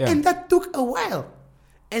 And that took a while.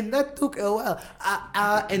 And don't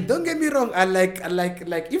get me wrong, I like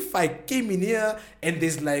if I came in here and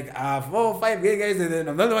there's like 4 or 5 gay guys and then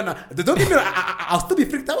another one, don't get me wrong, I'll still be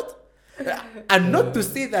freaked out. And not to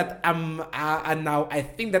say that I'm and now I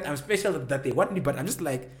think that I'm special that they want me, but I'm just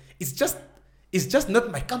like it's just not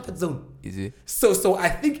my comfort zone. Is it? So I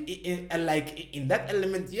think in that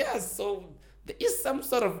element, so there is some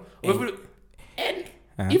sort of and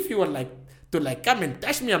if you were like to like come and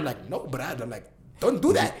touch me. I'm like, no, brother. I'm like, don't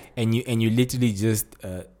do that. And you literally just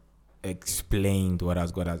explained what I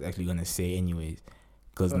was actually gonna say, anyways.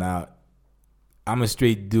 Because now I'm a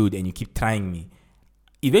straight dude, and you keep trying me.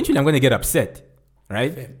 Eventually, I'm gonna get upset,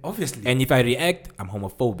 right? Fam, obviously. And if I react, I'm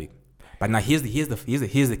homophobic. But now here's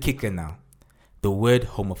the kicker. Now, the word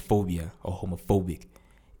homophobia or homophobic,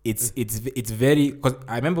 it's very, because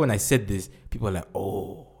I remember when I said this, people were like,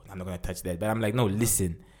 oh, I'm not gonna touch that. But I'm like, no,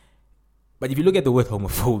 listen. But if you look at the word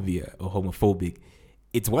homophobia or homophobic,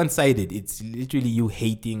 it's one-sided. It's literally you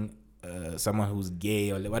hating someone who's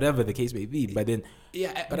gay or whatever the case may be. But then,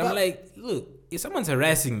 but I'm like, look, if someone's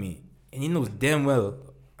harassing me and he knows damn well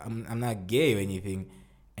I'm not gay or anything,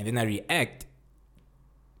 and then I react,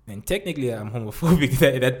 then technically I'm homophobic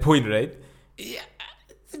at that point, right? Yeah,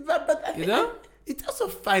 but I You know? it's also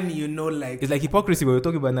funny, you know, like It's like hypocrisy. When we're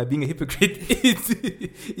talking about not being a hypocrite,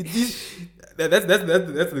 that's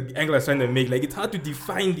the angle I was trying to make. Like, it's hard to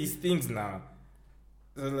define these things now.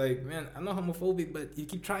 So like, man, I'm not homophobic, but you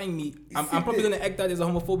keep trying me. I'm probably gonna act out as a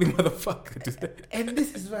homophobic motherfucker. and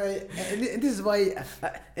this is why,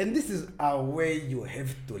 and this is a way you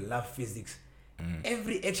have to love physics.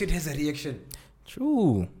 Every action has a reaction.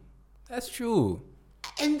 True, that's true.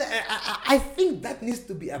 And I think that needs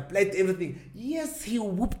to be applied to everything. Yes, he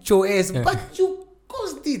whooped your ass, but you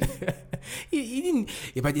caused it. he didn't.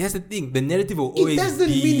 Yeah, but here's the thing: the narrative will It always doesn't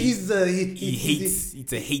be mean he's he hates.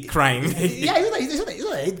 It's a hate crime. yeah, it's not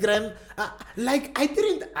a hate crime. Like, I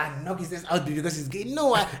didn't knock his ass out because he's gay.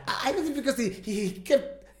 No, I did it because he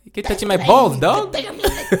kept. He kept touching my balls, dog. He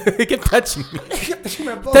kept He kept touching me. touching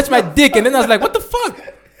my balls. Touch my dick, and then I was like, "What the fuck?"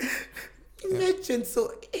 Imagine.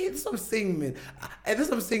 So that's what I'm saying, man. And that's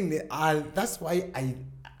what I'm saying, man. That's why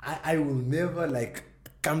I will never like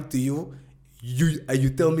come to you. You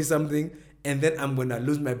tell me something, and then I'm gonna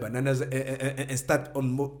lose my bananas and start on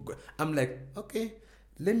more. I'm like, okay,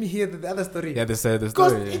 let me hear the other story. Yeah, the side of the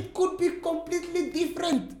Because story. it could be completely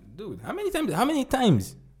different. Dude, how many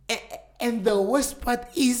times? And the worst part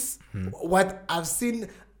is what I've seen,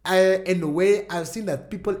 in a way, I've seen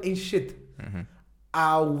that people ain't shit.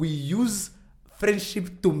 We use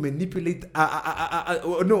friendship to manipulate.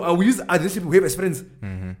 We use our relationship we have as friends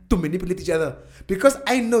to manipulate each other. Because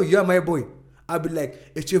I know you're my boy. I'll be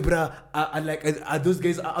like, hey, bra, those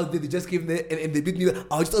guys out there, they just came there and they beat me.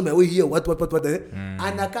 I was just on my way here, what. And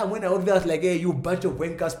I come, when I was there, I was like, hey, you bunch of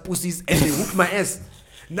wankers, pussies, and they whoop my ass.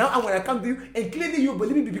 Now I'm gonna come to you, and clearly you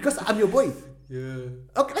believe me because I'm your boy. Yeah.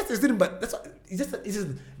 Okay, that's the thing, but that's what, it's just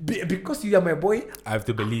because you are my boy. I have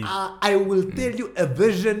to believe. I will tell you a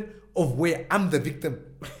version of where I'm the victim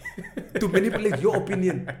to manipulate your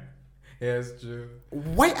opinion. Yeah, it's true.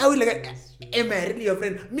 Why are we like, am I really your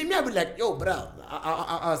friend? Me, I'll be like, yo, bro,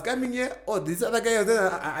 I was coming here. Oh, this other guy was there.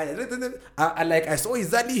 I saw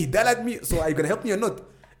his zaddy, he died at me. So are you gonna help me or not?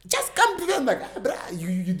 Just come to them like, bro,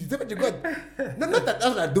 you deserve what you got. No, not that that's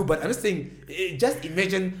what I do, but I'm just saying, just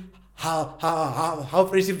imagine how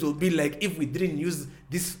friendships will be like if we didn't use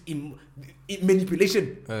this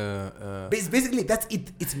manipulation. Basically, that's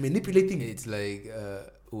it. It's manipulating. It's like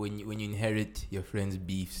when you inherit your friend's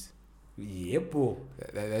beefs. Yep, bro.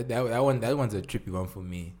 That one's a trippy one for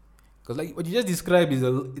me, because like what you just described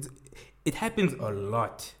it happens a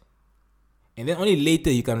lot, and then only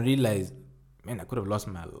later you can realize, man, I could have lost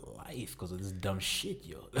my life because of this dumb shit,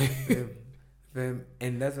 yo.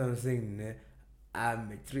 And that's what I'm saying.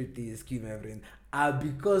 I'm a treaty scheme, my friend.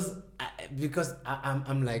 Because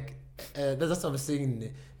I'm like, that's what I'm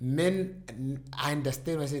saying. Men, I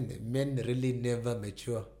understand what I'm saying. Men really never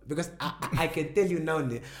mature. Because I can tell you now,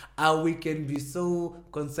 we can be so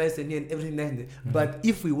concise and everything, but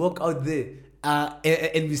if we walk out there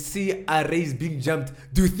and we see a race being jumped,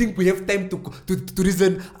 do you think we have time to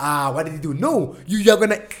reason? What did he do? No, you are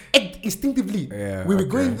gonna act instinctively. Yeah, we will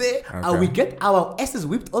go in there, we get our asses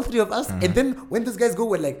whipped, all three of us, and then when those guys go,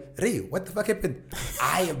 we're like, Ray, what the fuck happened?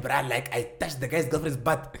 Bruh, like I touched the guy's girlfriend's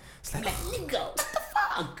butt. It's like, nigga, what the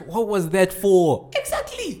fuck? What was that for?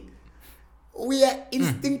 Exactly. We are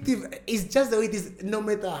instinctive. It's just the way it is, no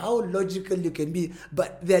matter how logical you can be.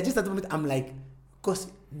 But there are just at the moment I'm like,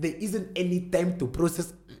 because there isn't any time to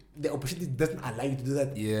process. The opportunity doesn't allow you to do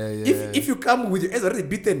that. Yeah. If you come with your ass already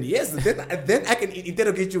beaten, yes, then I can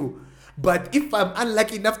interrogate you. But if I'm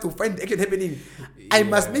unlucky enough to find the action happening, I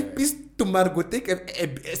must make peace to Margot, take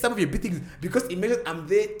some of your beatings. Because imagine I'm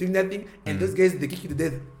there doing nothing and those guys, they kick you to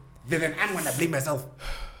death. Then I'm going to blame myself.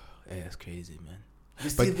 Yeah, that's crazy, man.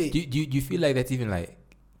 But do you feel like that's even like,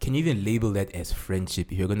 can you even label that as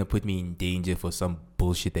friendship if you're gonna put me in danger for some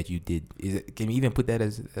bullshit that you did? Can we even put that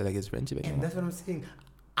as friendship anymore? And that's what I'm saying.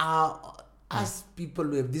 Us people,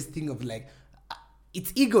 we have this thing of like,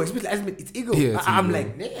 it's ego. It's ego. Yeah, it's I'm ego.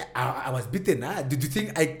 like, yeah, I was beaten. Do you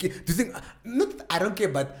think do you think not that I don't care,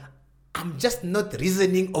 but I'm just not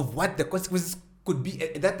reasoning of what the consequences could be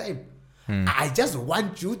at that time. I just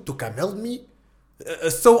want you to come help me.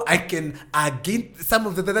 So I can gain some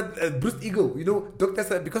of that bruised ego,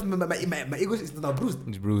 doctors, because my ego is not bruised.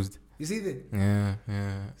 It's bruised. You see that? Yeah.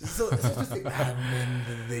 So it's just like,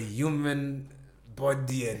 man, the human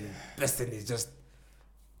body and person is just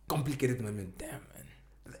complicated, man. Damn, man.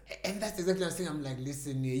 And that's exactly what I'm saying. I'm like,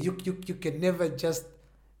 listen, you can never just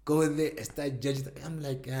go there and start judging. I'm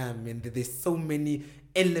like, man, there's so many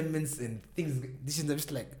elements and things. This is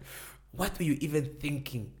just like, what were you even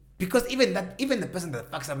thinking? Because even the person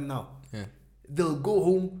that fucks up now, they'll go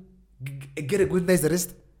home, get a good night's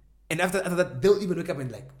rest, and after that, they'll even wake up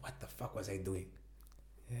and like, what the fuck was I doing?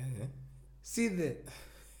 Yeah. See that?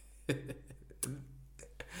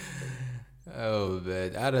 Oh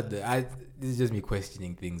man, this is just me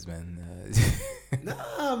questioning things, man.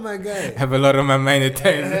 Nah, my guy. I have a lot on my mind at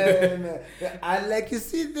times. I like, you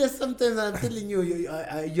see this sometimes. I'm telling you,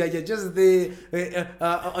 you're just there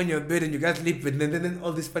on your bed and you guys sleep, and then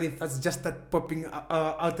all these funny thoughts just start popping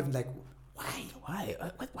out of like, why?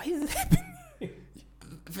 Why is it happening?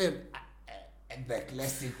 Fam, the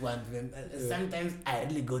classic one. Fam. Sometimes I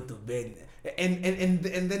really go to bed, and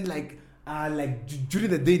then like during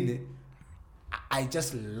the day, I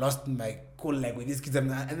just lost my cool like with these kids. I'm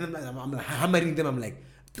like hammering them. I'm like,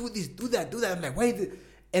 do this, do that. I'm like, why?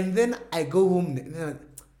 And then I go home. And then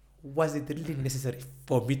was it really necessary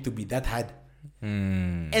for me to be that hard?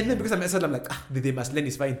 And then because I'm asshole, I'm like, they must learn.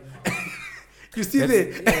 It's fine. You see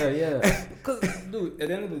that? Yeah. Because dude, at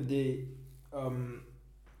the end of the day,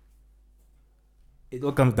 it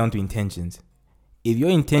all comes down to intentions. If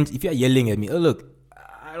you're yelling at me, oh look,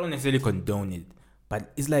 I don't necessarily condone it,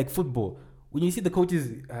 but it's like football. When you see the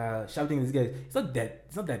coaches shouting at these guys, it's not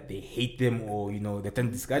that they hate them or they're trying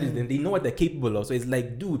to discourage them. They know what they're capable of. So it's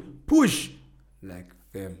like, dude, push. Like,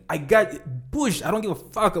 fam. I got it. Push. I don't give a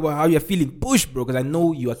fuck about how you're feeling. Push, bro, because I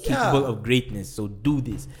know you are capable of greatness. So do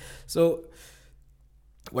this. So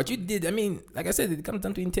what you did, I mean, like I said, it comes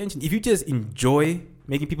down to intention. If you just enjoy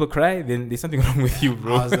making people cry, then there's something wrong with you,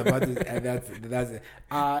 bro. I was about to, and that's it.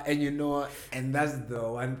 And that's the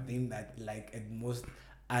one thing that like at most.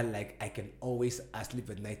 I can always sleep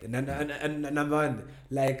at night. And number one,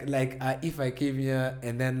 if I came here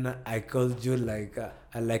and then I called you like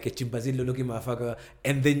a chimpanzee looking motherfucker,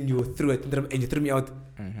 and then you threw it and you threw me out.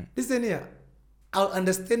 Listen here, I'll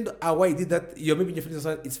understand why you did that. You're maybe your feelings,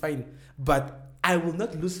 it's fine, but I will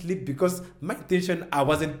not lose sleep because my intention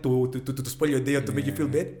wasn't to spoil your day or to make you feel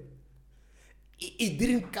bad. It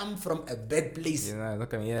didn't come from a bad place.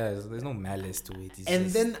 There's no malice to it.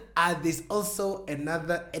 Then there's also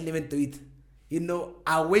another element to it.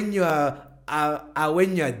 When you are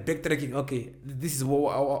backtracking, okay, this is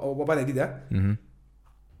what I did. I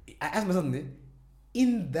asked myself,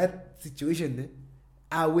 in that situation,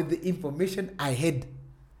 with the information I had,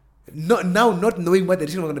 not knowing what the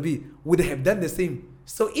decision was going to be, would I have done the same?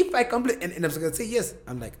 So if I complain and I'm going to say yes,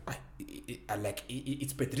 I'm like,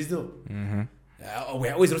 it's Petrizzo.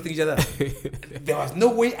 We're always roasting each other. There was no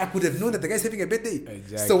way I could have known that the guy's having a bad day.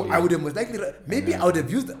 Exactly. So I would have most likely, maybe I would have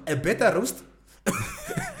used a better roast,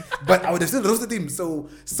 but I would have still roasted him. So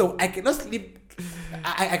I cannot sleep.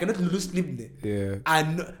 I cannot lose sleep. Yeah.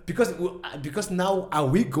 And because now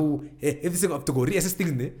we go everything have to go reassess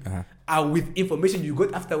things. With information you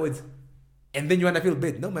got afterwards, and then you wanna feel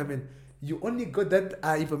bad. No, my man. You only got that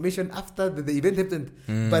information after the event happened.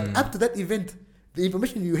 But up to that event, the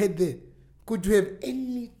information you had there. Could you have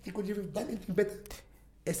done anything better?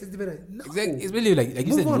 No. Exactly. It's really like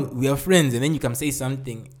you said, we are friends, and then you can say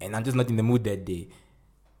something, and I'm just not in the mood that day.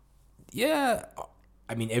 Yeah,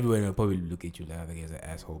 I mean, everyone will probably look at you like as an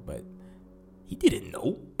asshole, but he didn't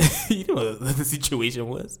know. He didn't know what the situation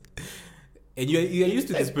was, and you're used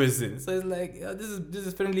to this person, so it's like this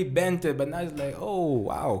is friendly banter, but now it's like, oh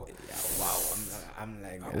wow. I'm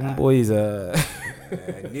like, boy is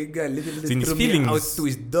nigga literally threw me out to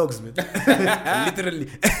his dogs, man. Literally.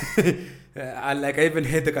 I even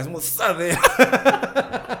had the Casmo there.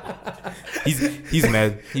 He's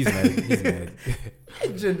mad. He's mad.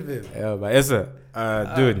 Yeah, but yes, sir.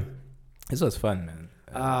 Dude, this was fun, man.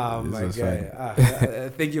 My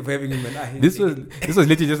God. Thank you for having me, man. This was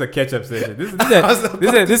literally just a catch-up session.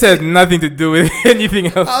 This has nothing to do with anything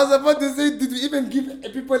else. I was about to say, did we even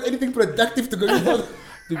give people anything productive to go on?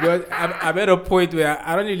 Because I'm at a point where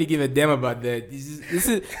I don't really give a damn about that.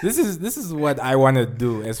 This is what I want to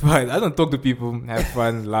do. As far as I don't talk to people, have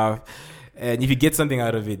fun, laugh, and if you get something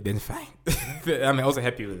out of it, then fine. I'm also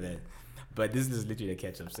happy with that. But this is literally a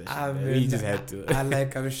catch-up session. I man. mean, We just had to.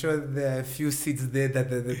 I'm sure there are a few seats there that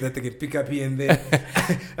they can pick up here and there.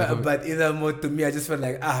 But either more, to me, I just felt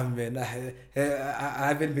like, man, I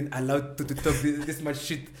haven't been allowed to talk this much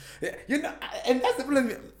shit. You know, and that's the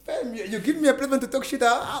problem. Fam, you give me a platform to talk shit,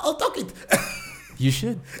 I'll talk it. You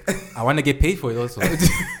should. I want to get paid for it also.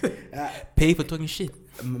 Pay for talking shit.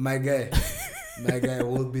 My guy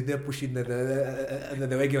will be there pushing the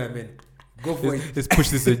wagon, my man. Go for it. Let's push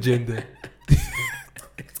this agenda.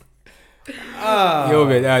 Yo,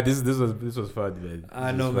 man, this was fun, man.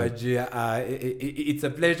 I know, my G. It's a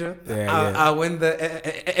pleasure. Yeah. When the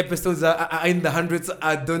episodes are in the hundreds,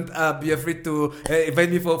 don't be afraid to invite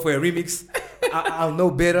me for a remix. I'll know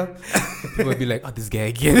better. People will be like, oh, this guy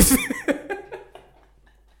again.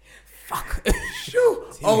 Fuck. Sure.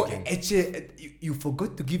 Oh, again. actually, you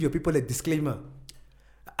forgot to give your people a disclaimer.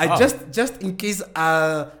 Just in case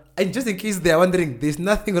and just in case they are wondering, there's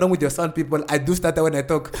nothing wrong with your sound, people. I do stutter when I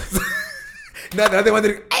talk. Now they're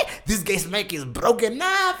wondering, this guy's mic is broken.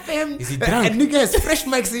 Nah, fam. Is he drunk? And nigga has fresh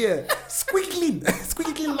mics here. Squeaky clean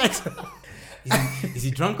mics. Is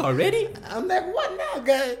he drunk already? I'm like, what now,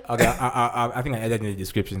 guy? Okay, I think I added in the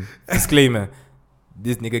description. Disclaimer: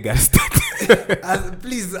 this nigga got stuck.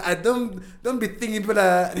 Please, don't be thinking, people.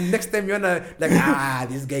 Next time you wanna like,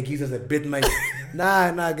 this guy gives us a bit mic.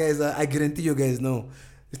 Nah, guys. I guarantee you guys know.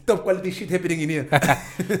 It's top quality shit happening in here.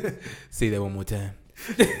 Say that one more time.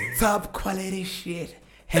 Top quality shit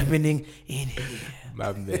happening in here.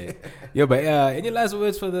 My man. Yo, but any last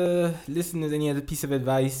words for the listeners? Any other piece of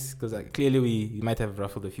advice? Because clearly we might have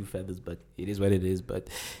ruffled a few feathers, but it is what it is. But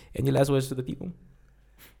any last words to the people?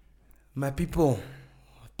 My people,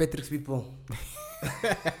 Patrick's people.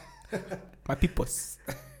 My peoples.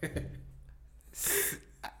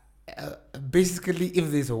 Basically, if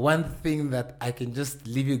there's one thing that I can just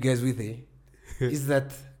leave you guys with, is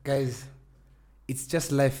that, guys, it's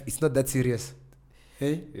just life. It's not that serious.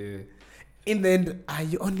 Hey? Yeah. In the end,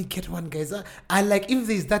 you only get one, guys. I like, if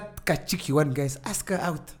there's that kachiki one, guys, ask her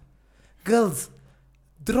out. Girls,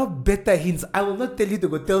 drop better hints. I will not tell you to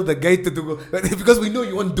go tell the guy to go because we know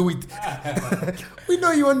you won't do it. We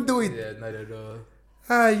know you won't do it. Yeah, not at all.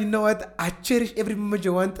 You know what? I cherish every moment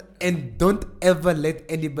you want, and don't ever let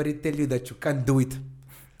anybody tell you that you can't do it.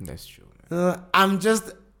 That's true, man. I'm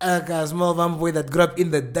just a small van boy that grew up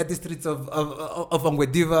in the dirty streets of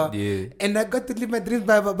Angwediva. Yeah. And I got to live my dreams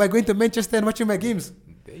by going to Manchester and watching my games.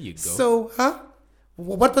 There you go. So,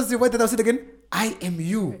 what was the word that I said again? I am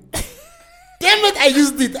you. Damn it, I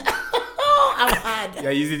used it. I'm hard. Yeah,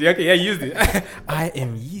 used it. Okay, yeah, used it. I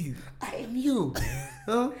am you. I am you.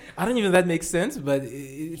 I don't even know if that makes sense, but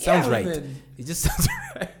it sounds right. Man. It just sounds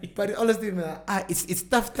right. But honestly, man, it's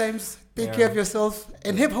tough times. Take care of yourself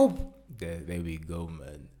and have hope. There we go,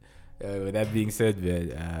 man. With that being said,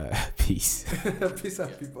 man, peace. Peace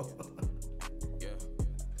out, people.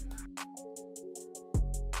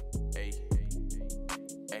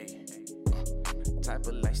 Type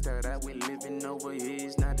of lifestyle that we're living over here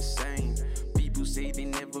is not the same. People say they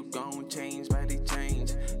never gon' change, but they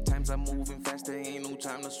change. Times are moving faster, ain't no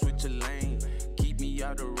time to switch a lane. Keep me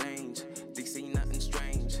out of range, they say nothing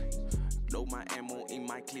strange. Load my ammo in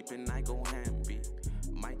my clip and I go ham.